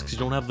doesn't work is because you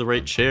don't have the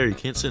right chair. You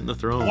can't sit in the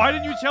throne. Why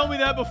didn't you tell me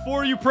that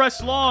before you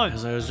press launch?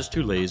 Because I was just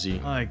too lazy.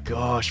 My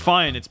gosh.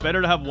 Fine. It's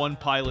better to have one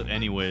pilot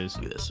anyways.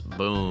 Look at this.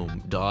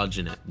 Boom.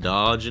 Dodging it.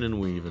 Dodging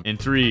and weaving. In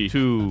 3,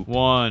 2,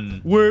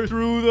 1. We're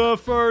through the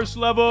first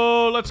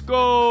level. Let's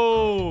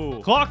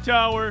go. Clock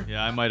tower.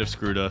 Yeah, I might have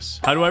screwed us.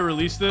 How do I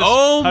release this?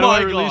 Oh How my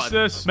do I release God.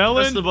 this?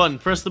 Melon? Press the button.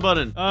 Press the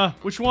button.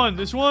 Which one?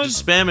 This one?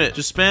 Just spam it.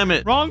 Just spam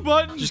it. Wrong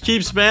button. Just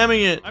keep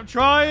spamming it. I'm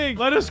trying.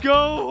 Let us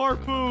go,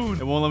 harpoon.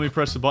 It won't let me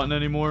press the button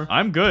anymore.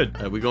 I'm good.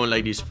 We're going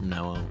like this from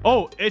now on.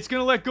 Oh, it's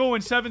gonna let go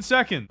in 7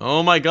 seconds.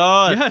 Oh my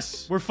God.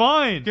 Yes, we're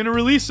fine. Gonna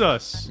release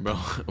us. Bro,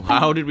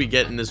 how did we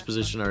get in this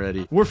position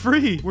already? We're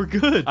free. We're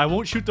good. I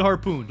won't shoot the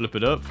harpoon. Flip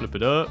it up. Flip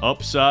it up.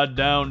 Upside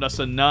down. That's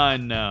a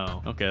 9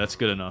 now. Okay, that's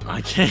good enough.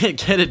 I can't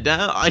get it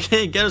down. I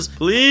can't get us.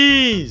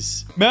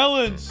 Please.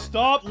 Melon,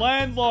 stop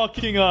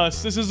landlocking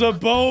us. This is a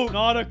boat,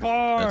 not a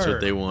car. That's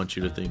what they want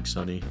you to think,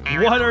 Sonny.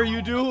 What are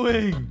you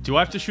doing? Do I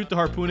have to shoot the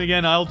harpoon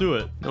again? I'll do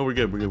it. No, we're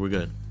good. We're good. We're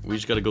good. We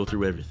just gotta go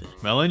through everything.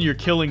 Melon, you're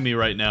killing me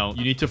right now.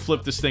 You need to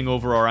flip this thing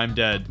over or I'm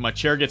dead. My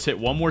chair gets hit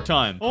one more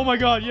time. Oh my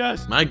God,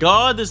 yes. My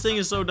God, this thing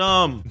is so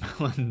dumb.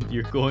 Melon,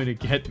 you're going to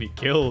get me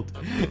killed.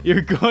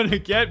 You're going to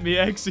get me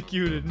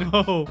executed.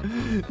 No.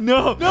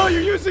 No. No,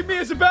 you're using me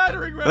as a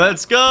battering ram.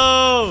 Let's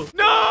go.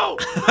 No.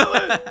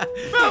 Melon.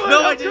 Melon,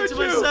 No, how I did it to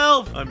could you?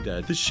 myself. I'm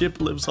dead. The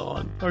ship lives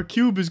on. Our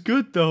cube is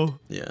good, though.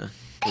 Yeah.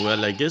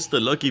 Well, I guess the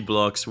lucky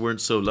blocks weren't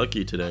so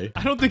lucky today.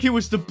 I don't think it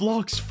was the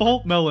block's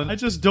fault, Melon. I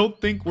just don't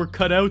think we're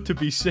cut out to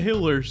be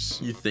sailors.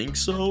 You think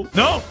so?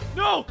 No!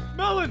 No!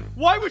 Melon!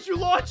 Why would you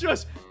launch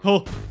us?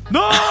 Oh,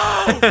 no!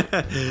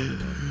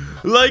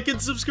 Like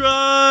and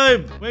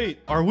subscribe! Wait,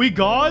 are we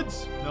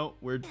gods? No,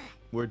 we're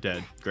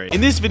dead. Great.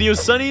 In this video,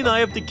 Sonny and I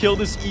have to kill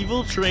this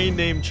evil train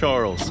named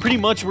Charles. Pretty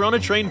much, we're on a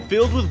train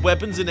filled with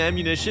weapons and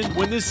ammunition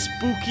when this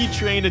spooky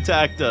train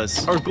attacked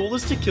us. Our goal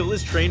is to kill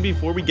this train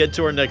before we get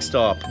to our next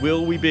stop.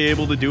 Will we be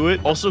able to do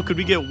it? Also, could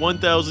we get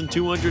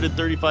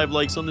 1,235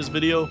 likes on this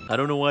video? I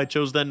don't know why I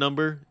chose that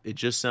number. It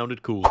just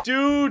sounded cool.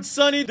 Dude,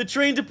 Sonny, the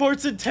train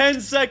departs in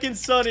 10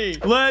 seconds, Sonny.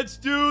 Let's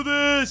do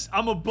this!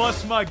 I'ma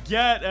bust my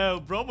gat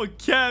out, bro. I'ma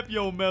cap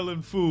yo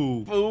melon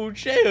fool. Fool,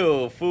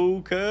 chill,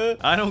 fool, cuh.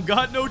 I don't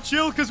got no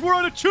chill because we're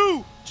on a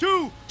choo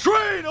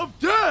train of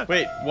death.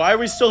 Wait, why are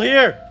we still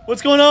here?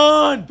 What's going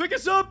on? Pick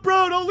us up,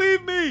 bro. Don't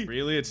leave me.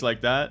 Really? It's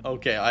like that?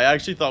 Okay, I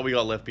actually thought we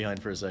got left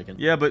behind for a second.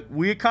 Yeah, but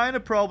we kind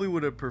of probably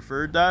would have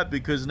preferred that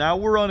because now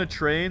we're on a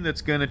train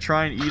that's gonna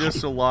try and eat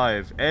us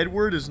alive.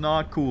 Edward is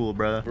not cool,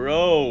 bruh.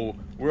 Bro,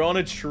 we're on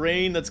a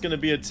train that's gonna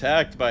be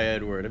attacked by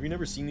Edward. Have you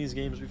never seen these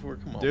games before?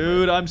 Come on,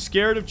 Dude, man. I'm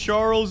scared of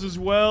Charles as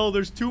well.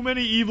 There's too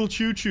many evil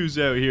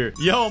choo-choos out here.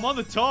 Yo, I'm on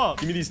the top.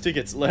 Give me these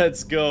tickets.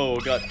 Let's go.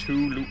 Got 2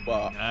 loot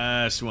box.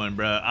 Nice one,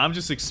 bruh. I'm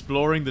just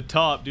exploring the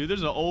top, dude.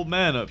 There's an old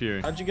man up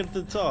here. How'd you get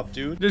to the top,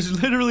 dude?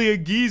 There's literally a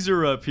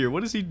geezer up here.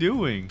 What is he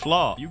doing?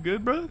 Flaw, you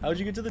good, bruh? How'd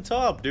you get to the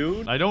top,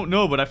 dude? I don't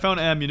know, but I found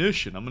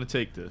ammunition. I'm gonna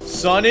take this.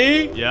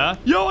 Sonny? Yeah?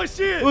 Yo, I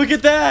see it! Look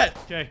at that!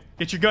 Okay,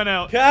 get your gun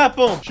out. Cap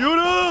him! Shoot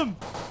him!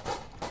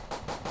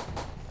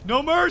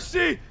 No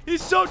mercy!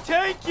 He's so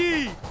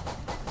tanky!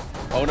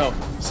 Oh no.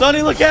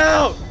 Sonny, look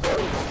out!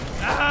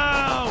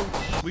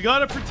 Ow! We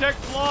gotta protect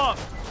Flop.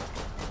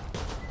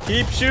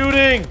 Keep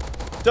shooting!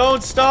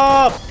 Don't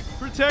stop!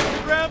 Protect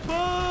the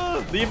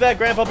grandpa! Leave that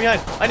grandpa behind.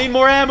 I need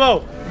more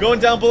ammo! Going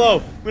down below.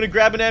 I'm gonna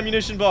grab an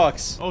ammunition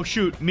box. Oh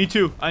shoot, me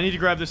too. I need to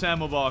grab this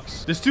ammo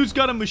box. This dude's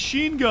got a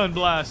machine gun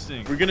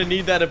blasting. We're gonna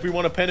need that if we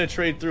want to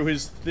penetrate through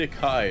his thick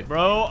hide.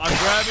 Bro, I'm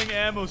grabbing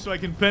ammo so I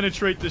can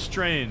penetrate this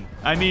train.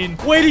 I mean...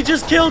 Wait, he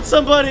just killed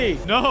somebody!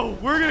 No,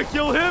 we're gonna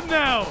kill him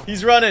now!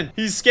 He's running.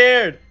 He's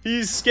scared.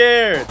 He's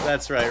scared.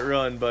 That's right.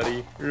 Run,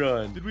 buddy.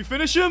 Run. Did we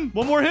finish him?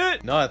 One more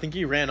hit? No, I think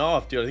he ran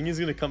off, dude. I think he's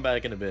gonna come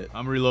back in a bit.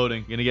 I'm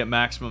reloading. Gonna get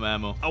maximum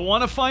ammo. I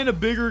want to find a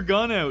bigger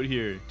gun out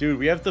here. Dude,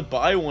 we have to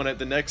buy one at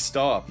the next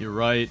stop. You're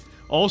right.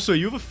 Also,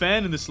 you have a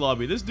fan in this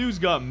lobby. This dude's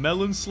got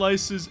melon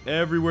slices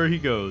everywhere he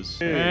goes.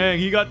 Dang,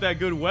 he got that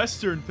good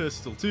Western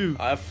pistol, too.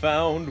 I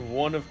found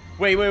one of...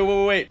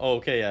 Wait. Oh,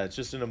 okay, yeah, it's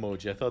just an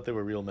emoji. I thought they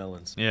were real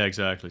melons. Yeah,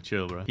 exactly.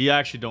 Chill, bro. He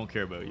actually don't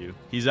care about you.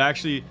 He's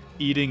actually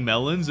eating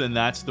melons, and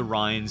that's the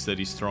rinds that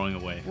he's throwing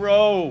away.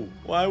 Bro,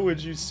 why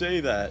would you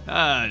say that?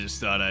 I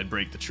just thought I'd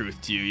break the truth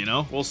to you, you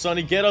know? Well,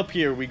 Sonny, get up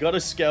here. We gotta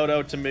scout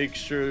out to make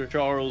sure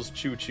Charles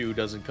Choo-Choo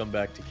doesn't come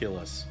back to kill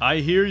us. I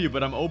hear you,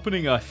 but I'm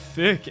opening a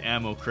thick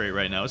ammo crate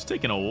right now. It's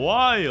taking a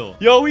while.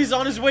 Yo, he's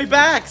on his way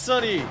back,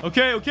 Sonny.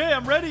 Okay,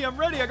 I'm ready.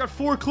 I got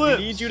 4 clips.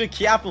 I need you to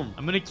cap him.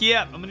 I'm gonna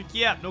cap.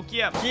 No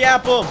cap.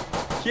 Cap him.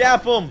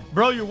 Cap him.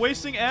 Bro, you're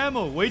wasting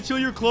ammo. Wait till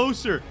you're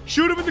closer.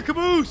 Shoot him in the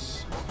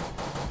caboose.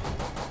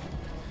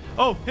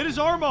 Oh, hit his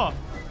arm off.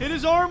 Hit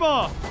his arm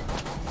off.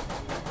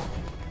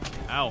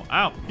 Ow,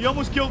 ow. He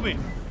almost killed me.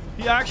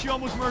 He actually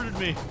almost murdered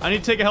me. I need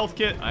to take a health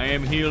kit. I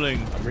am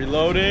healing. I'm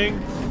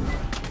reloading.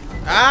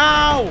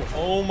 Ow!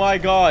 Oh my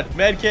god.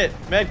 Medkit.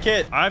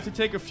 Medkit. I have to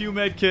take a few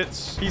med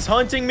kits. He's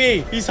hunting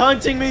me. He's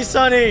hunting me,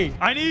 Sonny.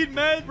 I need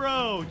med,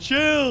 bro.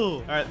 Chill.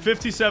 All right,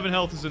 57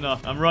 health is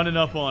enough. I'm running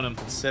up on him.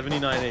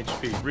 79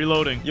 HP.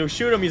 Reloading. Yo,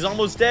 shoot him. He's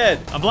almost dead.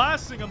 I'm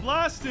blasting. I'm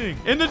blasting.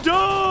 In the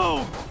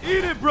dome.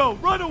 Eat it, bro.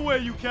 Run away,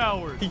 you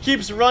coward. He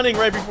keeps running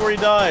right before he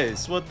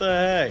dies. What the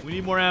heck? We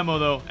need more ammo,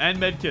 though, and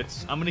med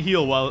kits. I'm going to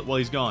heal while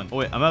he's gone. Oh,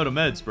 wait. I'm out of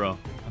meds, bro.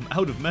 I'm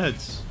out of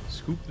meds.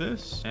 Scoop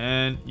this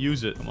and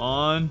use it. Come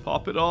on,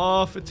 pop it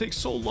off. It takes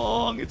so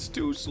long. It's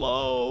too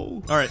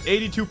slow. All right,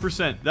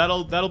 82%.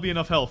 That'll be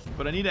enough health,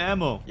 but I need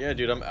ammo. Yeah,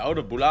 dude, I'm out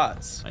of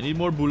bullets. I need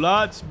more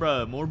bullets,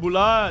 bruh. More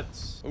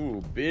bullets.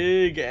 Ooh,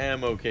 big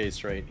ammo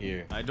case right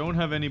here. I don't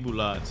have any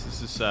bullets.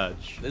 This is sad.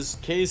 This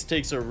case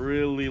takes a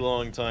really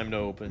long time to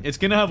open. It's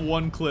gonna have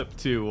one clip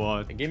too.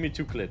 It gave me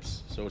 2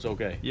 clips, so it's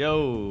okay.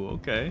 Yo,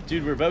 okay.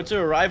 Dude, we're about to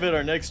arrive at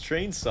our next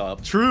train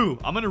stop. True.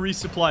 I'm gonna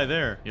resupply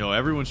there. Yo,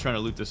 everyone's trying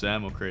to loot this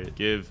ammo crate.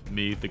 Give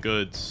me the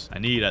goods. I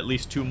need at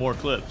least 2 more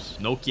clips.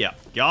 Nokia.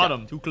 Got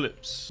him. 2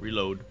 clips.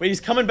 Reload. Wait,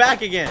 he's coming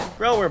back again.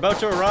 Bro, we're about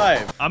to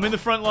arrive. I'm in the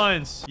front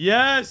lines.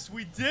 Yes,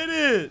 we did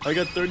it. I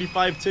got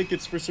 35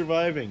 tickets for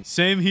surviving.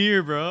 Same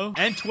here, bro.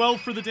 And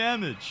 12 for the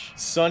damage.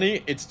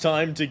 Sonny, it's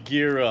time to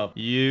gear up.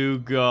 You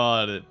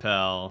got it,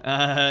 pal.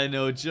 I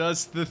know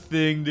just the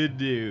thing to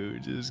do.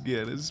 Just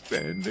gonna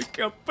spend a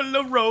couple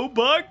of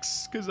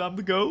Robux, because I'm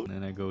the GOAT.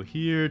 And then I go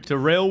here to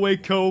Railway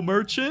Co.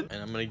 Merchant.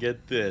 And I'm gonna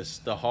get this.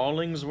 The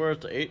hauling's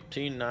worth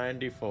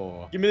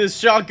 $18.94. Give me this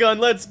shotgun.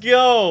 Let's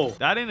go.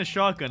 That ain't a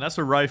shotgun. That's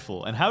a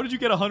rifle. And how did you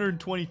get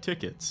 120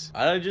 tickets?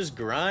 I just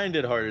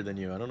grinded harder than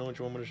you. I don't know which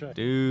one I'm gonna try.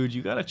 Dude,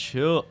 you gotta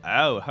chill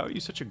out. How are you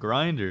such a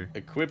grinder?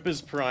 Equip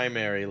is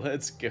primary.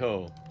 Let's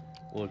go.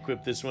 We'll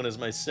equip this one as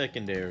my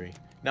secondary.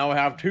 Now I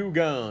have 2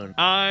 guns.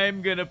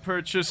 I'm gonna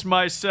purchase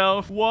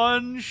myself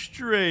 1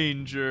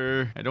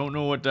 stranger. I don't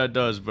know what that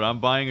does, but I'm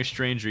buying a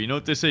stranger. You know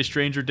what they say,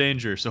 stranger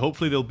danger. So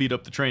hopefully they'll beat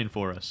up the train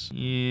for us.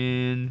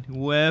 In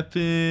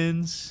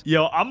weapons.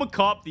 Yo, I'm gonna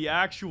cop the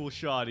actual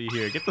shotty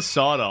here. Get the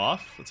sawed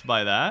off. Let's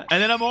buy that.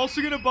 And then I'm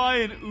also gonna buy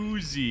an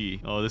Uzi.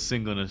 Oh, this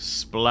thing gonna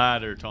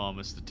splatter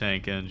Thomas the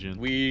Tank Engine.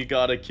 We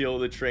gotta kill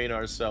the train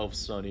ourselves,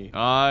 Sonny.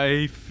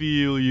 I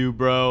feel you,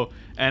 bro.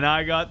 And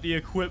I got the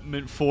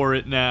equipment for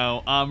it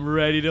now. I'm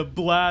ready to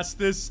blast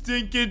this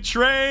stinking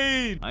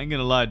train. I ain't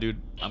gonna lie,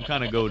 dude. I'm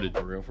kind of goated.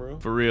 For real, for real?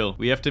 For real.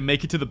 We have to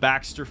make it to the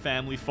Baxter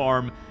family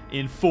farm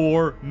in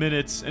 4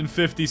 minutes and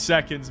 50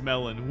 seconds,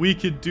 Melon. We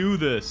could do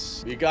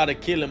this. We gotta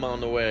kill him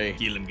on the way.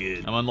 Kill him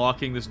good. I'm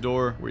unlocking this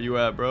door. Where you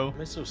at, bro?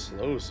 Am I so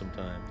slow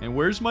sometimes? And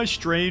where's my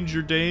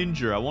stranger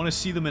danger? I want to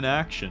see them in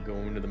action.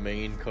 Going to the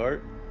main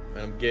cart. And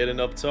I'm getting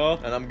up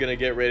top, and I'm gonna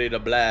get ready to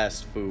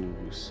blast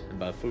fools. And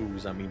by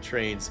fools, I mean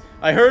trains.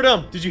 I heard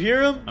him! Did you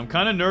hear him? I'm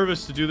kind of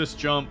nervous to do this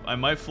jump. I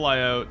might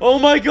fly out. Oh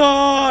my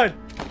god!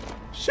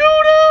 Shoot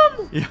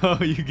him! Yo,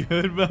 you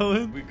good,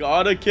 Melon? We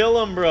gotta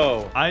kill him,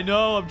 bro. I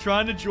know, I'm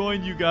trying to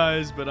join you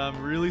guys, but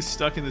I'm really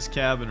stuck in this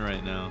cabin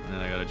right now. And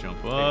then I gotta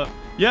jump up.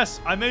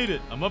 Yes, I made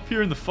it. I'm up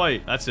here in the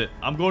fight. That's it.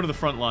 I'm going to the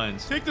front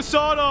lines. Take the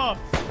sawed off!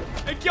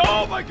 And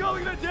oh my god,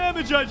 look at that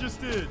damage I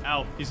just did!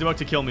 Ow, he's about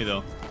to kill me,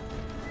 though.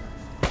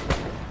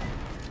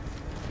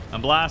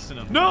 I'm blasting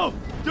him. No!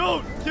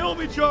 Don't kill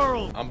me,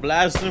 Charles! I'm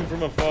blasting him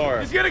from afar.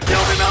 He's gonna kill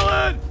me,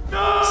 Melon!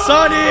 No!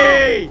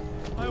 Sonny!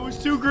 I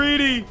was too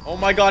greedy. Oh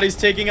my god, he's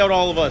taking out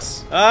all of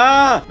us.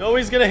 Ah! No,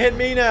 he's gonna hit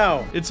me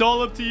now. It's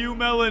all up to you,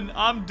 Melon.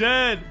 I'm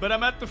dead, but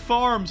I'm at the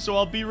farm, so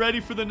I'll be ready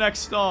for the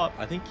next stop.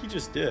 I think he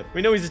just did.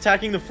 Wait, no, he's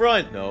attacking the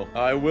front. No,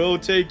 I will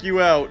take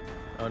you out.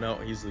 Oh no,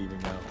 he's leaving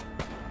now.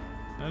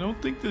 I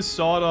don't think this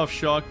sawed-off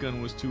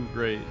shotgun was too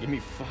great. Give me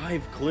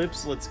 5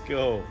 clips. Let's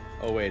go.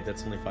 Oh, wait,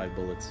 that's only 5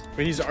 bullets.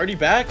 Wait, he's already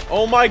back?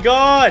 Oh, my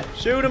God.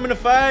 Shoot him in the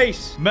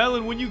face.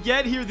 Melon, when you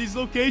get here, these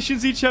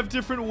locations each have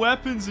different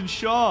weapons and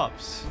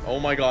shops. Oh,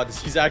 my God.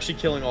 He's actually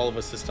killing all of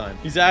us this time.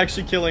 He's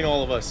actually killing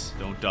all of us.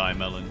 Don't die,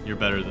 Melon. You're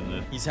better than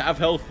this. He's half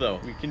health, though.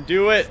 We can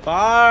do it.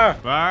 Fire.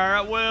 Fire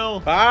at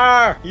will.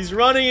 Fire. He's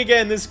running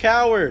again, this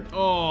coward.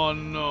 Oh,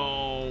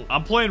 no.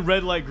 I'm playing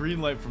red light,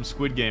 green light from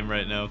Squid Game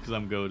right now because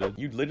I'm goated.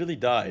 You literally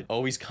died.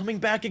 Oh, he's coming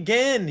back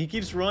again. He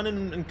keeps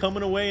running and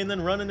coming away and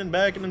then running and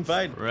back and then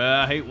fighting.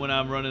 I hate when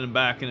I'm running and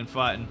backing and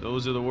fighting.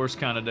 Those are the worst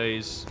kind of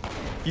days.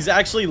 He's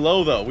actually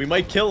low, though. We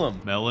might kill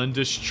him. Melon,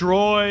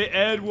 destroy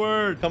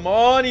Edward. Come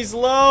on, he's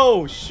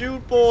low.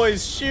 Shoot,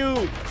 boys,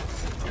 shoot.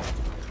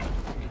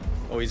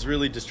 Oh, he's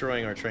really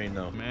destroying our train,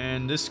 though.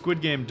 Man, this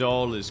Squid Game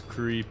doll is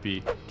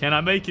creepy. Can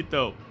I make it,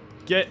 though?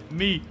 Get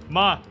me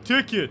my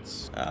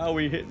tickets. Ow,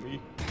 he hit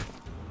me.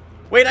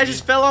 Wait, I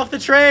just fell off the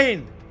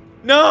train.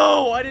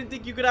 No, I didn't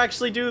think you could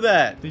actually do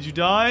that. Did you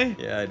die?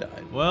 Yeah, I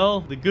died.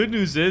 Well, the good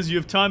news is you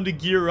have time to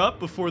gear up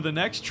before the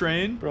next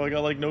train. Bro, I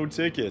got like no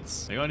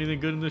tickets. You got anything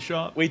good in the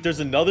shop? Wait, there's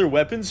another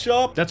weapons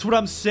shop? That's what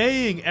I'm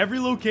saying. Every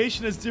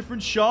location has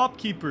different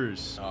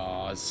shopkeepers.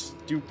 Aw,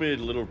 stupid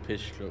little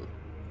pistol.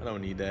 I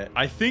don't need that.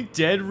 I think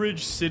Dead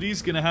Ridge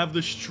City's gonna have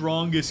the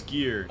strongest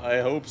gear. I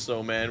hope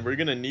so, man. We're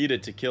gonna need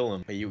it to kill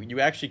him. Hey,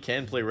 you actually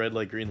can play red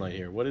light, green light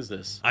here. What is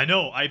this? I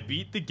know. I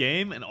beat the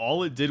game, and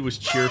all it did was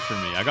cheer for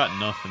me. I got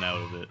nothing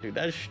out of it. Dude,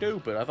 that's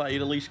stupid. I thought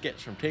you'd at least get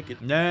some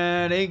tickets.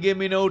 Nah, they ain't give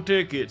me no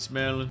tickets,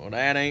 Melon. Well,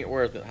 that ain't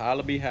worth it.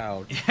 Holla be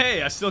howd.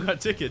 Hey, I still got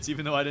tickets,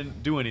 even though I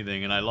didn't do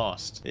anything, and I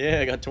lost.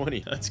 Yeah, I got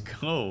 20. Let's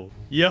go.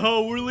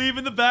 Yo, we're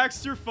leaving the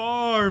Baxter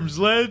Farms.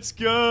 Let's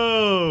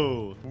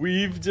go.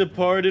 We've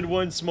departed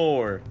once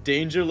more.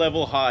 Danger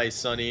level high,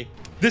 Sonny.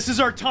 This is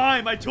our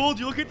time. I told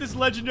you. Look at this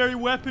legendary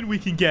weapon we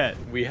can get.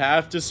 We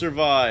have to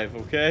survive,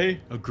 okay?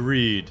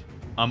 Agreed.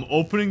 I'm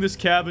opening this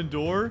cabin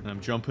door, and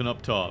I'm jumping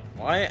up top.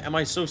 Why am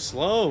I so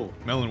slow?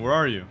 Melon, where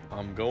are you?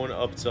 I'm going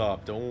up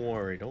top. Don't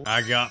worry. Don't.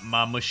 I got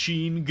my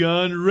machine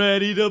gun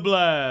ready to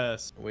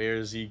blast.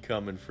 Where's he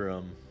coming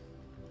from?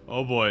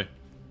 Oh, boy.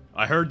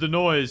 I heard the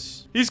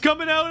noise. He's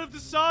coming out of the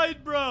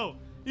side, bro.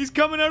 He's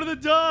coming out of the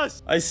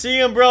dust. I see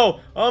him,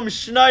 bro. I'm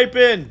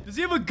sniping. Does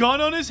he have a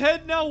gun on his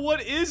head now?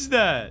 What is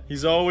that?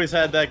 He's always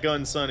had that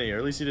gun, Sonny. Or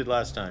at least he did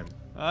last time.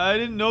 I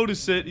didn't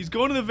notice it. He's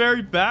going to the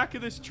very back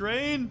of this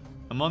train.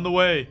 I'm on the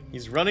way.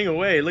 He's running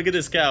away. Look at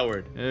this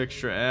coward.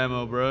 Extra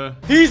ammo, bro.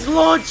 He's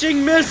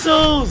launching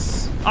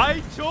missiles.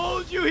 I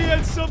told you he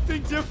had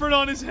something different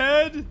on his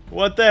head.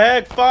 What the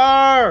heck?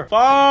 Far!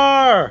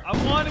 Far!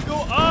 I want to go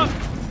up.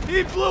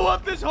 He blew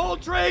up this whole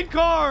train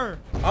car.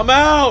 I'm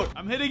out.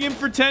 I'm hitting him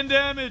for 10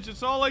 damage.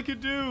 That's all I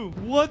could do.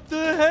 What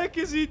the heck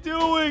is he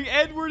doing?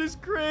 Edward is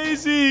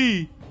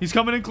crazy. He's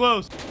coming in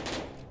close.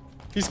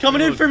 He's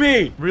coming in for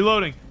me.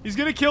 Reloading. He's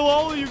going to kill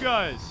all of you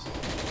guys.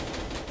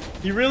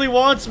 He really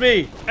wants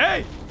me.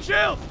 Hey,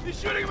 chill. He's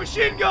shooting a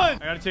machine gun.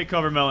 I got to take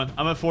cover, Melon.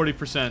 I'm at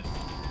 40%.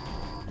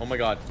 Oh my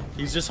god.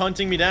 He's just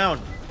hunting me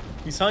down.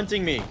 He's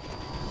hunting me.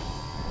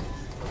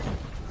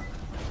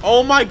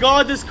 Oh my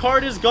god, this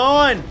cart is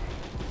gone.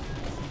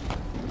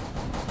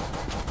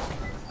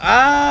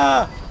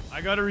 Ah!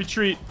 I gotta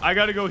retreat. I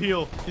gotta go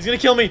heal. He's gonna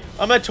kill me.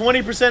 I'm at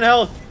 20%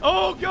 health.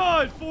 Oh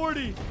god,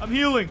 40. I'm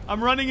healing.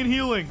 I'm running and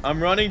healing. I'm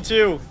running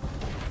too.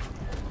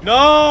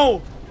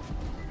 No!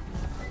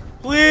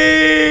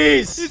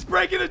 Please! He's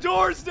breaking the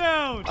doors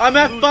down. I'm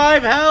at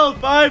 5 health.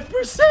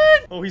 5%.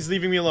 Oh, he's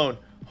leaving me alone.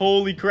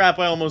 Holy crap,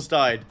 I almost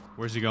died.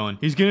 Where's he going?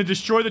 He's gonna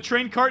destroy the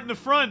train cart in the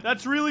front.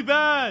 That's really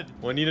bad.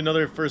 Well, I need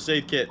another first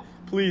aid kit.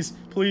 Please,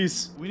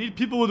 please. We need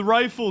people with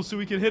rifles so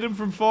we can hit him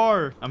from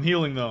far. I'm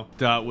healing, though.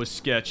 That was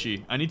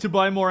sketchy. I need to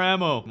buy more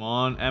ammo. Come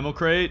on, ammo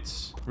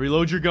crates.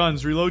 Reload your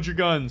guns. Reload your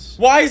guns.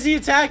 Why is he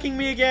attacking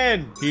me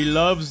again? He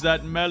loves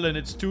that melon.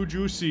 It's too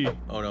juicy.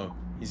 Oh, no.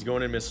 He's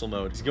going in missile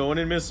mode. He's going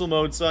in missile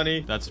mode,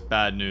 Sonny. That's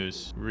bad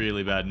news.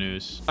 Really bad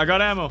news. I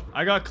got ammo.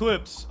 I got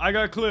clips. I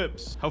got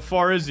clips. How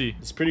far is he?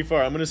 He's pretty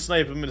far. I'm gonna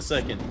snipe him in a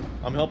second.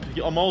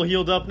 I'm all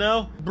healed up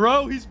now.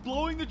 Bro, he's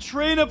blowing the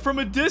train up from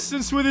a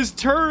distance with his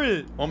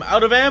turret. I'm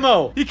out of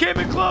ammo. He came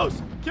in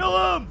close.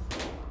 Kill him.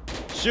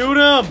 Shoot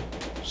him.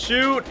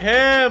 Shoot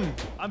him.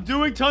 I'm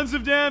doing tons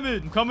of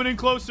damage. I'm coming in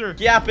closer.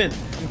 Yapping.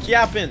 I'm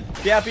yapping.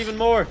 Yap even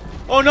more.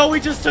 Oh no, we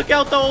just took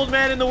out the old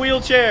man in the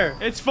wheelchair.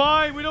 It's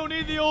fine. We don't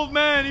need the old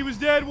man. He was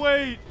dead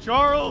weight.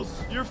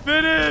 Charles, you're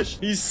finished.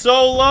 He's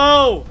so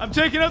low. I'm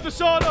taking out the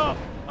sawed-off.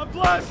 I'm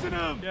blasting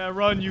him. Yeah,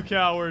 run, you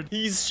coward.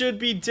 He should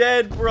be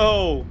dead,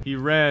 bro. He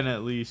ran,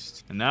 at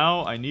least. And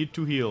now I need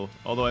to heal.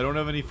 Although I don't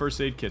have any first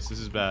aid kits. This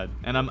is bad.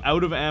 And I'm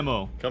out of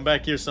ammo. Come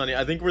back here, Sonny.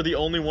 I think we're the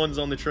only ones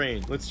on the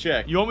train. Let's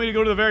check. You want me to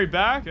go to the very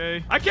back?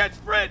 Okay. I can't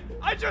sprint.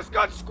 I just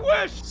got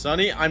squished.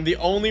 Sonny, I'm the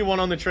only one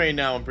on the train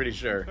now, I'm pretty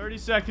sure. 30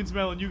 seconds,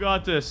 Melon. You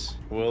got this.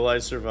 Will I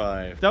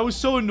survive? That was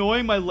so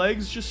annoying. My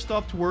legs just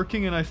stopped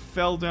working and I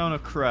fell down a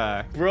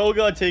crack. Bro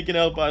got taken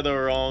out by the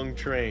wrong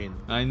train.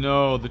 I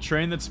know. The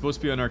train that's supposed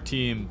to be on our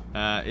team,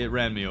 it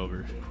ran me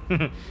over.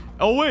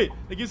 Oh, wait.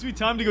 That gives me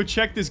time to go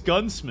check this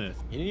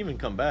gunsmith. He didn't even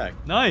come back.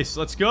 Nice.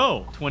 Let's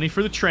go. 20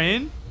 for the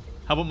train.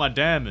 How about my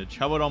damage?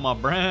 How about all my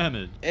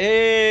bramage?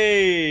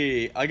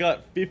 Hey, I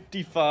got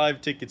 55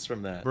 tickets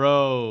from that.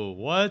 Bro,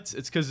 what?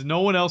 It's because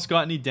no one else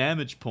got any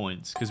damage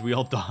points because we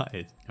all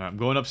died. All right, I'm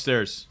going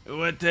upstairs.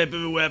 What type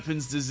of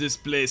weapons does this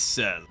place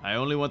sell? I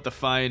only want the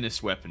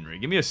finest weaponry.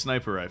 Give me a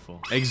sniper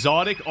rifle.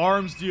 Exotic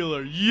arms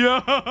dealer.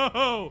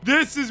 Yo!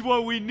 This is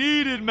what we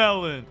needed,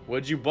 Melon.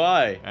 What'd you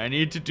buy? I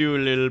need to do a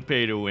little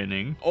pay to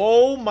winning.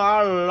 Oh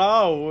my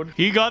lord.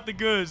 He got the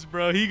goods,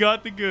 bro. He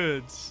got the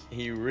goods.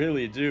 He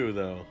really do,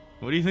 though.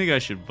 What do you think I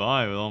should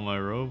buy with all my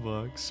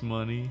Robux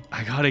money?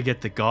 I gotta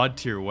get the god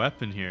tier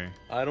weapon here.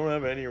 I don't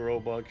have any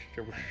Robux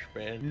to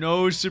spend.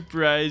 No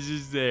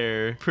surprises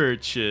there.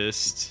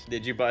 Purchased. beast.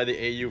 Did you buy the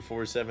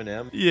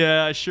AU-47M?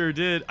 Yeah, I sure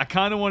did. I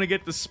kind of want to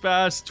get the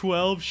Spas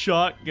 12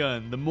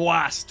 shotgun. The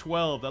MWAS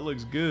 12. That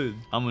looks good.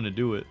 I'm going to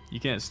do it. You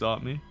can't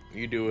stop me.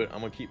 You do it.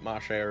 I'm gonna keep my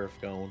sheriff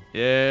going.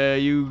 Yeah,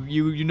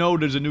 you know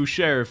there's a new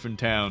sheriff in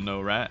town,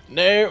 though, right?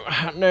 No.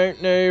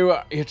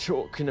 You're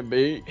talking to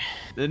me.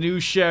 The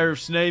new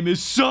sheriff's name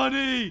is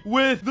Sonny,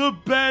 with the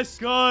best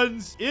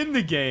guns in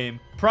the game.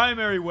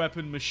 Primary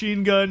weapon,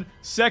 machine gun.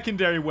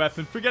 Secondary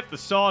weapon, forget the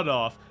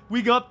sawed-off.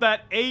 We got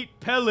that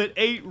 8-pellet,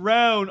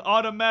 8-round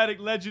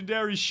automatic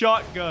legendary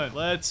shotgun.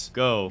 Let's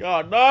go.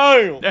 God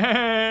damn.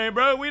 Hey,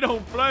 bro, we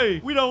don't play.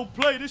 We don't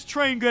play. This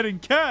train getting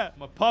capped. I'm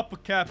gonna pop a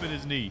cap in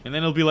his knee. And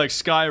then it'll be like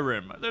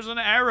Skyrim. There's an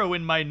arrow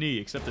in my knee,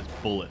 except it's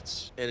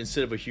bullets. And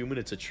instead of a human,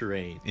 it's a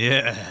train.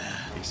 Yeah,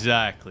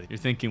 exactly. You're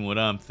thinking what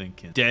I'm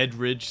thinking. Dead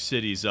Ridge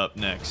City's up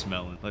next,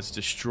 Melon. Let's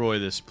destroy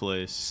this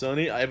place.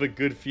 Sonny, I have a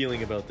good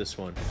feeling about this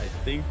one. I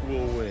think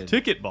we'll win.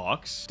 Ticket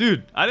box?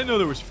 Dude, I didn't know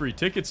there was free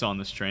tickets on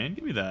this train.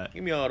 Give me that.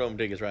 Give me all them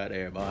tickets right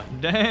there, boy.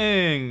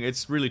 Dang,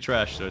 it's really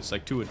trash though. It's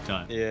like 2 at a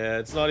time. Yeah,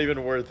 it's not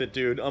even worth it,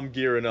 dude. I'm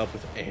gearing up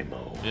with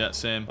ammo. Yeah,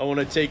 same. I want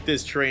to take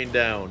this train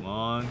down. Come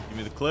on, give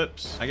me the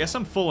clips. I guess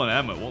I'm full on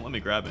ammo. It won't let me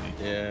grab any.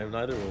 Yeah,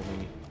 neither will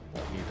me.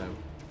 Let me though.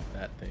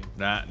 That thing.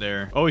 That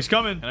there. Oh, he's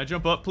coming. Can I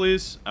jump up,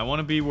 please? I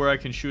want to be where I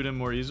can shoot him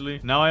more easily.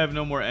 Now I have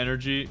no more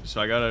energy,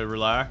 so I gotta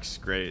relax.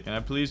 Great. Can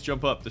I please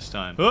jump up this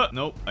time?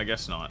 Nope, I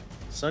guess not.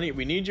 Sonny,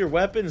 we need your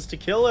weapons to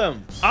kill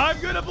him.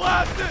 I'm gonna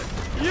blast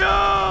it!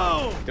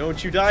 Yo!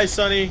 Don't you die,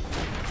 Sonny.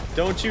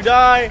 Don't you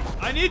die.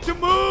 I need to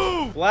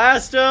move!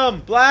 Blast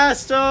him!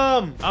 Blast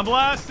him! I'm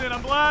blasting,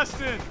 I'm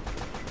blasting!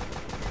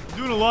 I'm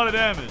doing a lot of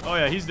damage. Oh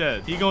yeah, he's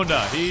dead. He gonna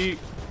die.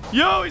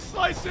 Yo, he's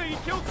slicing! He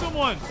killed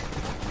someone!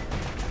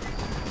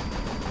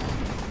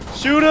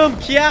 Shoot him!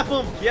 Cap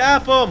him!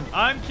 Cap him!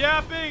 I'm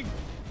capping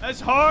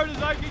as hard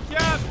as I can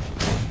cap.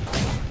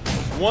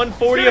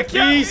 140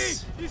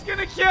 apiece. He's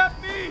gonna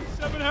cap me.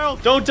 7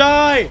 health. Don't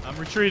die. I'm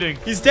retreating.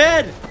 He's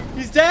dead.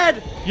 He's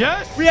dead.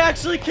 Yes. We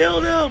actually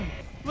killed him.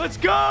 Let's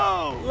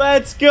go.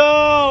 Let's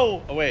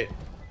go. Oh wait.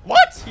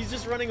 What? He's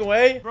just running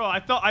away? Bro,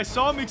 I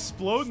saw him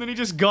explode and then he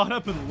just got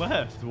up and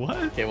left. What?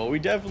 Okay, well, we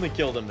definitely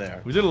killed him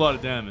there. We did a lot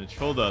of damage.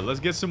 Hold on. Let's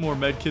get some more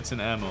med kits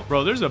and ammo.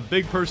 Bro, there's a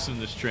big person in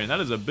this train. That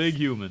is a big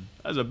human.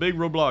 That is a big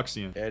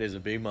Robloxian. That is a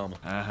big mama.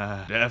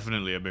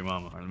 Definitely a big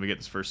mama. All right, let me get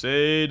this first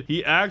aid.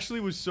 He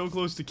actually was so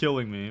close to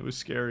killing me. It was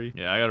scary.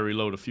 Yeah, I gotta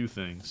reload a few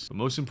things. But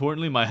most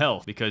importantly, my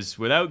health. Because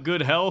without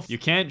good health, you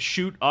can't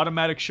shoot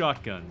automatic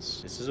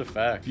shotguns. This is a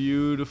fact.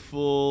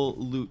 Beautiful.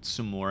 Loot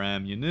some more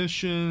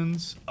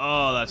ammunitions.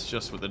 Oh, that's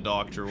just what the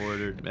doctor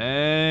ordered.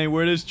 Dang,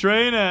 where this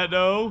train at,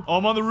 though? Oh,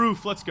 I'm on the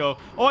roof. Let's go.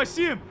 Oh, I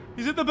see him.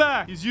 He's at the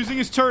back. He's using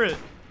his turret.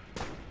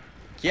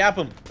 Cap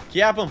him.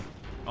 Cap him.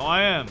 Oh,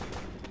 I am.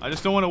 I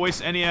just don't want to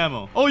waste any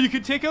ammo. Oh, you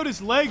can take out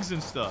his legs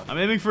and stuff. I'm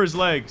aiming for his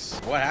legs.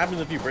 What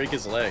happens if you break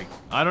his leg?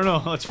 I don't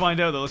know. Let's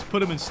find out, though. Let's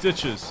put him in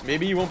stitches.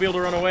 Maybe you won't be able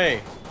to run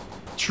away.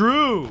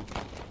 True.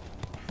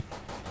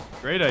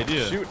 Great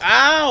idea. Shoot.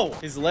 Ow!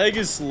 His leg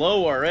is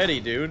slow already,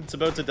 dude. It's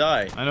about to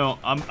die. I know.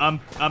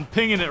 I'm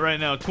pinging it right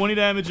now. 20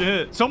 damage a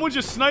hit. Someone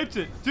just sniped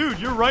it. Dude,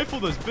 your rifle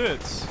does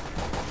bits.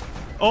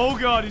 Oh,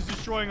 God. He's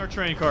destroying our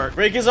train cart.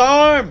 Break his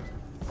arm!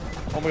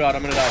 Oh, my God.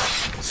 I'm gonna die.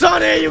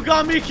 Sonny, you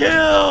got me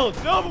killed!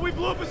 No, but we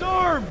blew up his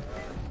arm.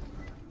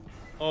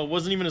 Oh, it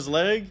wasn't even his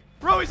leg?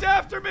 Bro, he's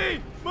after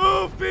me.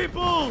 Move,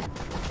 people.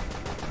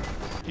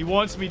 He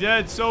wants me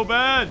dead so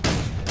bad.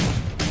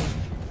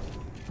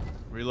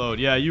 Reload.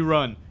 Yeah, you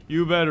run.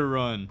 You better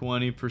run.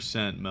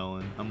 20%,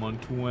 Melon. I'm on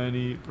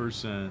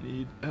 20%.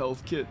 Need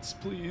health kits,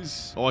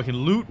 please. Oh, I can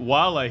loot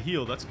while I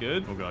heal. That's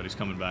good. Oh, God, he's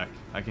coming back.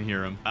 I can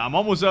hear him. I'm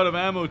almost out of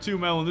ammo, too,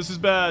 Melon. This is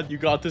bad. You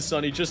got this,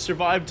 Sonny. Just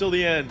survive till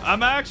the end.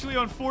 I'm actually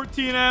on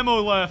 14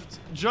 ammo left.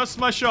 Just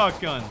my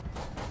shotgun.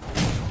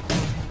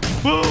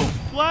 Boom!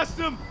 Blast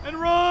him and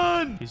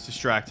run! He's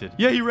distracted.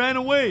 Yeah, he ran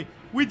away.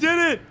 We did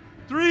it!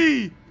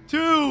 3,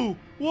 2,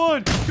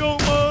 1, go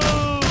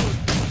mode!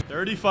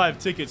 35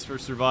 tickets for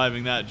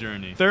surviving that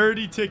journey.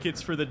 30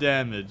 tickets for the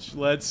damage.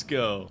 Let's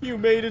go. You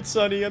made it,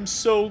 Sonny. I'm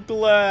so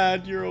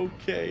glad you're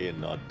okay and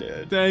not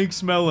dead.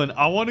 Thanks, Melon.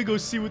 I want to go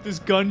see what this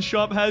gun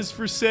shop has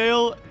for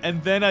sale,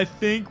 and then I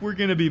think we're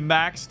gonna be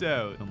maxed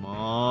out. Come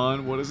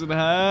on, what does it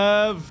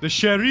have? The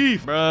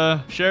Sheriff.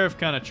 Bruh, Sheriff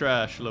kind of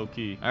trash,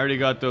 low-key. I already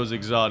got those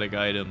exotic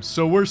items,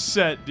 so we're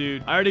set,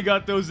 dude. I already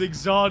got those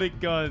exotic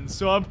guns,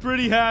 so I'm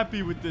pretty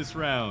happy with this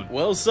round.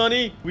 Well,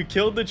 Sonny, we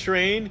killed the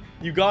train.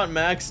 You got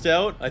maxed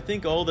out. I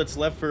think all that's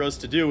left for us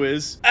to do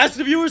is ask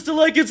the viewers to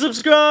like and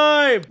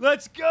subscribe.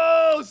 Let's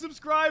go!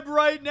 Subscribe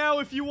right now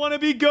if you want to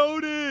be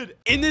goated.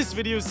 In this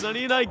video,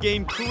 Sonny and I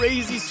gain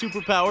crazy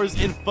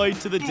superpowers and fight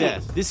to the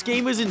death. This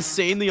game is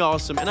insanely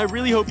awesome, and I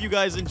really hope you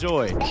guys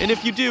enjoy. And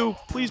if you do,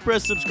 please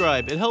press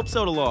subscribe. It helps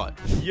out a lot.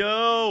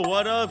 Yo,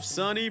 what up,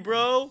 Sonny,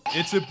 bro?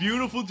 It's a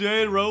beautiful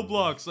day in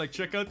Roblox. Like,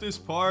 check out this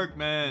park,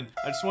 man.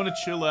 I just want to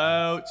chill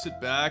out,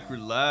 sit back,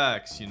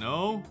 relax, you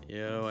know?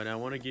 Yo, and I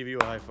want to give you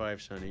a high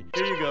five, Sonny.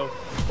 Here you go.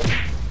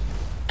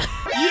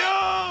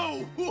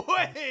 Yo!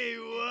 Wait,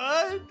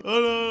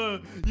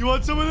 what? You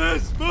want some of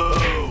this?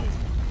 Boom!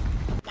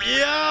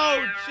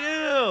 Yo,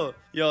 chill.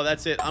 Yo,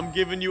 that's it. I'm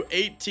giving you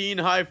 18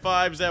 high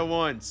fives at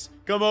once.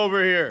 Come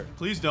over here.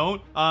 Please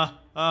don't.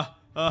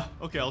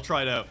 Okay, I'll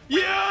try it out.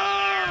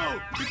 Yo!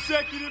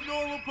 Consecutive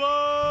normal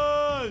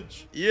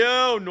punch!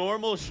 Yo,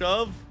 normal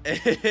shove.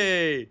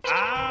 Hey.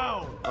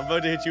 Ow! I'm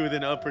about to hit you with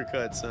an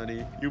uppercut,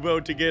 Sonny. You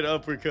about to get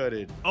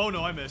uppercutted. Oh,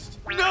 no, I missed.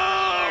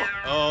 No!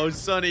 Oh,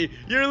 Sonny,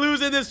 you're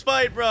losing this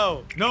fight,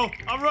 bro. No,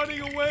 I'm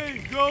running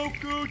away.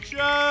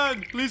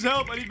 Goku-chan! Please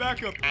help, I need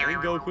backup. I think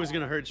Goku's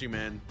gonna hurt you,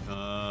 man.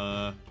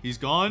 He's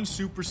gone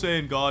Super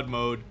Saiyan God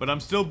mode, but I'm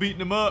still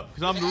beating him up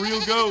because I'm the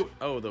real GOAT.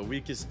 Oh, the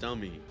weakest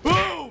dummy.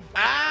 Boom!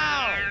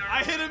 Ow!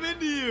 I hit him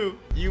into you.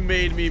 You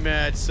made me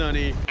mad,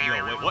 Sonny.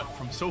 Yo, wait, what?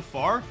 From so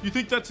far? You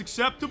think that's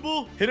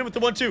acceptable? Hit him with the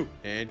 1-2.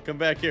 And come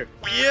back here.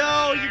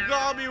 Yo, you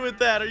got me with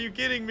that. Are you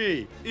kidding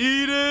me?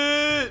 Eat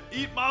it!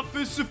 Eat my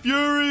fist of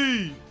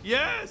fury!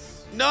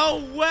 Yes!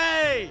 No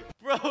way!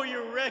 Bro,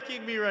 you're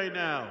wrecking me right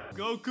now.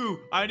 Goku,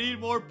 I need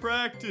more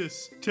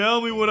practice. Tell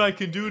me what I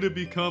can do to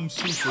become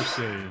Super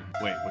Saiyan.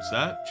 Wait, what's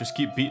that? Just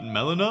keep beating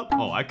Melon up?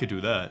 Oh, I could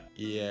do that.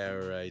 Yeah,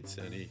 right,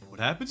 Sonny.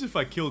 What happens if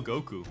I kill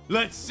Goku?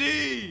 Let's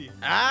see!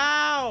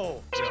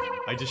 Ow!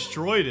 I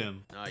destroyed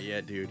him. Not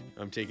yet, dude.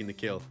 I'm taking the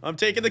kill. I'm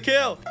taking the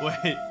kill!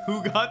 Wait,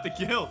 who got the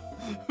kill?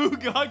 Who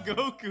got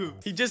Goku?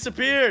 He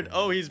disappeared.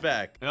 Oh, he's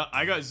back. Yeah,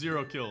 I got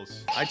 0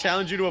 kills. I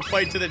challenge you to a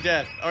fight to the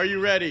death. Are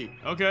you ready?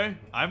 Okay,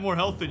 I have more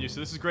health than you,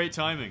 so this is great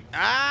timing.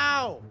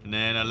 Ow! And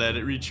then I let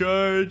it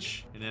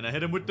recharge. And then I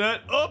hit him with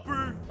that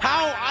upper.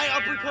 How? I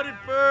uppercutted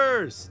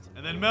first.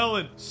 And then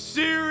Melon,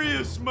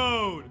 serious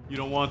mode. You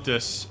don't want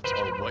this.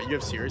 Oh, what? You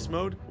have serious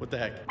mode? What the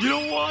heck? You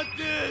don't want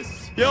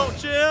this. Yo,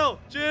 chill!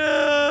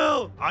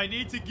 Chill! I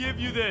need to give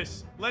you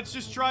this. Let's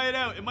just try it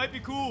out. It might be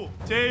cool.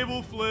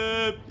 Table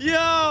flip.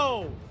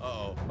 Yo!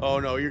 Uh-oh. Oh,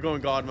 no, you're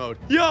going God mode.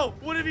 Yo,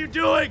 what are you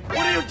doing? What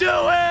are you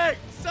doing?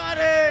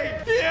 Sonny!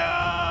 Yo!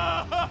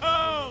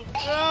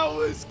 That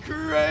was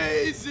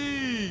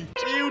crazy.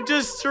 You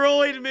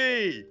destroyed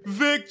me.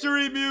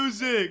 Victory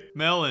music.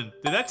 Melon,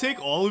 did that take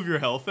all of your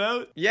health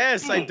out?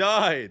 Yes, I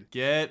died.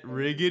 Get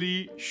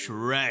riggedy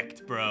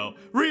shreked, bro.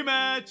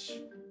 Rematch.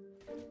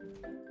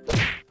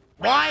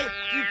 Why do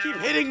you keep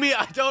hitting me?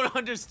 I don't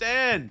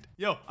understand.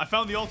 Yo, I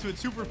found the ultimate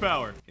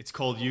superpower. It's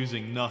called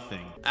using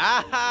nothing.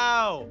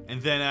 Ow!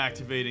 And then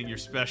activating your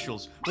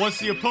specials once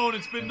the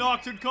opponent's been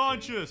knocked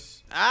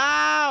unconscious.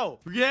 Ow!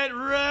 Get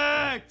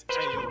wrecked!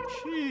 Hey, yo,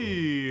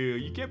 chill.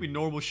 You can't be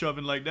normal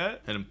shoving like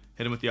that. Hit him.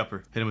 Hit him with the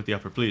upper. Hit him with the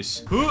upper,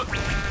 please. Hit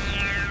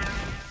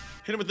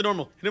him with the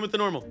normal. Hit him with the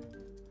normal.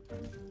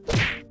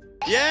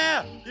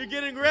 Yeah! You're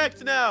getting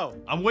wrecked now.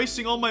 I'm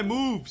wasting all my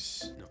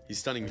moves. No, he's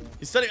stunning me.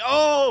 He's stunning.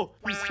 Oh!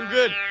 He's too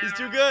good. He's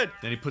too good.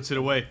 Then he puts it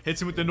away.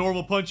 Hits him with the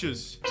normal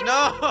punches.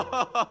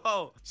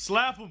 No!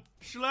 Slap him.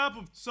 Slap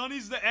him.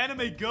 Sonny's the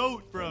anime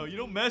goat, bro. You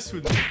don't mess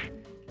with me.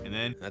 And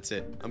then... That's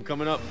it. I'm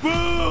coming up.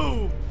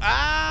 Boom!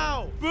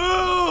 Ow!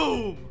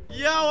 Boom!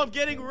 Yo, I'm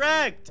getting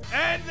wrecked.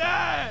 And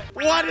that!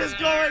 What is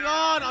going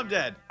on? I'm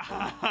dead.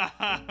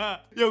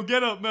 Yo,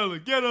 get up,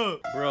 Melon. Get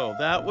up. Bro,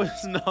 that was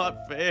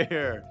not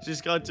fair.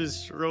 Just got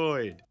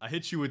destroyed. I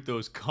hit you with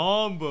those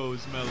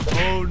combos, Melon.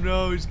 Oh,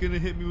 no. He's going to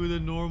hit me with a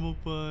normal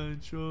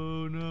punch.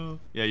 Oh, no.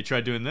 Yeah, you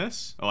tried doing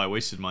this? Oh, I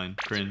wasted mine.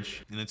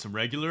 Cringe. And then some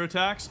regular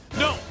attacks?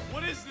 No!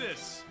 What is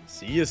this?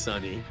 See ya,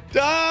 Sonny.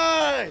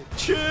 Die!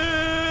 Chill!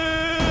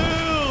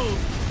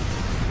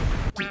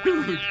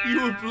 Dude,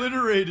 you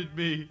obliterated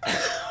me.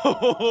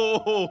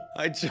 Oh,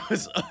 I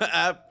just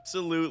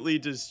absolutely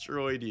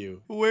destroyed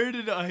you. Where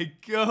did I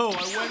go?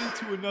 I went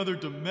into another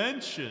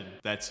dimension.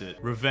 That's it.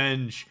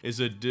 Revenge is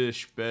a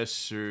dish best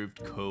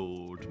served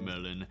cold,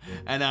 Melon.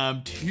 And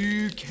I'm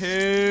too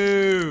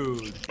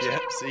cold.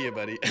 Yep, see ya,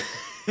 buddy.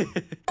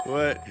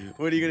 What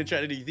are you gonna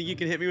try to do? You think you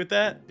can hit me with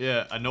that?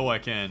 Yeah, I know I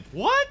can.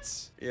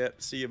 What?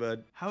 Yep, see ya,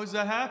 bud. How is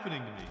that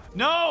happening to me?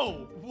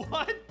 No!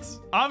 What?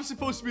 I'm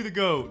supposed to be the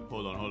GOAT.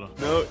 Hold on, hold on.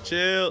 No,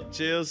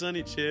 chill,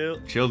 Sonny, chill.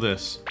 Chill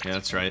this. Yeah,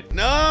 that's right.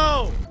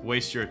 No!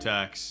 Waste your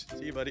attacks.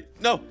 See you, buddy.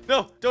 No,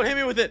 don't hit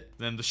me with it.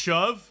 Then the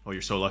shove. Oh,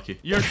 you're so lucky.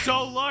 You're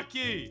so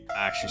lucky.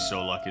 Actually,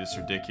 so lucky. It's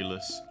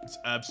ridiculous. It's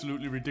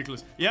absolutely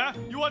ridiculous. Yeah?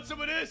 You want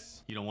some of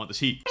this? You don't want this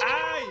heat.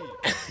 Aye!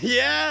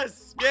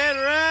 Yes! Get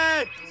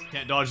wrecked!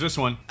 Can't dodge this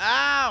one.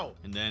 Ow!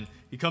 And then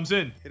he comes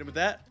in. Hit him with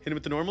that. Hit him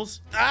with the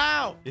normals.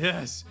 Ow!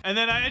 Yes. And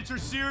then I enter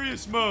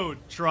serious mode.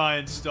 Try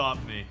and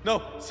stop me.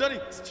 No, Sonny,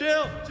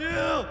 chill.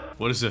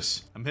 What is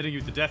this? I'm hitting you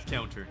with the death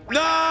counter.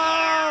 No!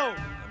 I'm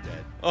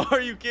dead.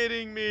 Are you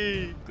kidding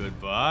me?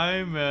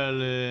 Goodbye,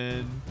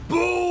 Melon.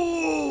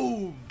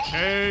 Boom!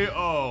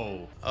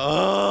 KO.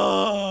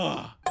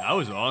 Oh! That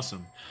was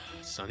awesome.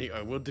 Sonny,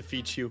 I will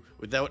defeat you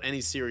without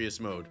any serious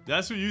mode.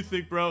 That's what you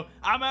think, bro.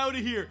 I'm out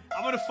of here.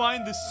 I'm gonna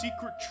find the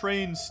secret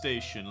train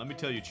station. Let me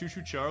tell you, Choo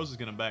Choo Charles is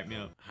gonna back me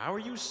up. How are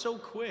you so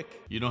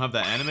quick? You don't have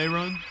that anime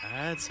run?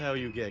 That's how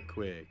you get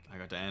quick. I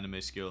got the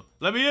anime skill.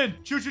 Let me in!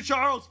 Choo Choo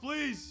Charles,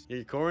 please!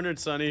 You're cornered,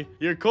 Sonny.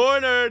 You're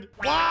cornered!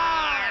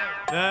 Why?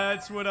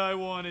 That's what I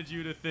wanted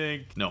you to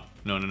think. No.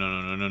 No, I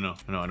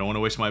don't want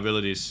to waste my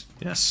abilities.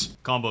 Yes.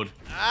 Comboed.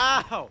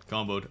 Ow!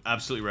 Comboed.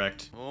 Absolutely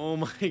wrecked. Oh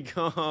my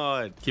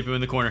god. Keep him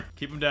in the corner.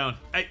 Keep him down.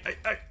 Hey.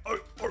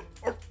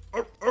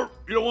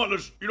 You don't want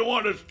this. You don't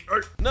want this.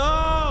 No!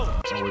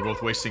 Oh, we're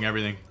both wasting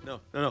everything.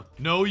 No.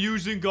 No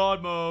using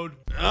God mode.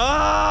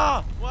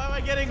 Ah! Why am I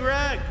getting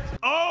wrecked?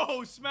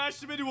 Oh,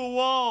 smashed him into a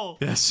wall.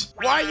 Yes.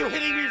 Why are you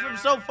hitting me from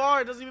so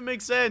far? It doesn't even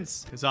make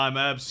sense. Because I'm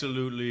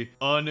absolutely,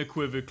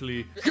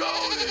 unequivocally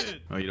goated.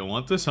 Oh, you don't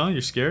want this, huh?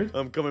 You're scared?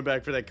 I'm coming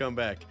back for that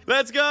comeback.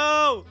 Let's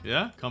go!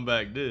 Yeah? Come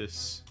back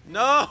this.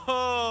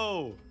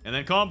 No! And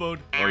then comboed.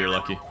 Oh, you're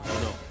lucky.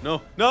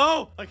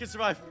 No! I can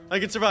survive.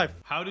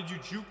 How did you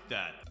juke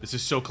that? This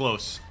is so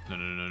close.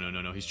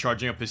 No. He's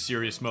charging up his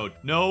serious mode.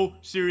 No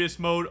serious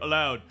mode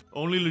allowed.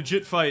 Only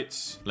legit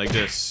fights. Like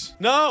this.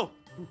 No!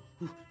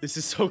 This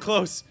is so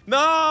close.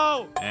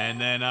 No! And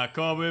then I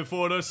come in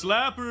for the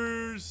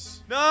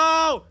slappers.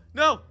 No!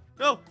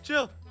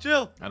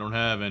 Chill. I don't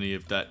have any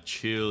of that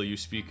chill you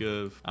speak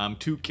of. I'm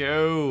too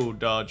cold.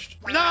 Dodged.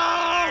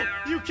 No!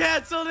 You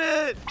canceled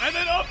it! And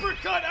then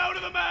uppercut out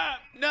of the map.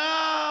 No!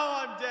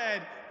 I'm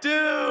dead.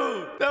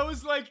 Dude! That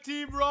was like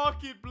Team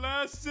Rocket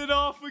blasted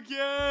off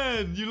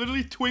again. You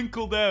literally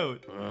twinkled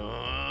out.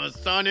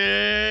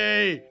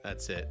 Sonny!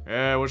 That's it.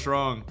 Yeah, what's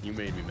wrong? You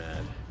made me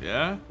mad.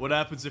 Yeah? What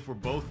happens if we're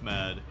both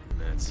mad?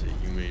 That's it.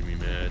 You made me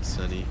mad,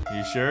 Sonny.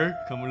 You sure?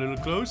 Come a little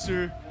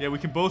closer. Yeah, we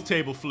can both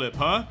table flip,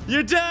 huh?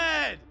 You're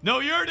dead! No,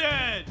 you're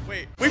dead!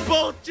 Wait, we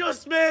both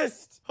just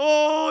missed!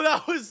 Oh,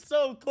 that was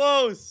so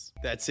close!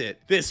 That's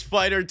it. This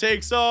fighter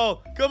takes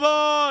all. Come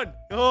on!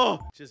 Oh,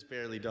 just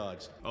barely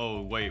dodged.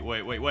 Oh, wait.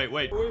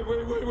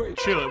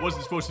 Chill, it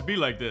wasn't supposed to be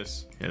like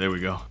this. Yeah, there we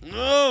go.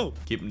 No!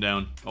 Keep him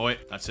down. Oh,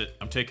 wait, that's it.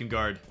 I'm taking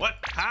guard. What?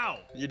 How?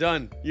 You're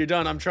done.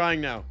 I'm trying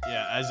now.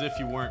 Yeah, as if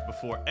you weren't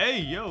before. Hey,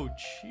 yo,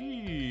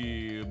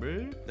 chill,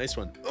 bro. Nice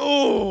one.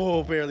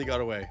 Oh, barely got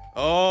away.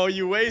 Oh,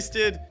 you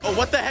wasted. Oh,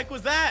 what the heck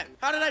was that?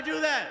 How did I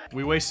do that?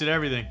 We wasted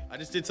everything. I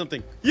just did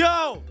something.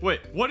 Yo!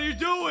 Wait, what are you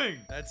doing?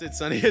 That's it,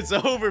 Sonny. It's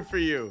over for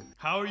you.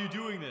 How are you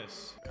doing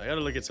this? I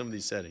gotta look at some of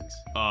these settings.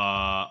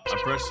 I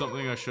pressed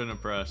something I shouldn't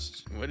have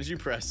pressed. What did you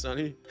press,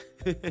 Sonny?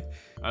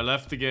 I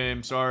left the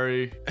game,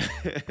 sorry.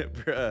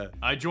 Bruh.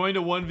 I joined a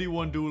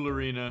 1v1 duel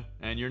arena,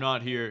 and you're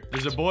not here.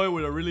 There's a boy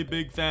with a really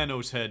big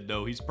Thanos head,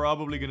 though. He's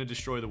probably gonna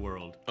destroy the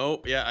world.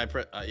 Oh, yeah,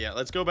 yeah,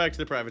 let's go back to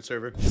the private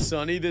server.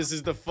 Sonny, this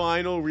is the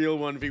final real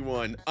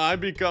 1v1. I'm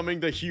becoming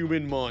the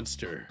human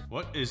monster.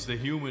 What is the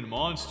human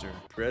monster?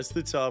 Press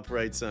the top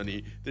right,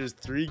 Sonny. There's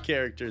 3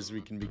 characters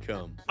we can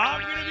become.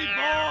 I'm gonna be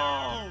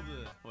bald!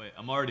 Wait,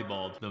 I'm already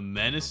bald. The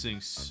menacing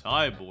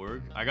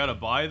cyborg. I gotta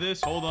buy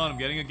this? Hold on, I'm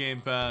getting a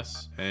game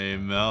pass. Hey,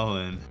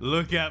 Melon.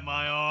 Look at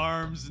my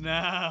arms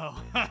now.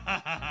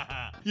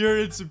 You're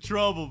in some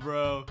trouble,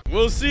 bro.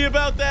 We'll see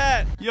about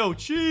that. Yo,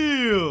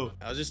 chill.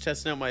 I was just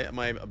testing out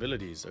my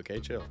abilities, okay?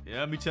 Chill. Yeah,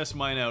 let me test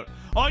mine out.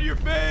 On your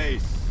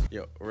face!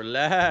 Yo,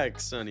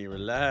 relax, Sonny,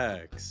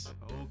 relax.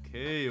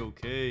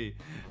 Okay.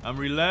 I'm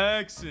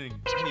relaxing.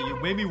 Hey, you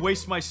made me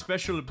waste my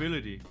special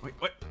ability. Wait,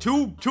 what?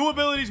 Two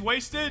abilities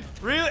wasted?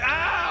 Really?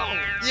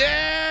 Ow!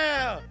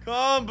 Yeah!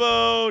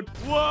 Comboed!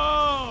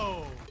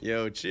 Whoa!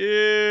 Yo,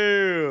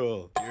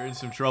 chill. You're in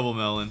some trouble,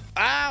 Melon.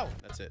 Ow!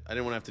 That's it. I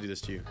didn't want to have to do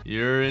this to you.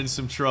 You're in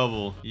some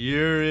trouble.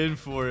 You're in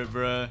for it,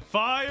 bruh.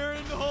 Fire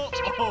in the hole.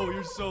 Oh,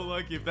 you're so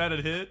lucky if that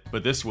had hit.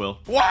 But this will.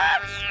 What?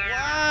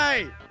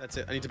 Why? That's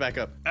it. I need to back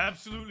up.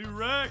 Absolutely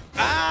wrecked.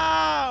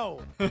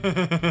 Ow!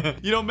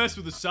 You don't mess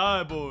with the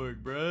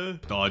cyborg, bruh.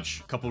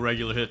 Dodge. Couple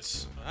regular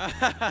hits.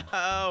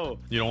 Ow!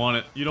 You don't want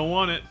it. You don't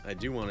want it. I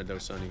do want it though,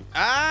 Sonny.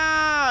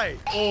 Aye!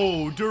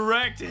 Oh,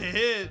 direct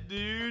hit,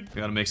 dude.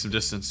 We gotta make some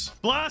distance.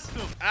 Blast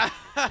him!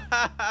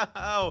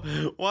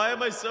 Ow! Why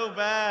am I so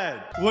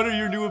bad? What are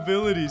your new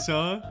abilities,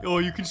 huh? Oh,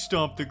 you can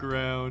stomp the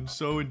ground.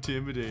 So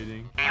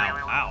intimidating.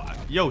 Ow.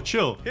 Yo,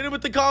 chill. Hit him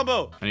with the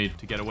combo. I need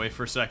to get away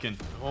for a second.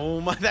 Oh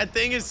my, that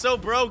thing is so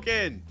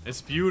broken.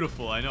 It's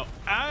beautiful, I know.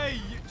 Ay,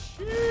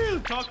 chill.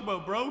 Talk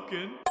about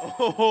broken.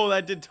 Oh,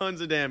 that did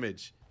tons of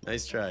damage.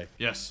 Nice try.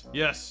 Yes.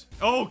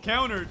 Oh,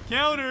 countered.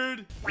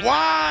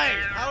 Why?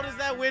 How does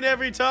that win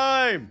every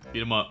time?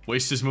 Beat him up.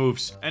 Waste his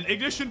moves. And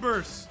ignition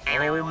burst.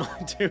 Oh my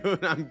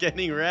dude, I'm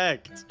getting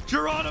wrecked.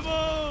 Geronimo!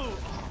 Oh,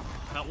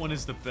 that one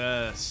is the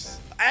best.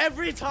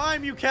 Every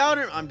time you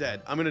counter, I'm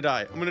dead. I'm gonna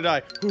die.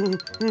 Ooh,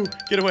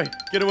 get away.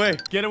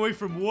 Get away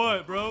from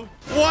what, bro?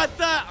 What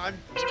the?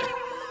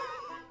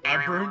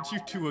 I burned you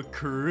to a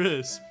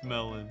crisp,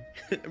 Melon.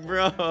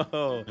 Bro,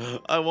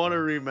 I want a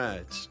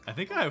rematch. I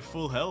think I have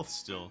full health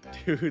still.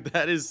 Dude,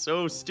 that is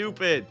so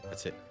stupid.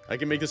 That's it. I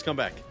can make this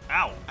comeback.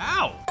 Ow.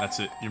 That's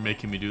it. You're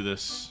making me do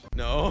this.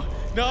 No.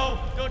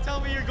 Don't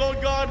tell me you're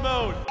going God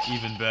mode.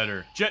 Even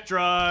better. Jet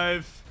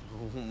drive.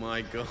 Oh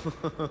my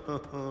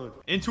god.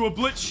 Into a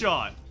blitz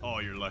shot. Oh,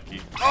 you're lucky.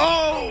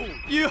 Oh!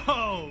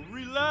 Yo,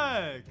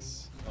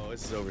 relax. Oh,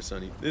 this is over,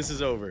 Sonny. This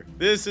is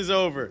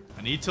over.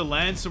 I need to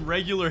land some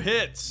regular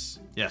hits.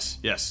 Yes,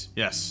 yes,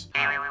 yes.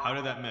 How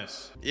did that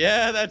miss?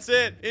 Yeah, that's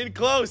it. In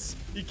close.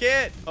 You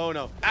can't. Oh,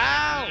 no.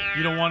 Ow!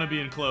 You don't want to be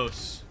in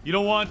close. You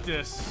don't want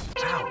this.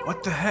 Ow,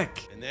 what the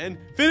heck? And then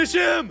finish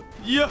him.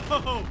 Yo,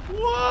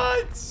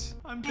 what?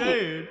 I'm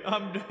dead.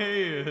 I'm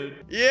dead.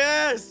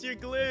 Yes, you're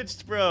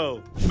glitched,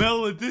 bro.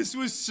 Melon, this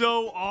was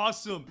so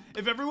awesome.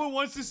 If everyone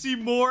wants to see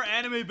more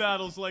anime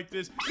battles like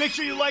this, make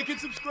sure you like and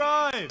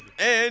subscribe.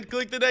 And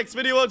click the next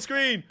video on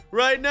screen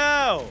right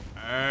now.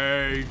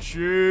 Hey,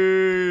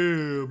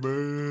 chill,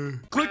 man.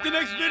 Click the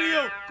next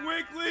video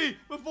quickly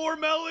before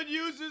Melon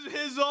uses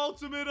his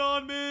ultimate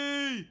on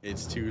me.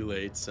 It's too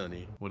late,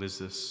 Sonny. What is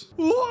this?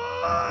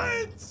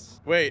 What?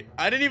 Wait,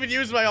 I didn't even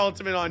use my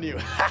ultimate on you.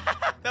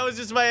 That was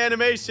just my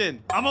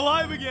animation. I'm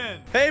alive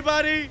again. Hey,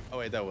 buddy. Oh,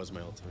 wait, that was my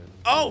ultimate.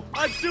 Oh,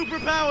 I'm super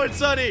powered,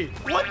 Sonny.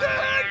 What the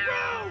heck,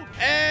 bro?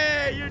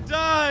 Hey, you're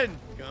done.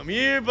 Come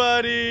here,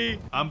 buddy.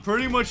 I'm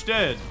pretty much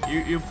dead.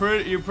 You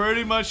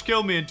pretty much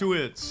killed me in 2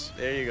 hits.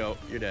 There you go.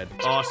 You're dead.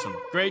 Awesome.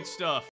 Great stuff.